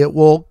 It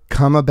will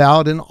come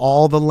about in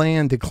all the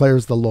land,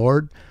 declares the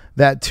Lord,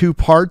 that 2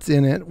 parts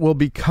in it will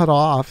be cut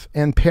off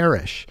and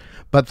perish,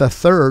 but the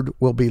third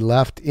will be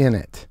left in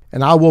it.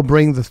 And I will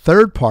bring the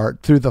third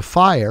part through the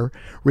fire,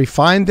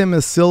 refine them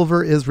as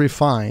silver is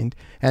refined,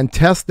 and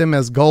test them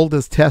as gold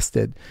is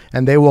tested.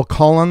 And they will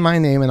call on my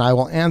name, and I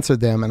will answer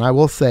them, and I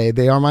will say,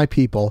 they are my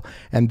people,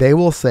 and they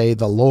will say,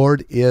 the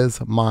Lord is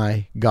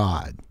my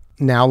God.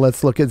 Now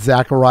let's look at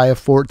Zechariah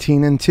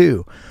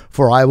 14:2.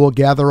 For I will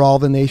gather all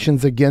the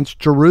nations against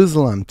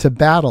Jerusalem to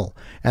battle,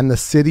 and the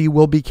city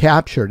will be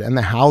captured, and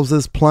the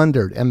houses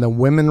plundered, and the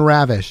women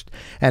ravished,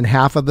 and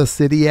half of the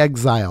city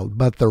exiled,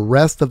 but the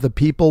rest of the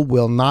people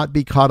will not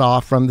be cut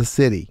off from the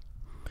city.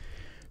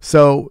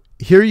 So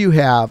here you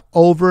have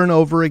over and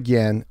over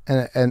again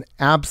an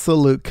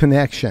absolute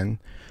connection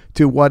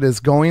to what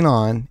is going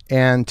on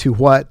and to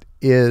what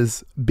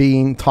is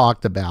being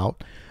talked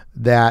about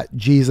that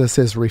Jesus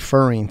is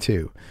referring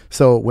to.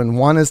 So when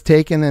one is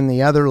taken and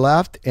the other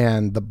left,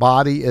 and the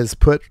body is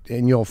put,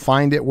 and you'll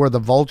find it where the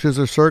vultures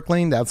are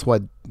circling. That's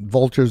what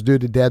vultures do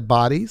to dead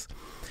bodies.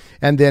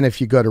 And then if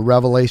you go to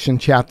Revelation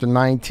chapter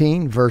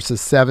 19, verses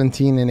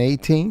 17 and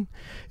 18,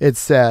 it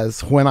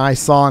says, when I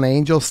saw an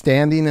angel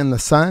standing in the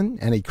sun,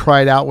 and he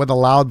cried out with a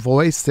loud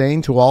voice,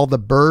 saying to all the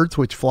birds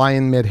which fly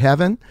in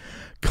mid-heaven,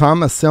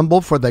 come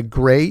assemble for the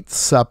great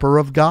supper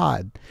of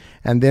God.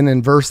 And then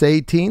in verse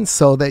 18,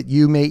 so that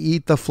you may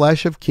eat the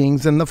flesh of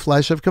kings, and the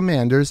flesh of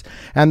commanders,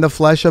 and the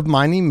flesh of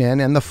mighty men,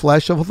 and the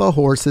flesh of the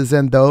horses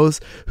and those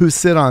who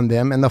sit on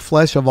them, and the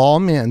flesh of all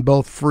men,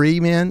 both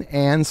free men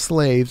and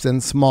slaves,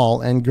 and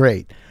small and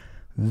great.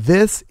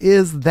 This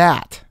is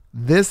that.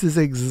 This is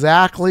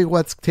exactly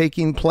what's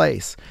taking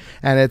place,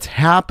 and it's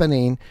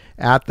happening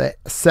at the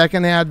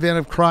second advent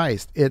of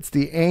Christ. It's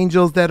the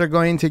angels that are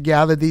going to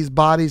gather these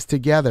bodies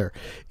together.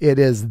 It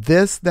is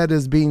this that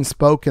is being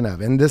spoken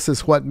of, and this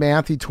is what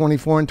Matthew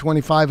 24 and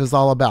 25 is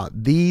all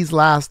about. These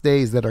last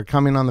days that are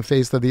coming on the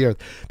face of the earth,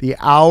 the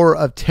hour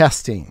of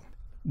testing.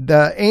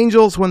 The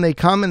angels, when they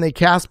come and they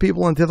cast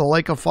people into the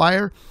lake of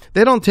fire,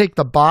 they don't take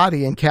the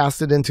body and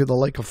cast it into the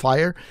lake of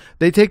fire.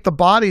 They take the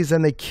bodies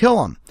and they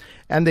kill them.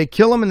 And they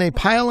kill them and they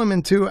pile them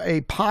into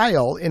a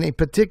pile in a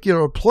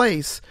particular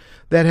place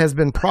that has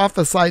been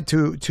prophesied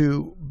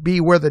to be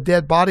where the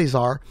dead bodies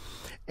are.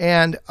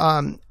 And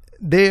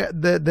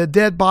the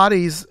dead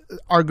bodies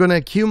are going to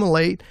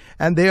accumulate,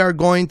 and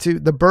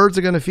the birds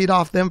are going to feed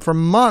off them for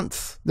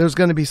months. There's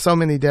going to be so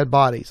many dead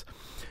bodies.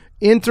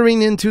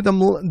 Entering into the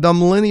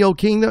millennial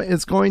kingdom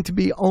is going to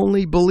be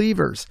only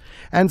believers.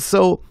 And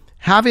so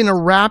having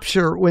a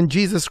rapture when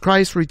Jesus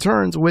Christ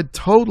returns would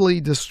totally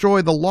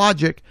destroy the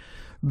logic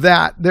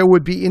that there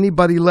would be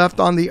anybody left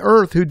on the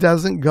earth who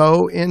doesn't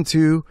go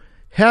into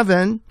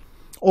heaven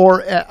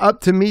or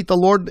up to meet the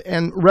Lord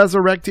and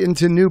resurrect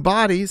into new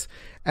bodies.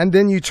 And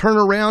then you turn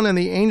around and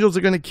the angels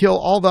are going to kill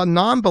all the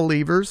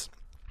non-believers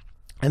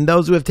and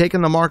those who have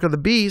taken the mark of the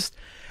beast.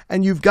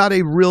 And you've got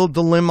a real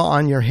dilemma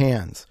on your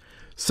hands.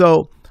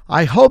 So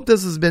I hope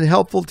this has been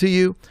helpful to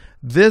you.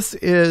 This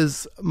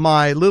is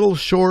my little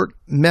short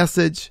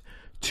message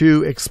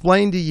to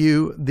explain to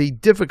you the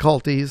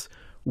difficulties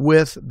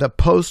with the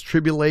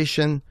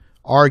post-tribulation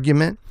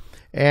argument.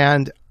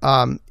 And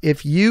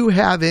if you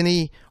have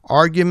any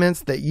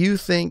arguments that you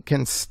think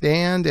can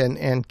stand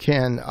and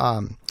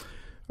can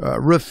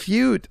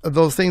refute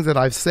those things that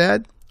I've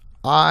said,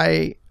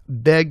 I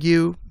beg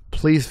you,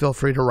 please feel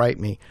free to write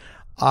me.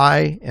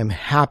 I am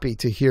happy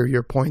to hear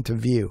your point of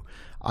view.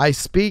 I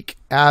speak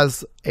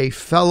as a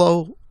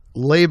fellow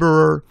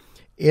laborer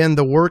in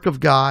the work of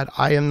God.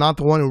 I am not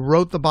the one who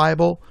wrote the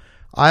Bible.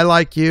 I,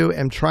 like you,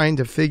 am trying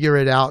to figure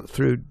it out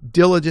through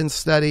diligent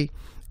study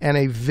and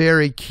a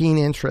very keen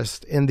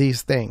interest in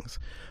these things.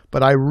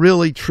 But I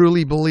really,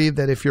 truly believe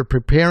that if you're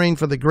preparing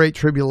for the Great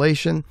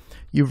Tribulation,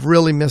 you've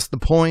really missed the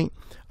point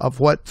of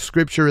what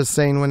Scripture is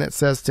saying when it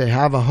says to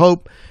have a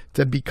hope,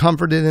 to be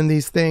comforted in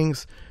these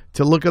things,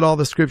 to look at all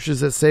the Scriptures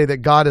that say that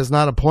God has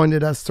not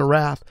appointed us to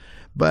wrath,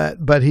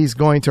 but He's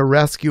going to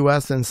rescue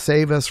us and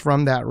save us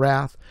from that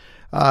wrath.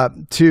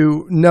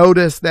 To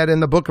notice that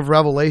in the book of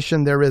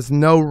Revelation, there is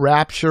no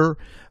rapture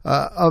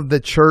of the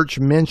church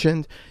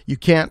mentioned. You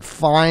can't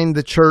find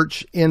the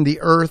church in the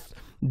earth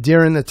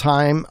during the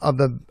time of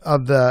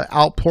the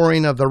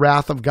outpouring of the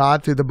wrath of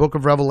God through the book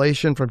of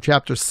Revelation from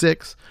chapter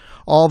 6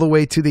 all the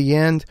way to the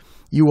end.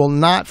 You will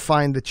not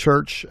find the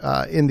church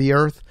in the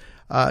earth.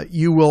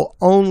 You will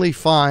only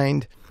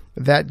find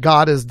that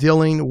God is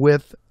dealing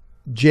with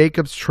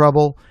Jacob's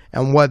trouble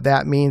and what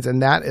that means,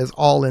 and that is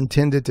all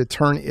intended to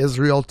turn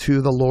Israel to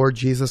the Lord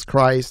Jesus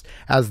Christ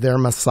as their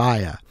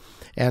Messiah.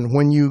 And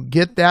when you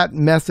get that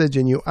message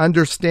and you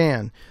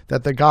understand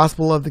that the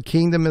gospel of the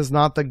kingdom is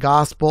not the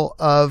gospel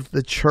of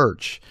the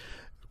church,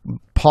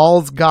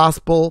 Paul's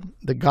gospel,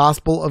 the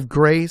gospel of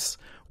grace,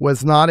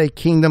 was not a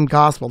kingdom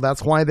gospel.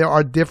 That's why there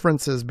are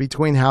differences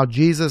between how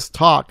Jesus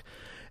talked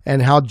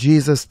and how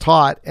Jesus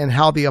taught and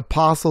how the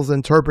apostles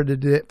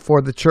interpreted it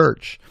for the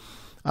church.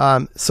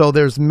 So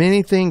there's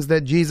many things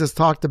that Jesus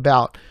talked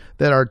about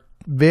that are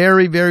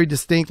very, very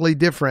distinctly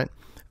different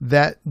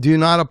that do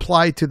not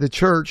apply to the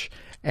church.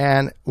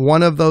 And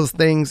one of those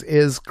things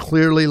is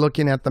clearly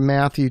looking at the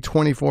Matthew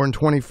 24 and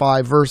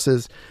 25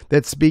 verses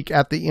that speak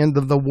at the end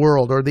of the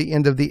world or the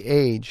end of the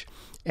age.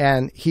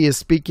 And he is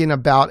speaking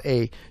about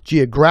a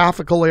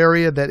geographical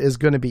area that is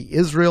going to be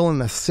Israel in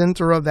the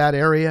center of that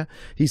area.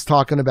 He's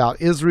talking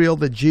about Israel,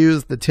 the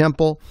Jews, the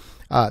temple.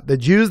 The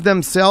Jews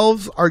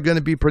themselves are going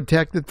to be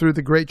protected through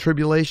the Great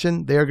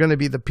Tribulation. They are going to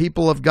be the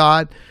people of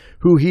God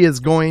who He is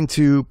going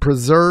to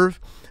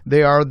preserve.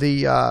 They are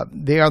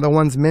the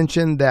ones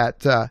mentioned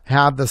that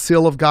have the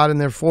seal of God in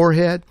their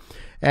forehead.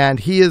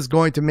 And He is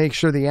going to make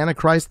sure the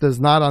Antichrist does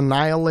not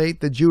annihilate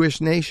the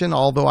Jewish nation,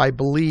 although I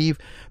believe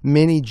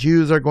many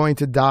Jews are going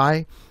to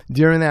die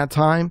during that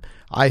time.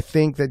 I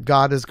think that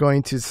God is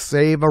going to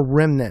save a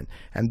remnant,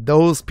 and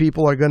those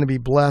people are going to be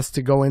blessed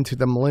to go into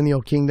the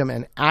millennial kingdom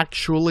and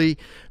actually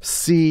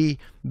see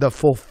the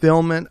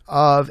fulfillment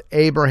of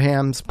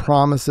Abraham's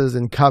promises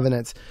and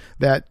covenants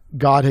that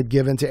God had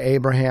given to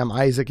Abraham,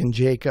 Isaac, and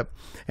Jacob,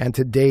 and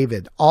to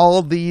David.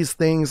 All these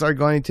things are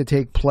going to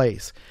take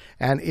place.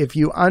 And if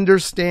you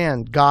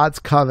understand God's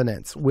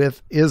covenants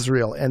with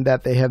Israel and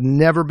that they have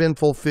never been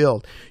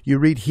fulfilled, you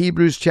read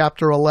Hebrews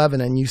chapter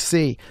 11 and you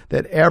see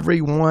that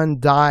everyone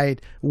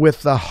died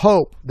with the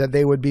hope that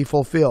they would be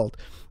fulfilled.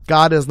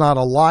 God is not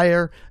a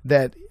liar,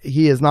 that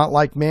He is not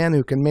like man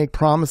who can make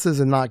promises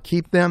and not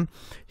keep them.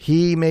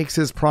 He makes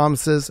His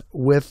promises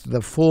with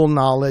the full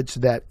knowledge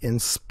that in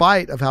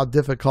spite of how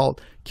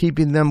difficult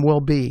keeping them will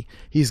be,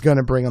 He's going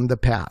to bring them to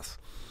pass.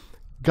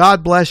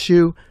 God bless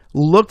you.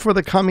 Look for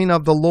the coming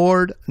of the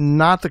Lord,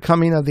 not the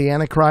coming of the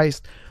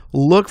Antichrist.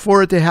 Look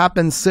for it to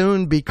happen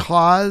soon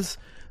because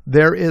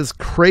there is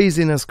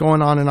craziness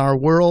going on in our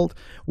world.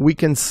 We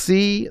can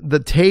see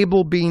the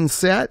table being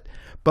set,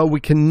 but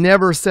we can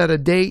never set a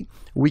date.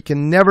 We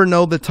can never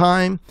know the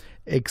time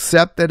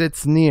except that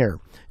it's near.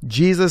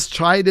 Jesus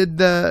chided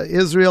the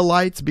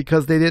Israelites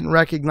because they didn't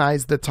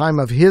recognize the time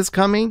of His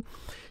coming.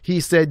 He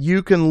said,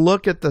 you can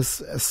look at the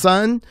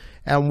sun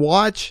and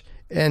watch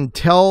and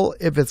tell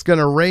if it's going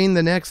to rain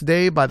the next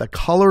day by the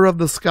color of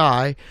the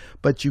sky,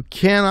 but you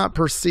cannot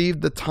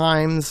perceive the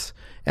times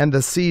and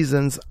the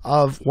seasons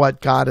of what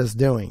God is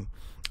doing.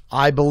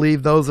 I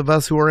believe those of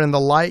us who are in the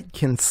light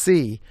can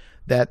see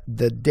that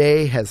the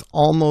day has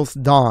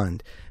almost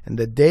dawned. And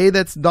the day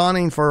that's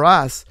dawning for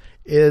us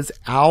is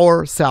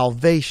our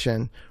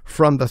salvation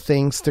from the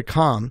things to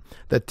come,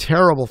 the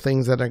terrible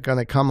things that are going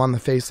to come on the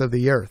face of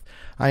the earth.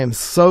 I am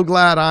so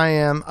glad I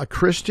am a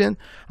Christian.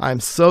 I'm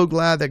so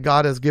glad that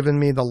God has given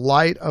me the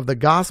light of the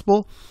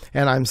gospel,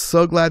 and I'm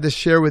so glad to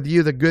share with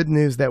you the good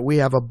news that we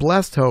have a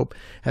blessed hope,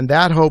 and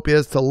that hope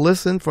is to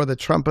listen for the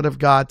trumpet of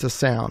God to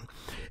sound.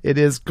 It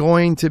is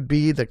going to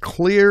be the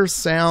clear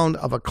sound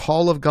of a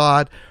call of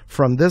God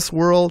from this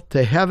world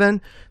to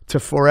heaven to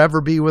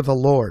forever be with the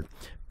Lord.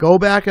 Go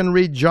back and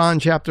read John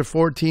chapter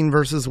 14,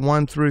 verses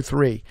 1 through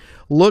 3.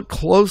 Look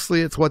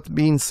closely at what's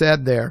being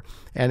said there,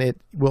 and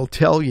it will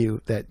tell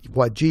you that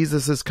what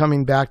Jesus is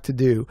coming back to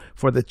do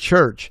for the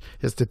church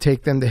is to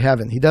take them to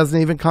heaven. He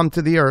doesn't even come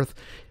to the earth.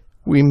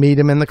 We meet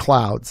him in the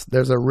clouds.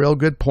 There's a real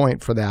good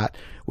point for that.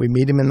 We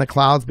meet him in the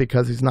clouds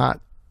because he's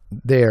not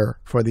there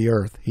for the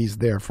earth. He's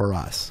there for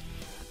us.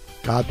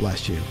 God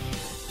bless you.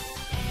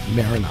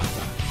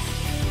 Maranatha.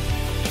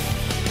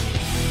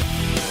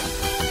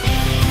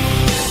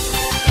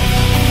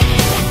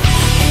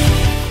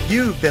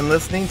 You've been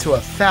listening to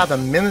a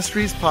Fathom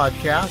Ministries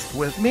podcast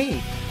with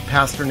me,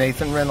 Pastor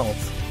Nathan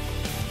Reynolds.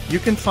 You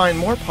can find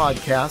more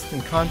podcasts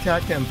and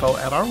contact info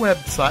at our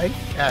website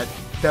at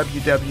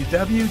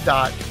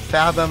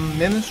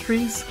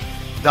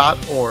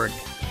www.fathomministries.org.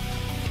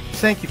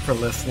 Thank you for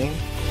listening.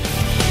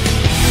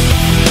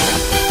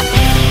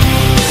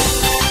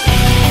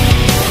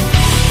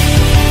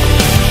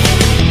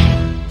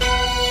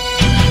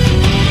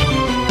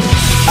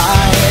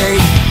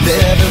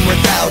 Living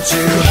without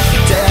you,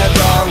 dead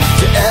wrong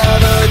to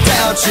ever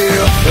doubt you.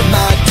 But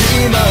my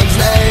demons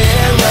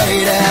laying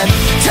wait and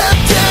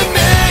tempting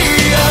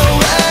me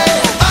away.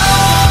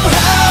 Oh,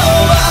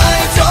 how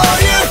I adore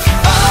you.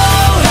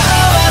 Oh,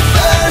 how I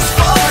thirst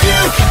for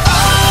you.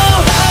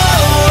 Oh,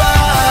 how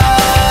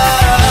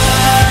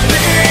I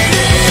need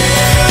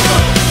you.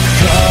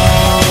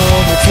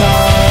 Comatose,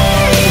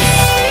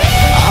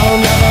 I'll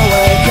never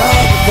wake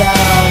up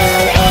without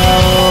an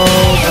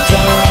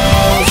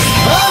overdose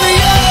of you.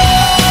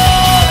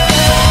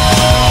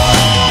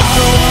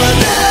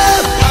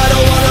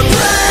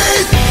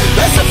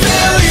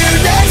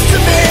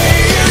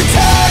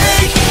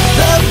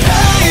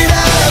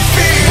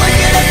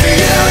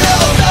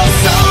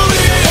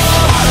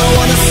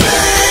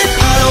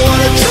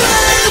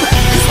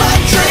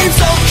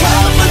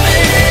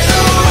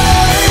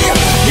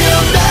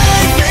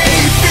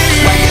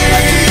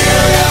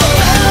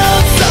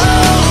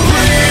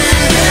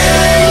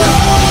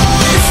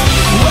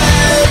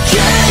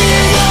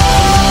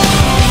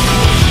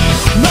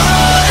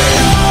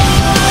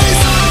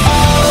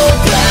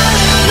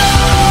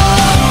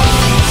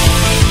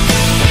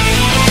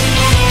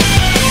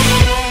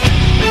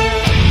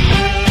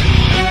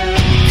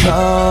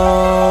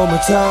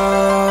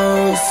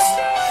 Comatose,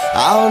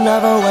 I'll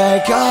never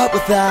wake up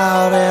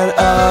without an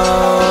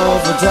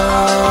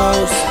overdose.